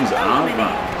here been comes eliminated.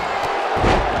 Arva.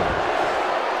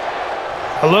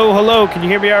 Hello, hello. Can you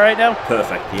hear me all right now?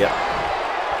 Perfect, yeah.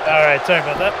 All right, sorry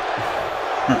about that.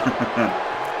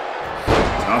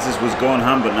 Tarsus was going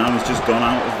ham, but now he's just gone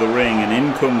out of the ring, and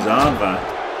in comes Aardvark.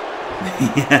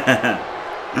 Yeah.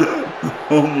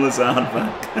 Homeless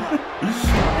Aardvark.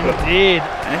 Indeed.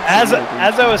 As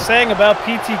I was saying about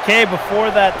PTK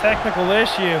before that technical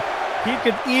issue, he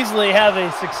could easily have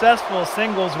a successful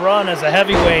singles run as a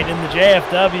heavyweight in the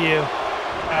JFW.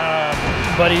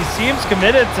 But he seems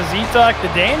committed to Z-Talk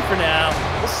the Dane for now.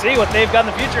 We'll see what they've got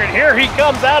in the future. And here he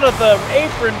comes out of the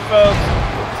apron, folks.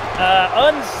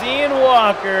 Unseen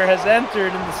Walker has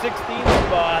entered in the 16th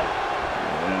spot.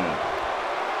 Yeah.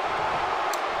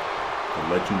 The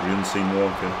legendary Unseen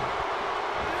Walker.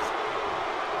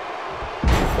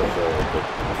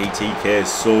 PTK is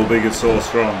so big and so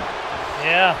strong.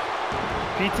 Yeah.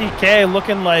 PTK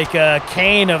looking like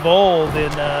Kane of old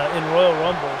in Royal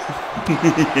Rumbles.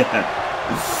 Yeah.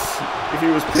 If he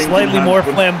was pink Slightly and more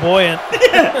had flamboyant.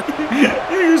 Yeah. If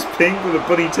he was pink with a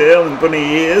bunny tail and bunny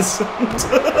ears.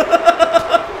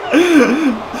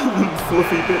 And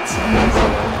fluffy bits.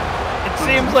 It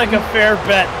seems like a fair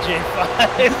bet, J5.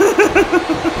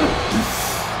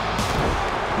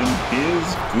 And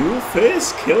here's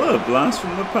Ghoulface Killer, blast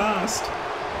from the past.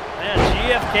 Man,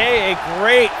 GFK, a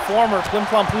great former Flim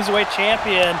Flom Cruiserweight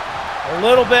champion. A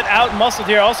little bit out muscled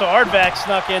here. Also, Aardvark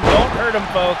snuck in. Don't hurt him,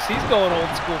 folks. He's going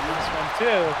old school for this one,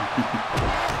 too.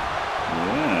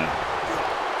 Yeah.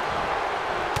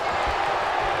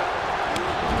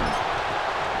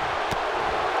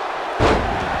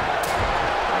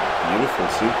 Beautiful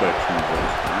suplex from both.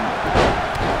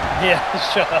 Yeah,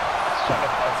 shut up. Shut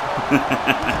up, Basil.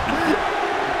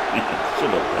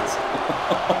 Shut up, Basil.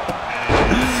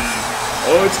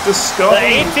 Oh, it's the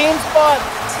Scotty. The 18th spot.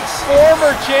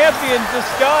 Former champion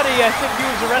Biscotti. I think he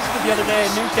was arrested the other day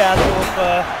in Newcastle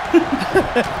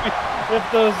if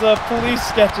those police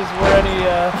sketches were any.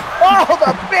 Oh,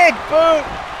 the big boot!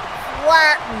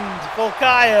 Flattened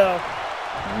Volcayo.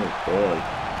 Oh, boy.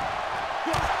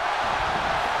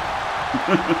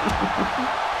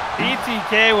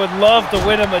 BTK would love to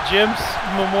win him a Jimmce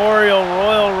Memorial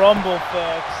Royal Rumble,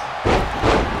 folks.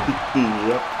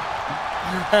 Yep.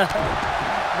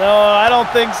 No, I don't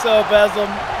think so, Beslem.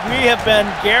 We have been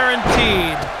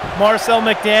guaranteed Marcel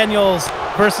McDaniels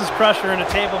versus Crusher in a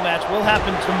table match will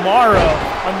happen tomorrow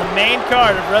on the main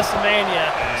card of WrestleMania,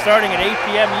 starting at 8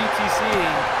 p.m. UTC,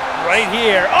 right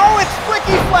here. Oh, it's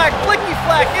Flicky Flack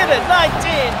in at 19.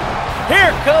 Here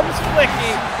comes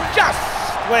Flicky, just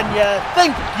when you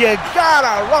think you got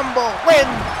a Rumble win,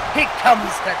 he comes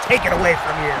to take it away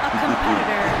from you. A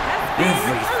competitor has been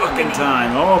Every fucking eliminated.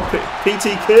 time. Oh,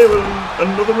 PTK with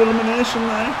another elimination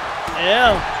there.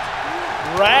 Yeah,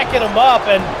 racking him up,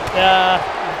 and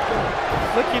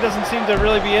Flicky doesn't seem to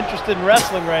really be interested in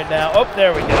wrestling right now. Oh,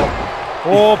 there we go.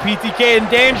 Oh, PTK in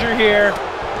danger here.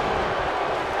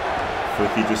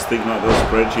 Flicky just thinking about those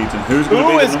spreadsheets and who's going to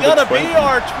Who be is the going number to be 20?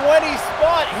 our 20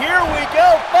 spot? Here we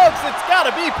go, folks. It's got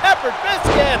to be Peppered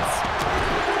Biscuits.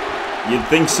 You'd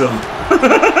think so.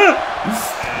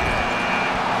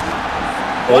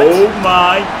 What? Oh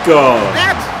my God.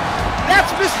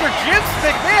 That's Mr. Jimmce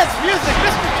McMahon's music.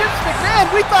 Mr. Jimmce McMahon,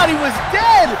 we thought he was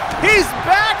dead. He's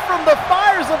back from the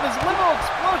fires of his limo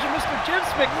explosion. Mr.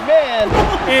 Jimmce McMahon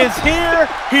is here,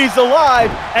 he's alive,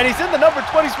 and he's in the number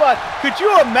 20 spot. Could you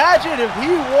imagine if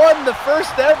he won the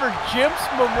first ever Jimmce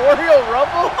Memorial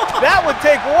Rumble? That would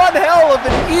take one hell of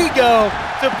an ego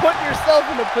to put yourself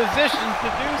in a position to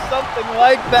do something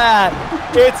like that.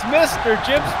 It's Mr.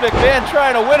 Jimmce McMahon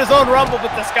trying to win his own Rumble, but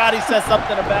the Scotty says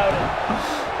something about it.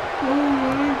 Oh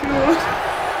my god.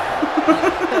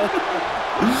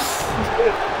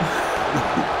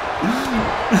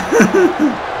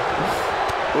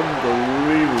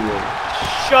 Unbelievable.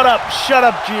 Shut up,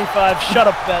 G5, shut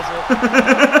up, Bezel.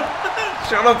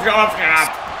 Shut up.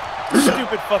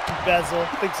 Stupid fucking Bezel.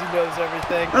 Thinks he knows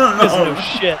everything. Oh, no. Doesn't know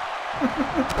shit.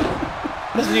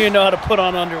 Doesn't even know how to put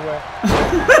on underwear.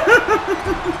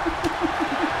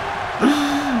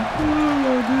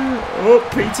 Oh,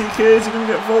 PTK, is he going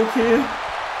to get Volk here?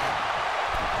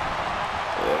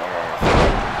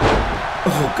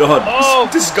 Oh, God. Oh,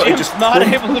 this Scotty just not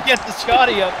able to get the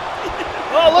Scotty up.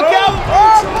 Oh, look out.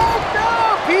 Oh, no.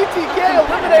 PTK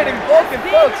eliminating Volk, and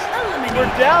folks. We're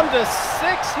down to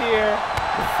 6 here.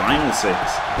 The final 6.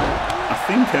 I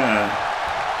think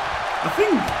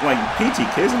like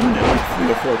PTK's eliminated like 3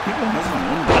 or 4 people, hasn't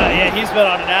he? Yeah, he's been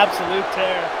on an absolute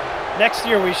tear. Next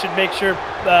year we should make sure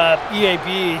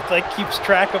EAB like keeps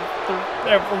track of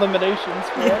the eliminations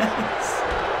for us.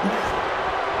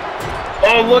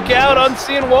 Oh, look out,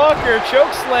 Unseen Walker,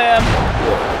 choke slam.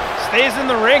 Stays in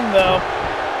the ring though.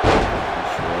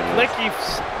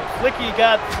 Flicky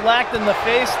got flacked in the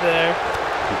face there.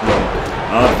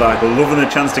 Aardvark loving a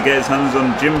chance to get his hands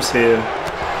on Jimmce here.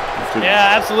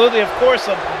 Yeah, absolutely. Of course,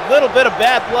 a little bit of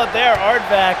bad blood there.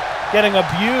 Aardvark getting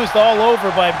abused all over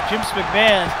by Jimmce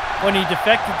McMahon when he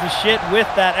defected to shit with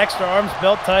that extra arms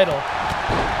belt title.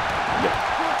 Yep.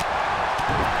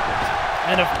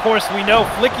 And of course, we know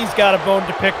Flicky's got a bone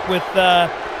to pick with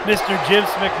Mr.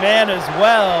 Jimmce McMahon as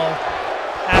well.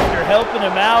 After helping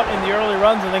him out in the early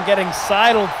runs and then getting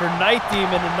sidled for Night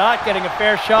Demon and not getting a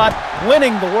fair shot,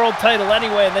 winning the world title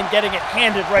anyway, and then getting it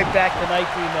handed right back to Night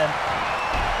Demon.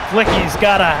 Flicky's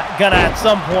gotta at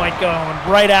some point going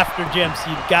right after Jimmce,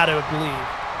 you've got to believe.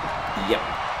 Yep.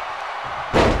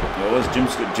 Oh,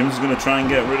 Jimmce's going to try and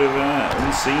get rid of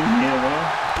Unseen here, well.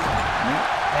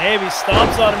 Maybe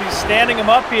stomps on him, he's standing him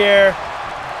up here.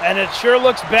 And it sure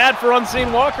looks bad for Unseen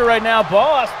Walker right now.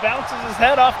 Boss bounces his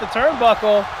head off the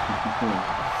turnbuckle.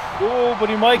 Ooh,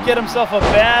 but he might get himself a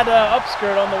bad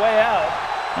upskirt on the way out.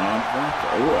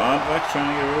 Aardvark trying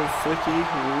to get rid of Flicky.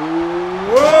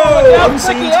 Whoa!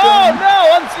 Unseen's gone. Oh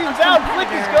no, Unseen's out.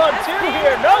 Flicky's gone too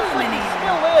here. No, Flicky's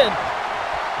still in.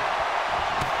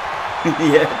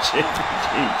 Yeah,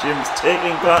 Jim's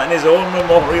taking part in his own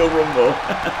Memorial Rumble.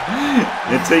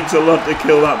 It takes a lot to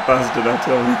kill that bastard, I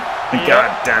tell you. Yep.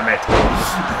 God damn it.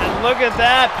 And look at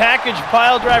that. Package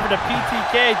pile driver to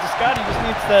PTK. Scotty just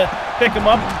needs to pick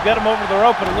him up and get him over the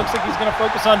rope, but it looks like he's going to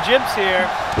focus on Jimmce here.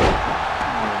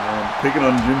 Picking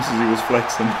on Jimmce as he was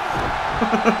flexing.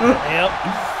 Yep.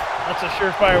 That's a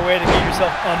surefire way to get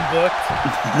yourself unbooked.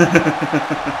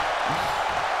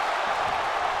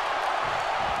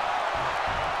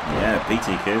 Yeah,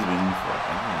 PTK's been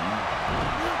forever.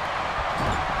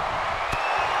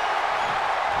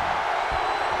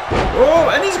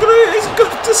 Oh, and he's got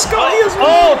to Scotty as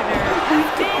well. Oh,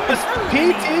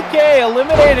 PTK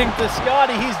eliminating to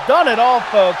Scotty. He's done it all,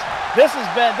 folks. This is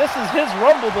his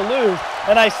Rumble to lose,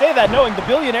 and I say that knowing the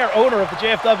billionaire owner of the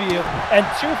JFW and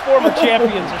 2 former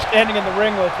champions are standing in the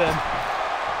ring with him.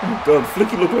 Oh God,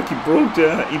 Flicky looked like he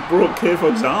broke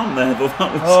K-Fog's arm there, though.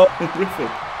 That was horrific.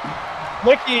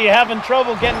 Flicky having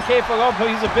trouble getting K-Fog up.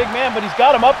 He's a big man, but he's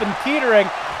got him up and teetering.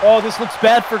 Oh, this looks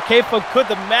bad for K-Fog. Could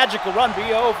the magical run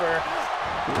be over?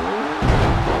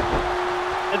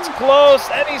 It's close.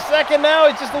 Any second now.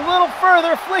 It's just a little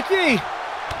further. Flicky.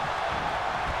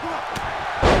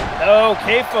 No,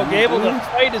 K-Fog able to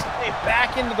fight his way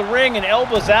back into the ring and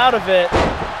elbows out of it.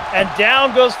 And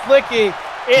down goes Flicky.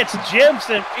 It's Jimmce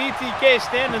and PTK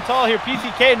standing tall here.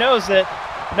 PTK knows it.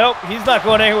 Nope, he's not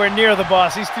going anywhere near the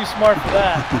boss. He's too smart for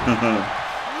that.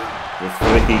 But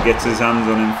Flicky gets his hands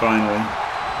on him finally.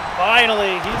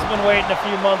 Finally, he's been waiting a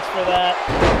few months for that.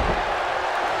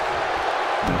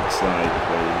 Next slide,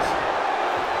 please.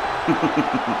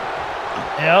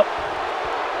 Yep.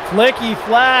 Flicky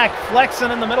Flack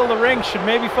flexing in the middle of the ring. Should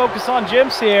maybe focus on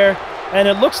Jimmce here. And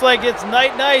it looks like it's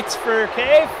nights for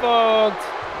K-Fog.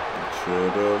 Sure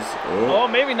does. Oh,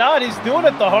 maybe not. He's doing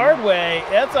it the hard way.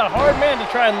 That's a hard man to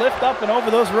try and lift up and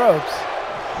over those ropes.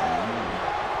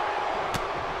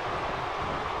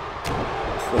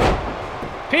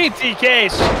 PTK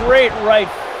straight right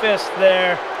fist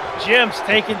there. Jimmce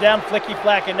taking down Flicky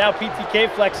Flack, and now PTK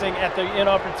flexing at the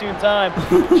inopportune time.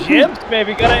 Jimmce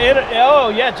maybe gonna oh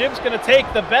yeah, Jimmce gonna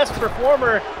take the best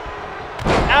performer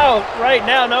out right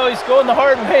now. No, he's going the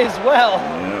hard way as well.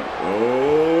 Yeah.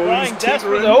 Oh, Trying he's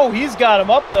desperately. teetering. Oh, he's got him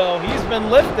up though. He's been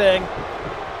lifting.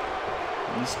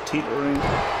 He's teetering. He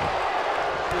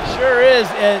sure is.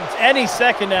 And any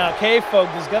second now, K-Folk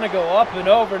is gonna go up and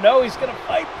over. No, he's gonna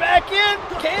fight back in.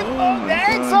 K-Folk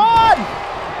hangs on.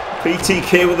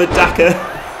 PTK with a Daka.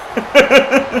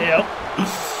 Yep.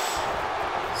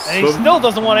 And he still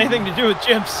doesn't want anything to do with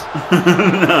Jimmce.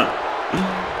 No.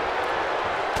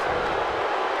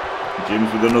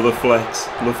 Jimmce with another flex.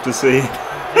 Love to see it.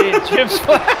 Hey, Jimmce,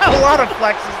 a lot of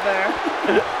flexes there.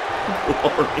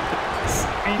 Glorious.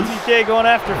 BTK going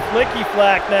after Flicky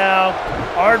Flack now.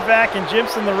 Hardback and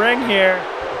Jimmce in the ring here.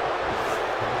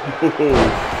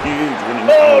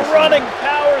 Running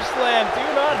power slam. Do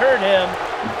not hurt him.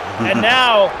 And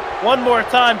now, one more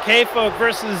time, K-Folk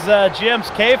versus Jimmce.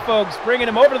 K-Folk's bringing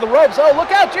him over to the ropes. Oh,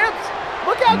 look out, Jimmce!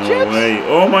 Look out, Jimmce! No way.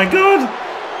 Oh my god!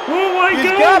 Oh my god!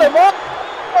 He's got him up!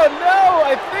 Oh no,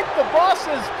 I think the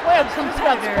boss's plans just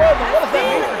got spoiled. What does that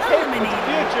mean for K-Folk's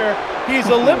future? He's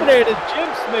eliminated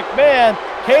Jimmce McMahon.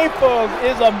 K-Folk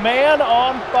is a man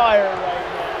on fire right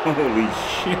now. Holy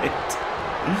shit.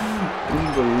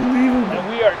 Unbelievable. And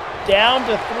we are down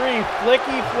to 3.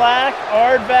 Flicky Flack,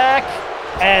 Ardback,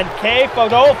 and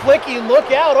K-Folk. Oh, Flicky,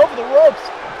 look out over the ropes.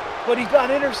 But he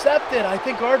got intercepted. I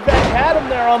think Ardback had him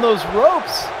there on those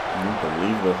ropes.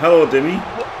 Unbelievable. Hello, Dimmy.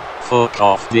 Fuck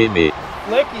off, Dimmy.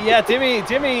 Flicky, yeah, Timmy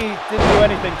didn't do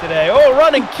anything today. Oh,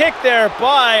 running kick there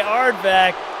by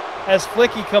Ardback as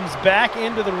Flicky comes back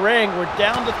into the ring. We're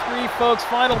down to 3, folks.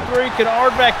 Final 3. Can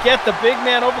Ardback get the big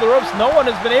man over the ropes? No one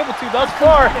has been able to thus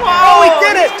far. Oh, he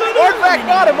did it! Ardback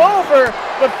got him over,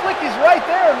 but Flicky's right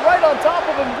there and right on top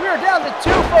of him. We're down to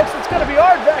 2, folks. It's going to be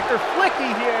Ardback or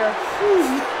Flicky here.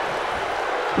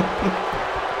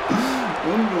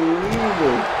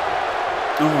 Unbelievable.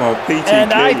 Oh, PTK. And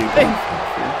I think...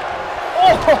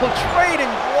 Oh,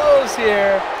 trading blows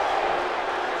here.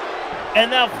 And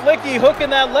now Flicky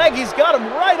hooking that leg. He's got him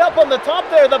right up on the top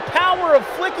there. The power of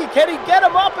Flicky. Can he get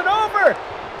him up and over?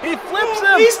 He flips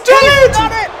him. He's done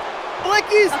it!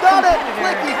 Flicky's done it.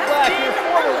 Flicky Flack, your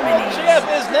former world champ,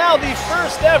 is now the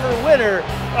first ever winner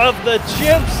of the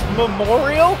Jimmce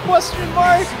Memorial ?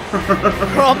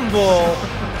 Rumble.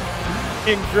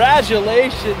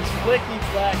 Congratulations, Flicky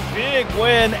Flack. Big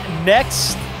win.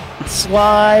 Next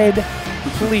slide,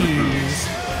 please.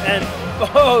 And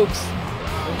folks,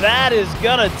 that is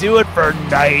gonna do it for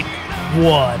night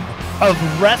 1 of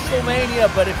WrestleMania.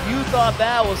 But if you thought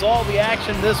that was all the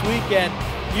action this weekend,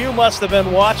 you must have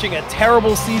been watching a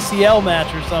terrible CCL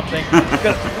match or something,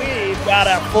 because we've got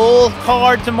a full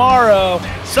card tomorrow.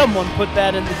 Someone put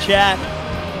that in the chat.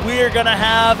 We're going to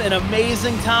have an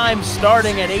amazing time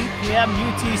starting at 8 p.m.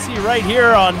 UTC right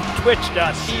here on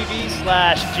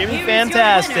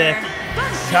twitch.tv/JimmyFantastic.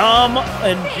 Come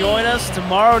and join us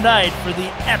tomorrow night for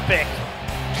the epic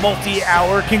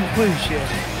multi-hour conclusion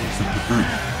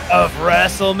of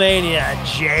WrestleMania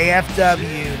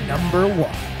JFW #1.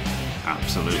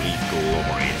 Absolutely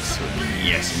glorious.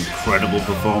 Yes, incredible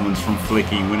performance from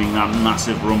Flicky, winning that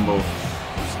massive Rumble.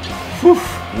 Whew,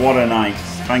 what a night.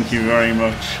 Thank you very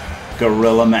much,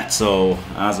 Gorilla Mezzo,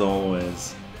 as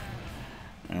always.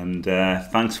 And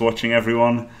thanks for watching,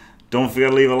 everyone. Don't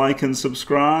forget to leave a like and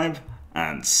subscribe,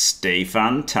 and stay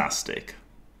fantastic.